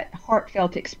believe that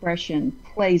heartfelt expression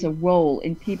plays a role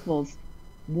in people's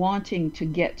wanting to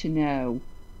get to know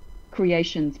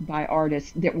creations by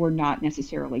artists that were not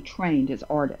necessarily trained as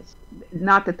artists.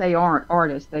 Not that they aren't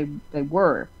artists, they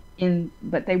were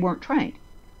but they weren't trained.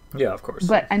 Yeah, of course.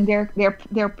 But and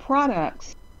their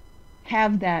products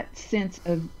have that sense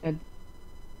of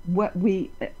what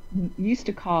we used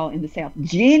to call in the South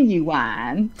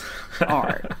genuine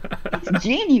art. It's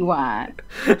genuine.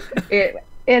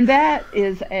 And that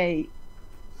is an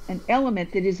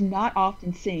element that is not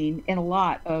often seen in a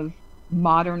lot of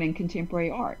modern and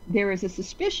contemporary art. There is a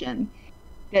suspicion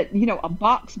that, a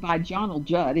box by Donald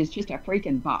Judd is just a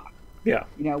freaking box. Yeah.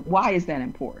 Why is that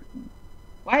important?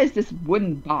 Why is this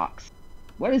wooden box?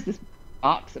 What is this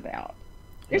box about?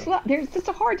 It's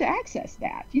hard to access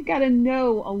that. You've got to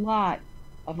know a lot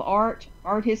of art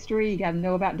history. You got to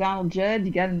know about Donald Judd.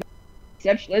 You got to know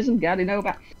conceptualism. You got to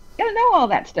know all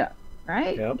that stuff,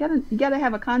 right? Yep. You got to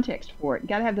have a context for it. You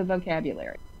got to have the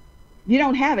vocabulary. If you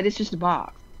don't have it, it's just a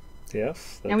box.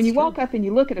 Yes. Now, when you walk up and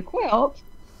you look at a quilt,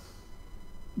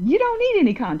 you don't need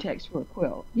any context for a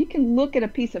quilt. You can look at a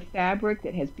piece of fabric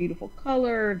that has beautiful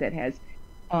color, that has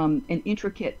an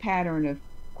intricate pattern of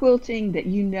quilting, that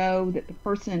that the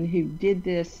person who did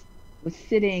this was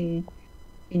sitting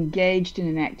engaged in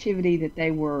an activity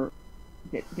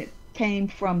that came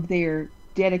from their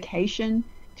dedication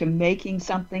to making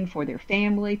something for their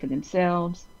family, for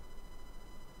themselves.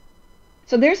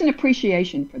 So there's an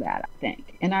appreciation for that, I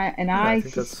think, and I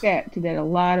suspect that a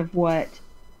lot of what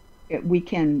we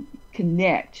can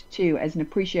connect to as an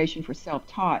appreciation for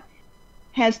self-taught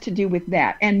has to do with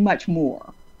that and much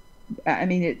more. I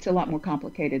mean, it's a lot more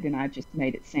complicated than I've just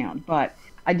made it sound, but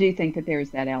I do think that there's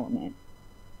that element,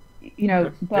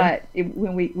 but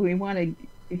when we want to,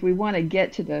 if we want to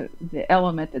get to the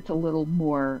element that's a little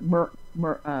more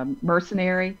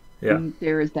mercenary,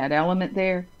 there is that element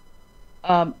there.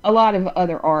 A lot of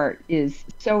other art is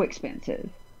so expensive,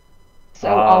 so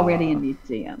already in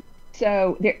museums.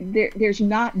 So there's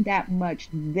not that much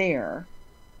there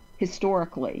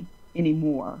historically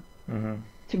anymore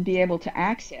to be able to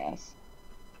access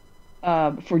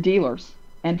for dealers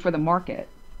and for the market.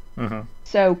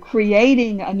 So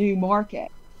creating a new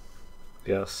market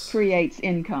creates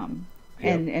income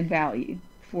and value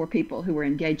for people who are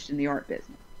engaged in the art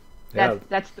business.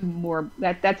 That's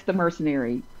the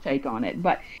mercenary take on it.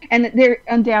 And there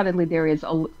undoubtedly there is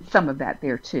some of that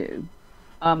there too.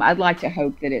 I'd like to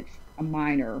hope that it's a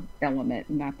minor element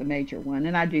and not the major one.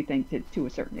 And I do think that to a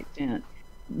certain extent,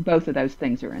 both of those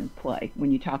things are in play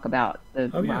when you talk about the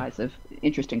rise of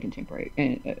interest in contemporary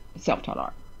self-taught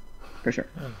art, for sure.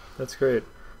 Yeah, that's great.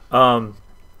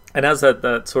 And as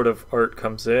that sort of art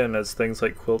comes in, as things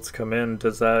like quilts come in,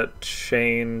 does that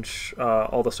change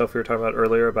all the stuff we were talking about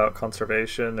earlier about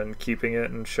conservation and keeping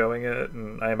it and showing it?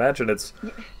 And I imagine it's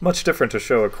much different to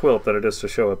show a quilt than it is to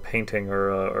show a painting or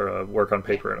a work on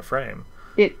paper in a frame.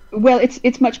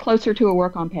 It's much closer to a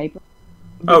work on paper.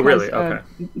 Because, really? Okay.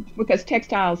 Because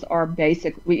textiles are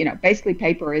basically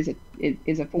paper is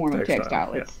a form of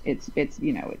textile. It's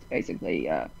basically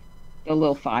the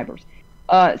little fibers.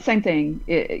 Same thing,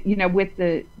 with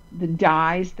the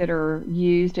dyes that are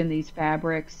used in these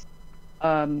fabrics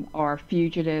are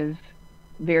fugitive,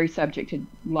 very subject to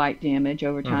light damage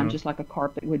over time, just like a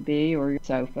carpet would be or your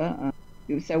sofa.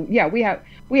 So yeah, we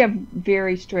have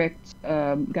very strict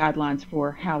guidelines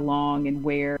for how long and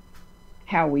where,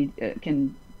 how we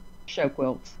can show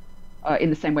quilts in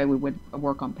the same way we would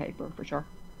work on paper, for sure.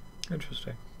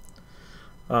 Interesting.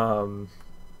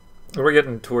 We're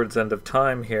getting towards the end of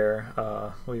time here.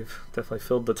 We've definitely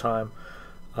filled the time.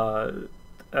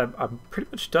 I'm pretty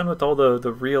much done with all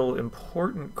the real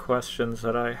important questions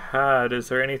that I had. Is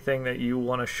there anything that you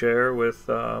want to share with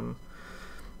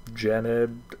Gen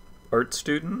Ed art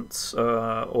students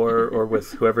or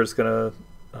with whoever's going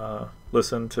to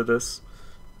listen to this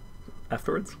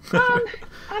afterwards?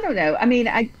 I don't know. I mean,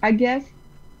 I guess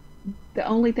the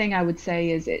only thing I would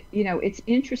say is it's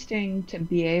interesting to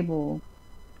be able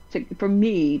for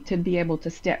me to be able to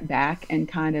step back and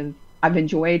kind of, I've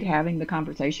enjoyed having the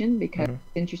conversation because it's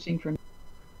interesting for me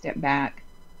to step back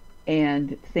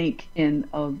and think in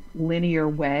a linear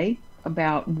way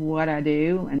about what I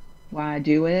do and why I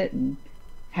do it and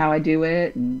how I do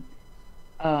it. And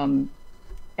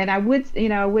I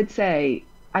would say,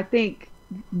 I think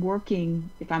working,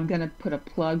 if I'm going to put a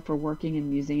plug for working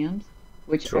in museums,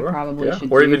 which I probably should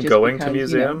do. Or even going to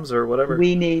museums or whatever.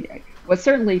 We need,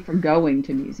 certainly for going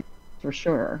to museums, for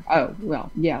sure. Oh,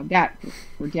 well, yeah, that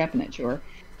for definite, sure.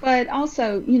 But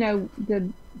also,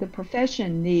 the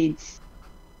profession needs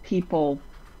people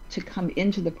to come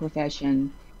into the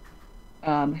profession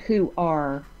who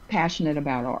are passionate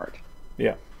about art.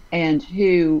 Yeah. And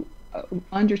who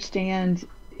understand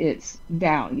its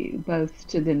value, both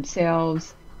to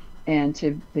themselves and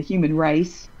to the human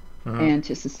race and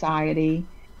to society.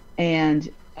 And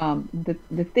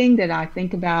the thing that I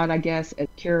think about, I guess, as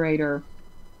curator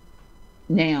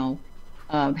now,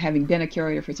 having been a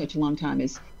curator for such a long time,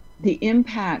 is the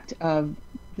impact of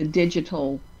the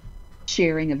digital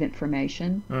sharing of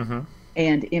information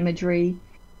and imagery.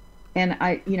 And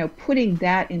putting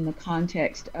that in the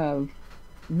context of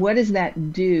what does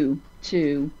that do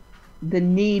to the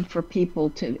need for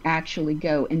people to actually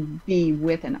go and be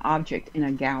with an object in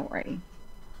a gallery?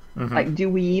 Like, do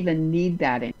we even need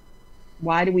that?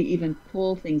 Why do we even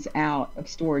pull things out of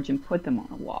storage and put them on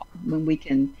a wall when we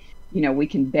can, we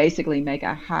can basically make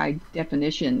a high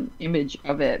definition image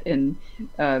of it and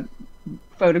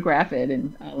photograph it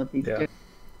and all of these different,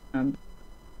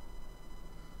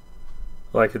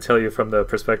 Well, I could tell you from the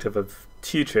perspective of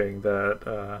teaching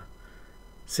that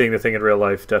seeing the thing in real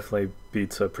life definitely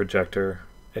beats a projector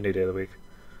any day of the week.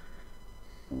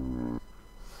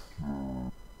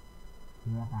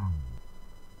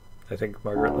 I think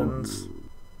Margaret Lynn's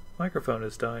microphone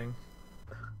is dying.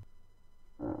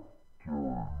 I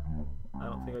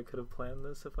don't think I could have planned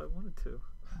this if I wanted to.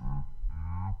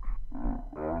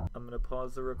 I'm going to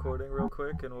pause the recording real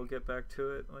quick and we'll get back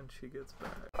to it when she gets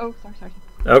back. Oh, sorry.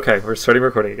 Okay, we're starting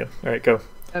recording again. All right, go.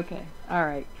 Okay, all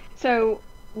right. So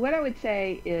what I would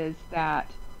say is that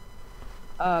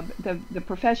the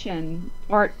profession,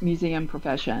 art museum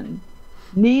profession,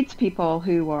 needs people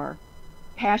who are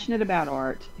passionate about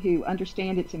art, who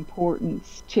understand its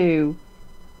importance to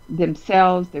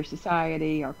themselves, their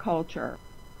society, our culture,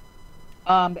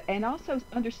 and also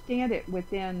understand it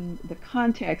within the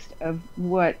context of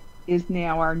what is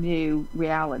now our new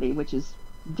reality, which is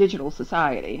digital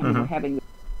society. I mean, we're having this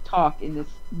talk in this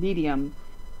medium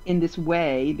in this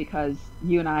way because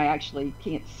you and I actually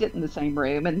can't sit in the same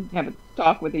room and have a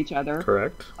talk with each other.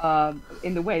 Correct.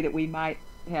 In the way that we might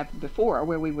have before,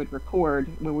 where we would record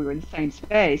when we were in the same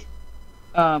space.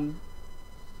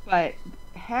 But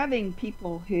having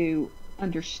people who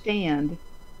understand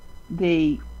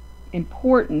the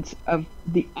importance of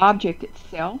the object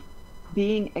itself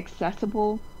being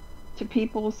accessible to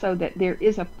people so that there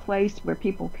is a place where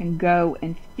people can go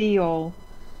and feel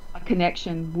a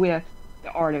connection with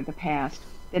the art of the past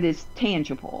that is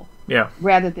tangible,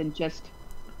 rather than just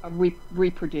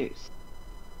reproduce.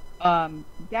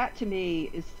 That to me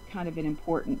is kind of an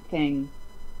important thing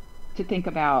to think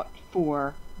about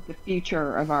for the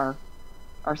future of our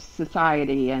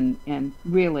society, and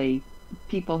really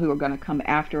people who are going to come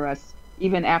after us,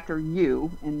 even after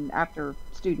you and after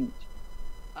students.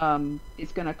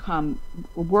 It's going to come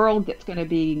a world that's going to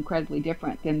be incredibly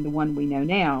different than the one we know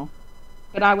now.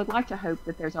 But I would like to hope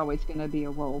that there's always going to be a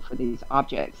role for these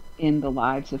objects in the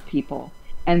lives of people,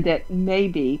 and that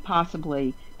maybe,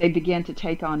 possibly, they begin to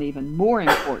take on even more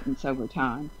importance over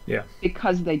time. Yeah.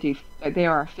 Because they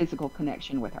are a physical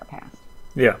connection with our past.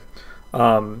 Yeah.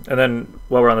 And then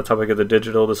while we're on the topic of the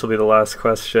digital, this will be the last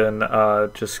question,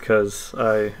 just because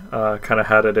I kind of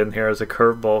had it in here as a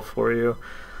curveball for you.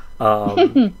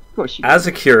 Of course you as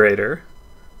a curator,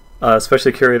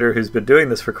 especially a curator who's been doing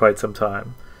this for quite some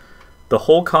time, the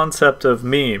whole concept of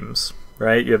memes,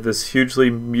 right? You have this hugely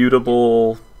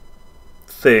mutable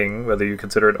thing, whether you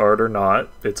consider it art or not.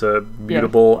 It's a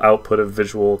mutable output of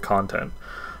visual content.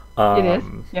 It is,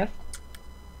 yes.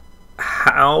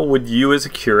 How would you as a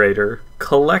curator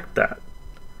collect that?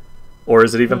 Or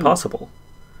is it even possible?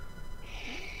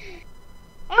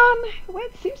 Well,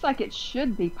 it seems like it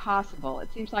should be possible. It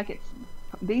seems like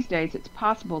these days it's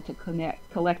possible to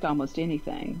collect almost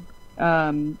anything.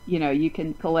 You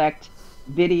can collect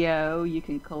video, you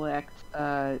can collect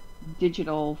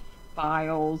digital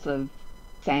files of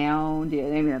sound.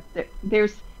 I mean,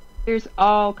 there's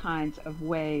all kinds of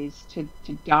ways to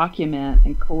document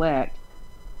and collect.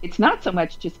 It's not so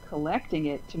much just collecting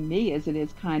it to me as it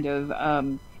is kind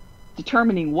of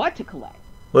determining what to collect.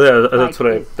 Well, yeah, that's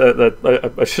what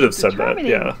I should have said that.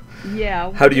 Yeah.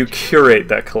 Yeah. How do you curate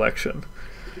that collection?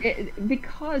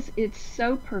 Because it's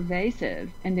so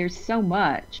pervasive and there's so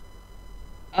much.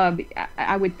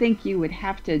 I would think you would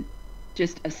have to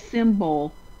just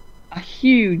assemble a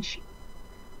huge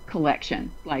collection,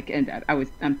 and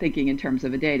I'm thinking in terms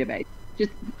of a database.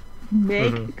 Just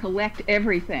collect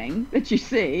everything that you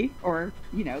see, or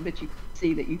that you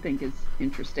see that you think is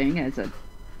interesting as a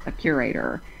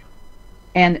curator,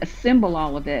 and assemble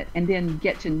all of it, and then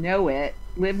get to know it,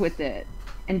 live with it,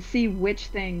 and see which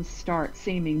things start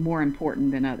seeming more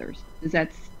important than others. Does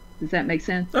that make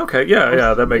sense? Okay,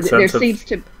 yeah, that makes sense.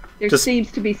 There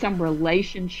seems to be some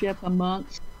relationship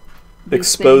amongst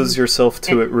expose things, yourself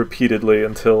to it repeatedly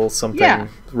until something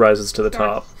rises to the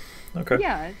top. Okay.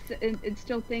 Yeah, it's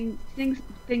still things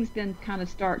then kind of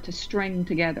start to string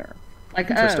together. Like,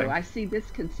 I see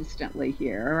this consistently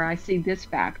here, or I see this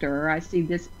factor, or I see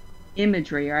this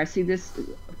imagery, or I see this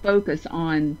focus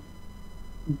on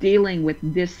dealing with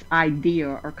this idea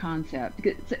or concept.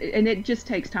 And it just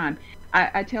takes time.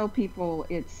 I tell people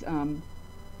it's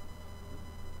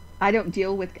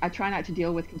I try not to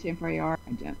deal with contemporary art.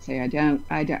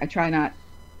 I try not.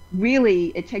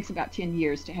 Really, it takes about 10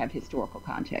 years to have historical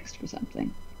context for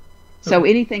something. So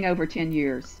anything over 10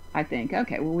 years, I think,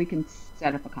 okay, well, we can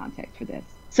set up a context for this.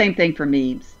 Same thing for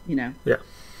memes, Yeah.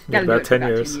 Gotta do about it 10 for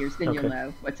years. 10 years, then you'll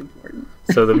know what's important.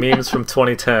 So the memes from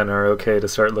 2010 are okay to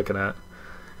start looking at?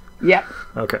 Yep.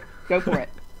 Okay. Go for it.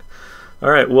 All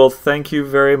right. Well, thank you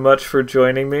very much for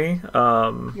joining me.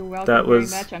 You're welcome very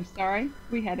much. I'm sorry.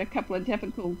 We had a couple of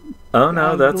difficult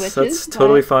that's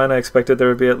totally fine. I expected there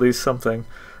would be at least something.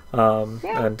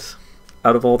 And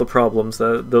out of all the problems,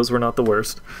 those were not the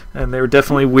worst. And they were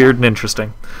definitely weird and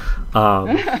interesting. All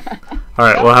right.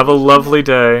 Well, have a lovely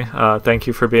day. Thank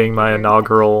you for being my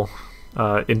inaugural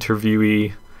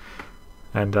interviewee.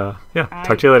 And talk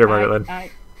to you later, Margaret Lynn.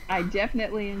 I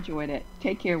definitely enjoyed it.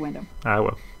 Take care, Wyndham. I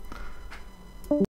will.